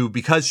willing to,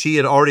 because she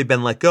had already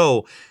been let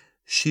go,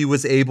 she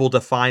was able to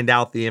find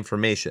out the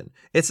information.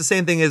 It's the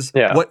same thing as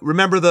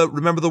remember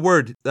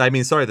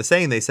the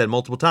saying they said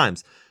multiple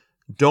times.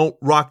 Don't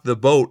rock the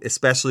boat,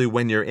 especially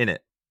when you're in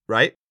it,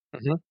 right?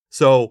 Mm-hmm.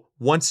 So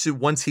once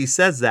he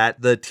says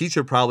that, the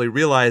teacher probably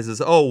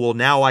realizes, oh, well,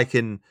 now I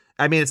can.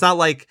 I mean, it's not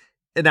like,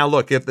 now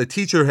look, if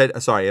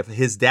if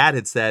his dad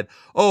had said,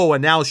 oh,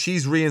 and now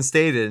she's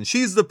reinstated and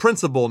she's the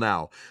principal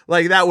now,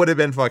 like that would have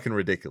been fucking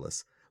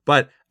ridiculous.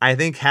 But I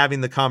think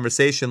having the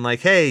conversation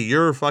like, hey,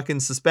 you're fucking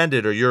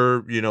suspended or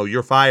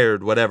you're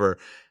fired, whatever.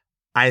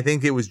 I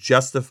think it was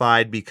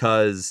justified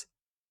because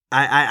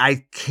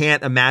I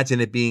can't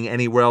imagine it being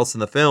anywhere else in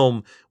the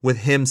film with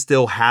him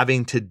still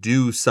having to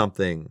do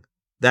something.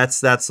 That's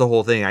the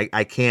whole thing.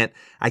 I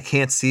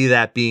can't see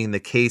that being the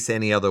case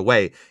any other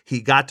way.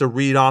 He got to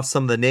read off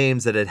some of the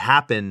names that had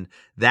happened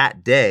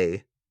that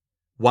day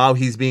while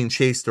he's being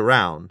chased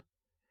around.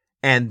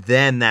 And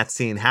then that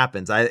scene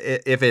happens.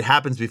 If it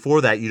happens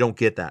before that, you don't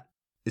get that.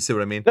 You see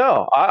what I mean?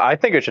 No, I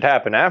think it should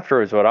happen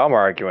after is what I'm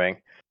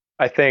arguing.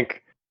 I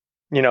think,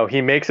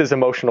 he makes his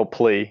emotional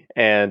plea,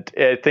 and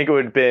I think it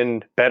would have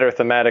been better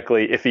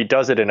thematically if he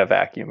does it in a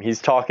vacuum.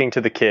 He's talking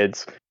to the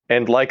kids,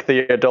 and like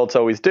the adults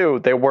always do,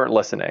 they weren't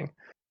listening.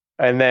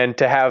 And then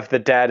to have the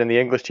dad and the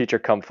English teacher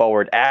come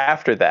forward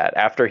after that,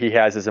 after he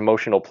has his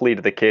emotional plea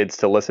to the kids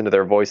to listen to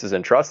their voices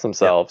and trust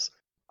themselves,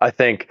 I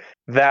think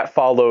that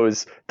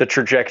follows the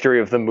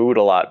trajectory of the mood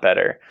a lot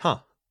better. Huh.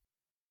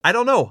 I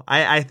don't know.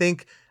 I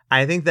think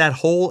that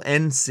whole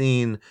end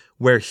scene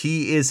where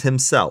he is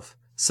himself.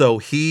 So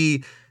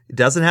he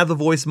doesn't have the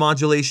voice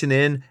modulation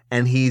in,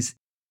 and he's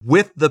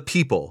with the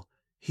people.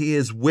 He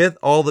is with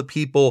all the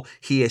people.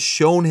 He has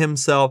shown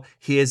himself.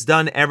 He has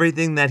done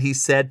everything that he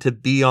said to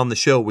be on the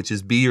show, which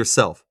is be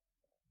yourself.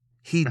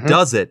 He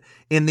does it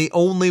in the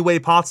only way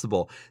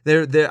possible.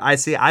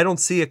 I don't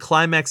see a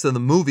climax of the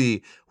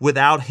movie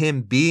without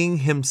him being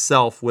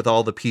himself with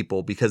all the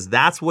people, because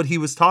that's what he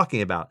was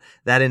talking about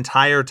that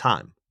entire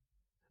time.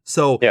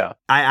 So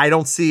I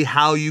don't see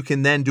how you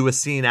can then do a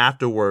scene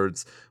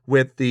afterwards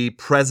with the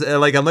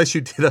president, like unless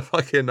you did a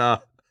fucking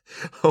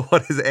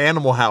what is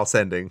Animal House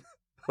ending,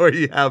 where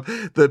you have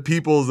the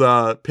people's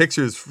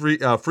pictures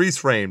freeze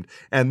framed,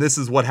 and this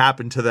is what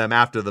happened to them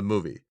after the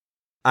movie.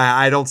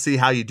 I don't see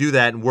how you do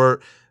that,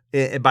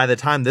 and by the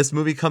time this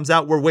movie comes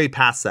out, we're way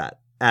past that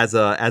as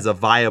a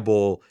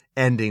viable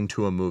ending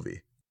to a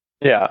movie.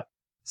 Yeah.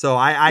 So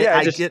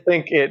I just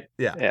think it.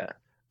 Yeah.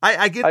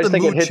 I get. I just the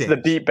think mood it hits change. the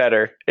beat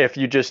better if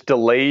you just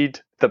delayed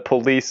the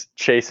police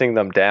chasing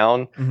them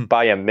down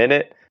by a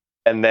minute,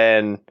 and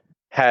then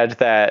had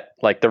that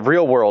like the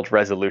real world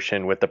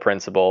resolution with the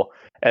principal,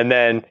 and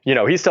then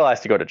he still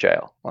has to go to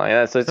jail. Like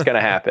it's going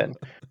to happen.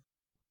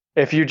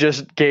 If you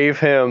just gave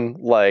him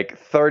like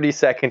 30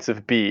 seconds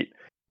of beat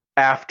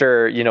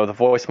after, the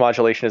voice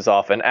modulation is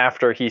off and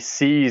after he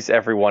sees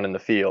everyone in the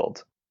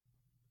field.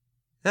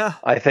 Yeah.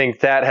 I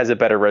think that has a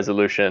better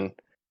resolution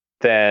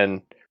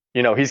than,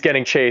 he's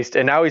getting chased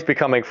and now he's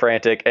becoming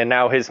frantic and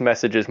now his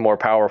message is more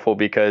powerful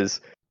because,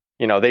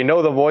 they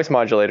know the voice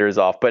modulator is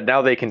off, but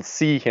now they can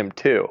see him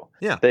too.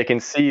 Yeah. They can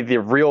see the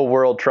real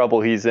world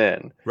trouble he's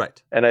in.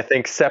 Right. And I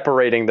think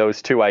separating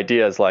those two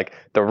ideas, like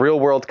the real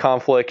world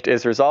conflict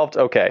is resolved.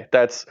 Okay.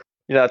 That's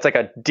like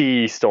a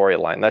D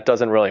storyline. That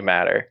doesn't really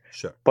matter.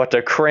 Sure. But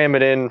to cram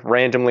it in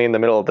randomly in the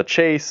middle of the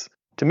chase,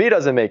 to me,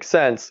 doesn't make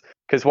sense.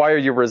 Because why are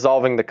you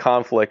resolving the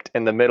conflict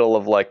in the middle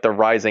of like the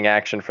rising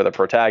action for the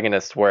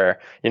protagonist where,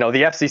 the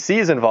FCC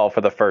is involved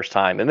for the first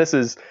time. And this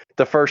is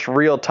the first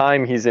real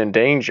time he's in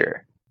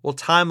danger. Well,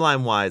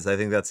 timeline wise, I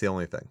think that's the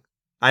only thing.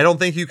 I don't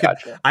think you could.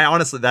 Gotcha. I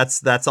honestly,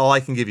 that's all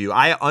I can give you.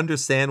 I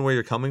understand where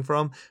you're coming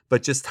from,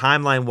 but just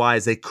timeline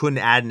wise, they couldn't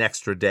add an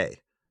extra day.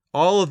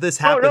 All of this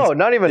happens. Oh, no,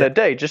 not even a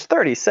day, just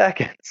 30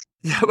 seconds.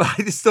 Yeah, but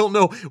I just don't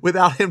know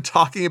without him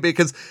talking a bit,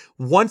 because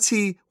once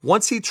he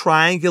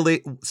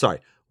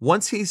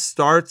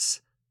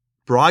starts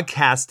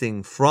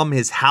broadcasting from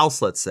his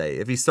house, let's say,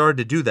 if he started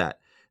to do that,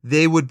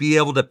 they would be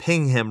able to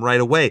ping him right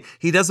away.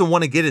 He doesn't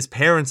want to get his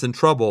parents in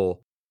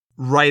trouble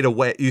right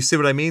away. You see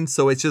what I mean?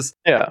 So it's just,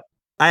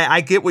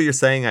 I get what you're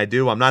saying. I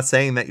do. I'm not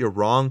saying that you're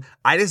wrong.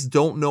 I just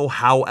don't know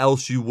how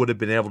else you would have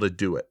been able to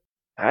do it.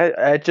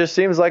 It just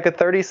seems like a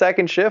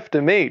 30-second shift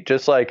to me.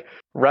 Just like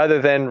rather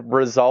than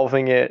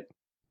resolving it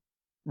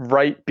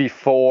right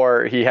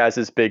before he has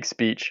his big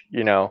speech,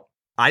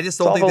 I just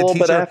don't think the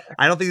teacher.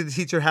 I don't think the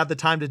teacher had the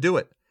time to do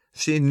it.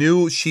 She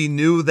knew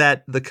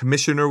that the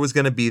commissioner was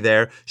going to be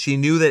there. She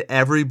knew that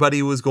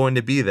everybody was going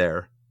to be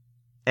there.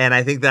 And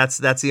I think that's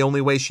the only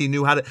way she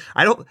knew how to.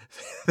 I don't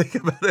think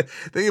about it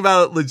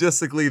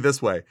logistically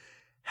this way.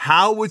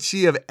 How would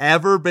she have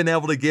ever been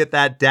able to get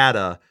that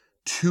data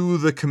to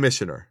the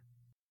commissioner?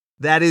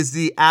 That is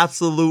the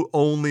absolute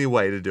only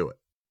way to do it.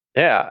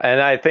 Yeah,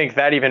 and I think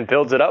that even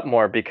builds it up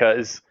more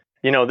because,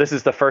 this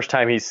is the first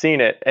time he's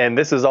seen it. And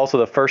this is also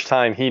the first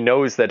time he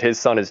knows that his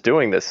son is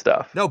doing this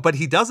stuff. No, but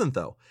he doesn't,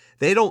 though.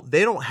 They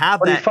don't have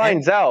But that. he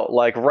finds out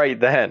like right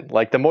then,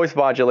 like the voice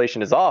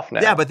modulation is off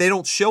now. Yeah, but they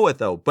don't show it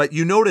though. But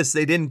you notice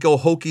they didn't go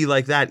hokey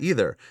like that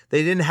either.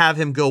 They didn't have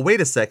him go,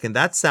 wait a second,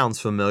 that sounds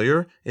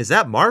familiar. Is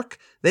that Mark?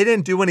 They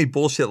didn't do any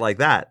bullshit like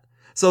that.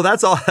 So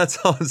that's all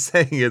I'm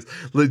saying is,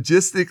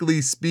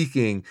 logistically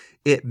speaking,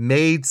 it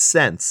made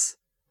sense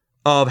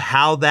of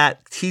how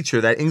that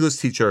teacher, that English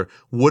teacher,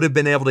 would have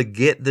been able to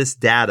get this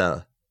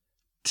data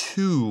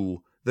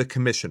to the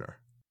commissioner.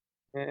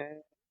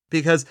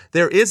 Because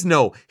there is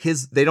no,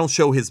 they don't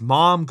show his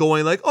mom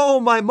going like, oh,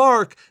 my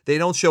Mark. They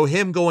don't show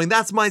him going,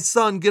 that's my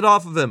son, get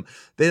off of him.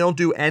 They don't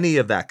do any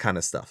of that kind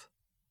of stuff.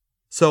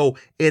 So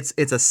it's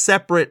a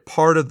separate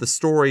part of the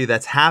story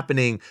that's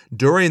happening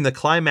during the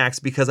climax,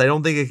 because I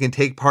don't think it can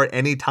take part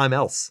anytime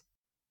else.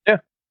 Yeah.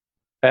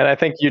 And I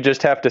think you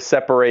just have to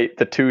separate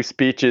the two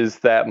speeches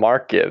that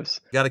Mark gives.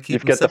 You got to keep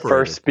You've them got separated. the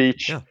first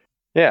speech.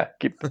 Yeah.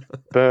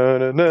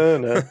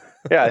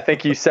 Yeah, I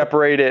think you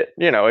separate it,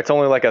 it's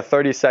only like a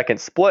 30-second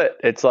split.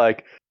 It's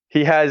like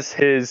he has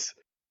his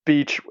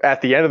speech at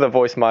the end of the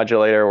voice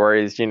modulator where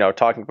he's,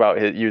 talking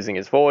about using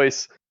his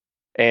voice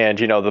and,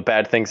 the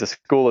bad things the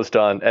school has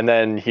done. And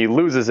then he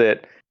loses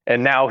it.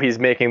 And now he's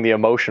making the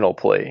emotional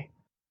plea.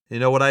 You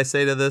know what I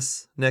say to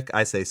this, Nick?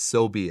 I say,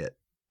 so be it.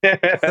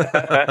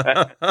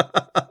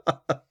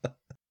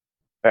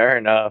 Fair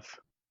enough.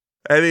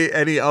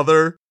 Any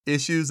other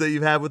issues that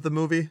you've had with the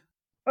movie?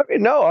 I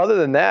mean, no, other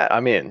than that,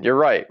 you're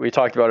right. We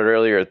talked about it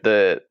earlier.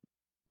 The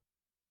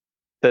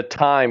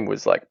time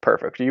was like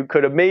perfect. You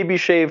could have maybe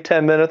shaved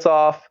 10 minutes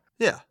off.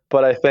 Yeah.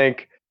 But I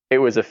think it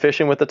was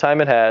efficient with the time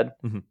it had.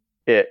 Mm-hmm.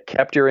 It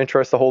kept your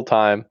interest the whole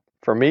time.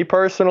 For me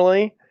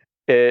personally,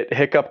 it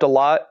hiccuped a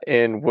lot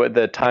in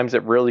the times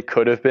it really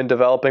could have been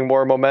developing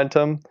more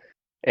momentum.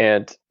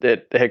 And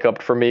it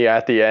hiccuped for me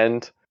at the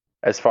end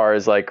as far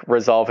as like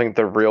resolving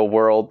the real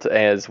world,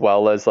 as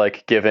well as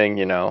like giving,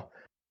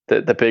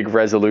 the big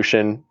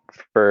resolution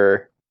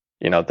for,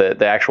 the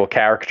actual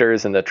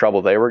characters and the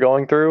trouble they were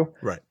going through.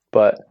 Right.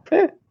 But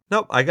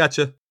nope, I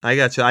gotcha.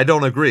 I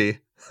don't agree,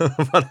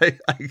 but I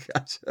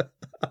gotcha.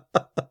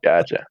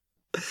 Gotcha.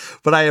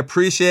 But I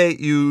appreciate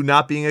you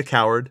not being a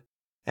coward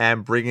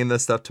and bringing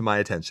this stuff to my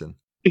attention.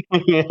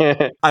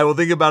 I will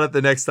think about it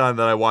the next time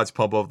that I watch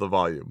Pump Up the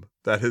Volume.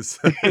 That is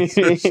for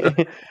sure.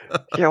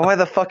 Yeah, why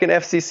the fucking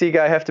FCC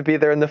guy have to be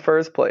there in the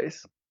first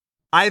place?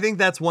 I think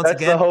that's That's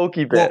the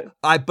hokey bit.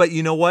 But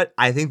you know what?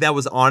 I think that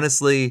was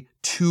honestly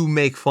to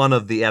make fun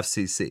of the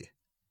FCC.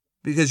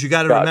 Because you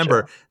got to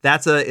remember,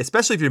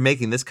 especially if you're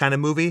making this kind of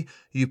movie,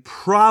 you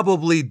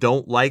probably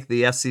don't like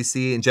the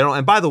FCC in general.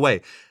 And by the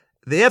way,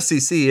 the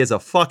FCC is a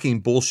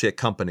fucking bullshit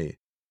company.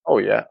 Oh,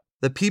 yeah.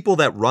 The people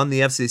that run the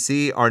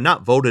FCC are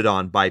not voted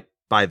on by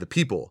the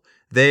people.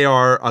 They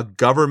are a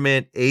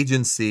government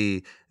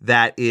agency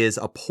that is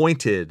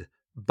appointed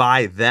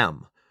by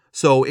them.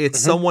 So it's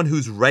someone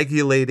who's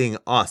regulating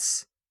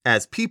us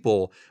as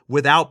people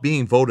without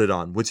being voted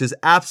on, which is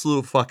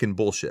absolute fucking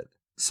bullshit.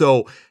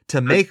 So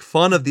to make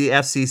fun of the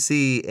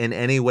FCC in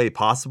any way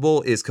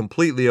possible is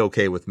completely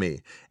okay with me.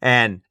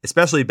 And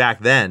especially back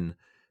then,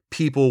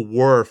 people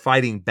were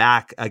fighting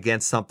back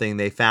against something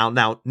they found.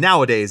 Now,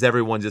 nowadays,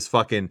 everyone just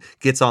fucking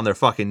gets on their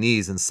fucking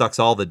knees and sucks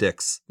all the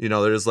dicks. They're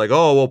just like,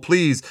 oh, well,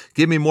 please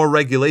give me more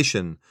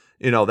regulation.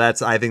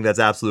 I think that's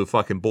absolute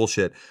fucking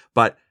bullshit.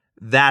 But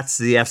that's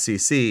the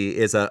FCC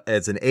is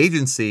an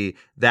agency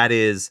that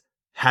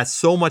has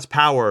so much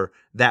power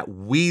that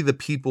we, the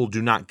people,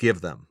 do not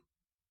give them.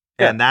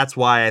 Yeah. And that's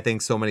why I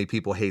think so many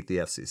people hate the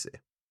FCC.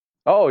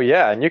 Oh,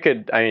 yeah. And you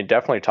could,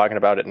 definitely talking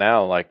about it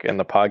now, like in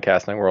the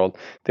podcasting world,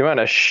 the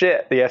amount of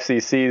shit the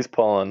FCC is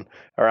pulling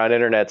around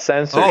internet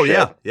censorship. Oh,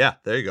 yeah. Yeah.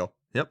 There you go.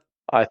 Yep.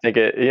 I think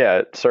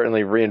it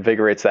certainly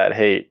reinvigorates that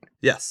hate.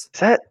 Yes. Is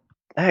that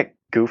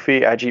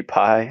goofy Ajit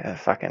Pai?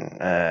 Fucking.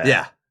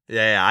 Yeah.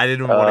 Yeah. I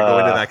didn't want to go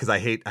into that because I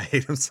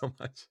hate him so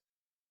much.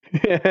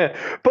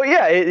 But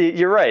yeah,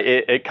 you're right.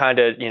 It kind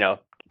of,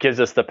 gives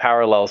us the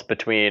parallels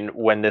between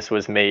when this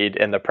was made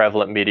in the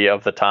prevalent media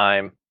of the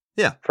time.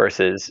 Yeah.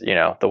 Versus,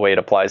 the way it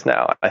applies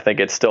now. I think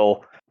it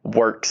still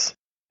works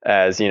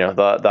as,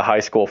 the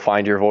high school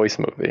Find Your Voice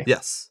movie.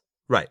 Yes.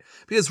 Right.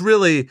 Because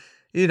really,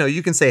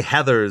 you can say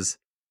Heathers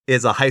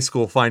is a high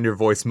school Find Your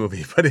Voice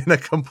movie, but in a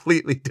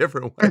completely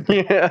different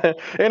way. Yeah.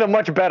 In a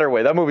much better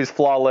way. That movie's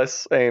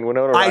flawless. And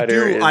Winona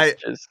Ryder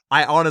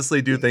I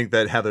honestly do think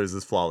that Heathers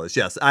is flawless.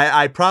 Yes.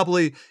 I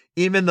probably,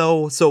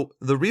 so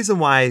the reason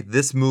why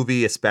this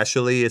movie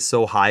especially is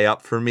so high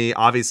up for me,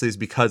 obviously, is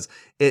because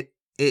it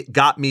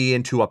got me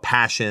into a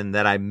passion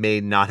that I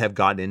may not have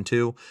gotten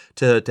into.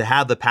 To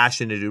have the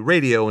passion to do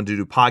radio and to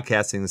do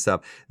podcasting and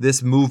stuff,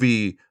 this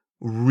movie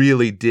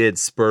really did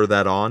spur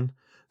that on.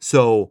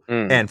 So,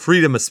 and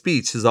freedom of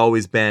speech has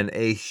always been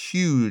a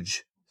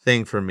huge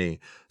thing for me.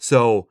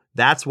 So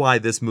that's why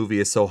this movie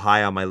is so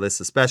high on my list,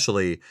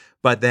 especially.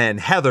 But then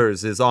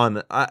Heathers is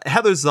on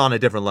a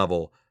different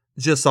level,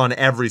 just on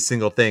every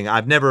single thing. I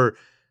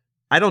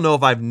don't know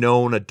if I've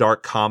known a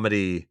dark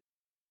comedy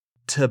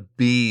to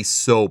be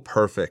so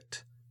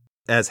perfect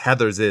as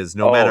Heather's is,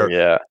 no matter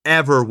yeah.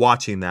 ever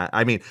watching that.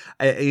 I mean,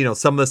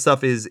 some of the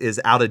stuff is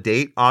out of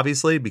date,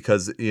 obviously,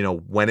 because,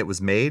 when it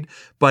was made,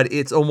 but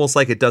it's almost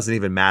like it doesn't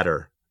even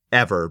matter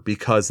ever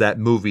because that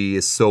movie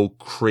is so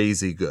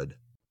crazy good.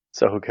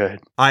 So good.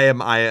 I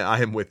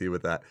am with you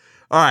with that.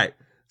 All right.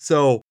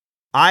 So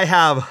I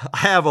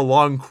have a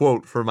long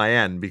quote for my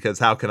end because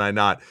how can I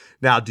not?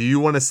 Now, do you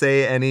want to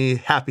say any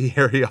happy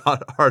Harry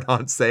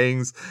hard-on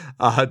sayings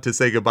to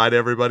say goodbye to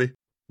everybody?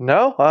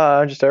 No,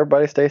 just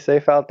everybody stay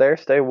safe out there,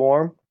 stay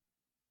warm,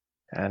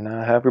 and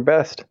have your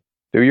best.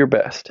 Do your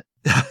best.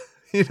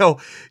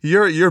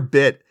 Your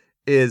bit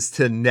is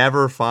to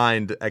never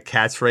find a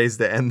catchphrase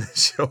to end the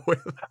show with.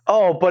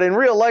 Oh, but in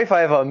real life, I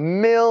have a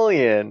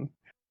million.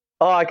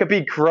 Oh, I could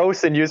be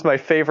gross and use my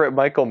favorite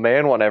Michael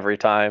Mann one every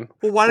time.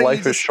 Well, why don't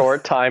Life is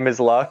short, time is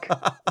luck.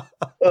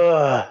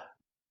 Ugh.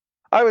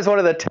 I was one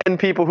of the 10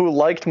 people who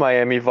liked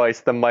Miami Vice,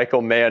 the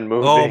Michael Mann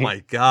movie. Oh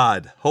my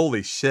God.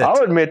 Holy shit.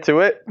 I'll admit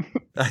to it.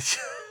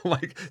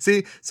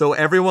 See, so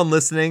everyone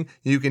listening,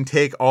 you can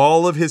take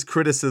all of his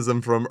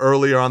criticism from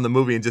earlier on the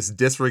movie and just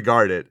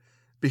disregard it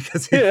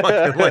because he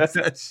fucking likes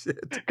that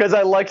shit. Because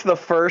I liked the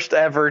first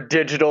ever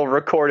digital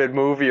recorded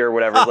movie or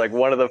whatever. It's like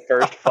one of the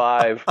first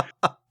 5.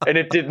 And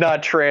it did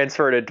not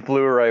transfer to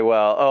Blu-ray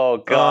well. Oh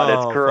God,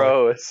 it's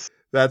gross. Fuck.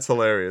 That's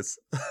hilarious.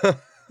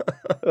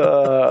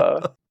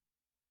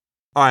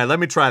 All right, let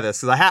me try this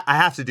because I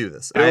have to do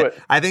this. Do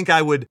it. I think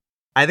I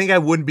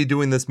wouldn't be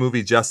doing this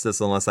movie justice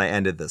unless I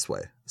ended this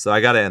way. So I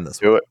got to end this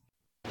way. Do it.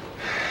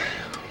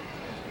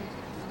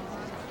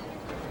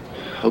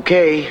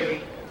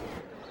 Okay.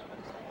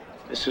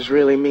 This is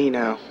really me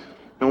now.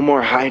 No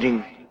more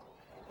hiding.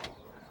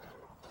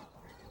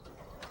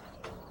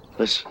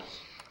 Listen,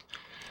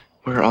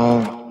 we're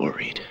all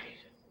worried.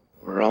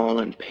 We're all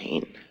in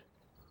pain.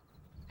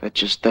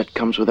 That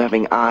comes with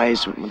having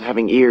eyes, with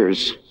having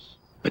ears.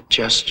 But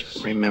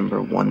just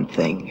remember one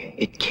thing.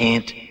 It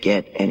can't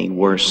get any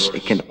worse.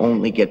 It can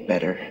only get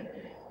better.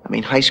 I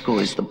mean, high school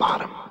is the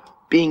bottom.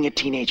 Being a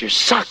teenager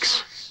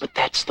sucks, but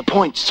that's the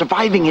point.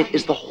 Surviving it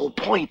is the whole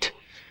point.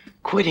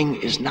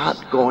 Quitting is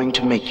not going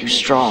to make you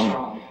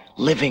strong.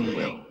 Living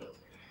will.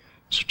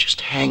 So just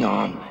hang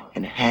on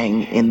and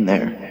hang in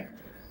there.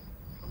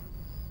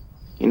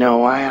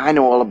 I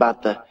know all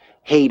about the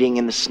hating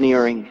and the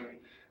sneering.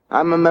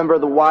 I'm a member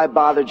of the why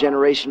bother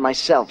generation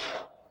myself.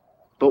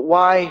 But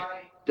why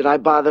did I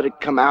bother to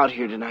come out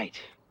here tonight?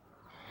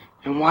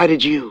 And why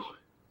did you?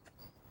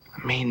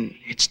 I mean,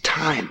 it's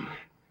time.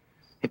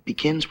 It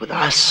begins with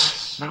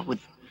us, not with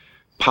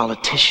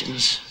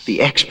politicians,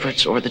 the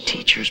experts, or the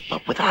teachers,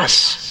 but with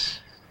us.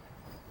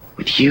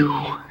 With you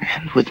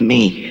and with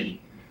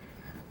me,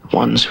 the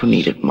ones who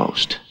need it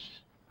most.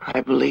 I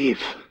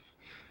believe,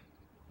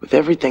 with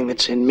everything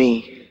that's in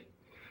me,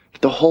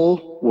 that the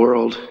whole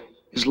world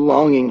is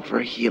longing for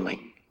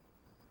healing.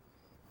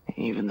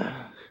 Even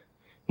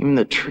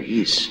the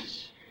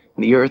trees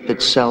and the earth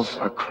itself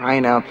are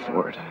crying out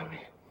for it. I mean,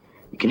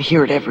 you can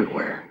hear it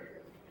everywhere.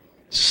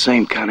 It's the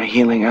same kind of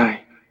healing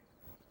I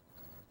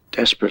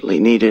desperately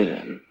needed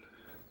and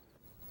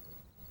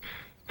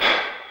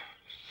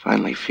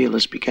finally feel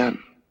has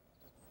begun.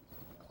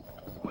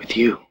 With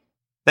you.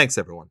 Thanks,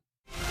 everyone.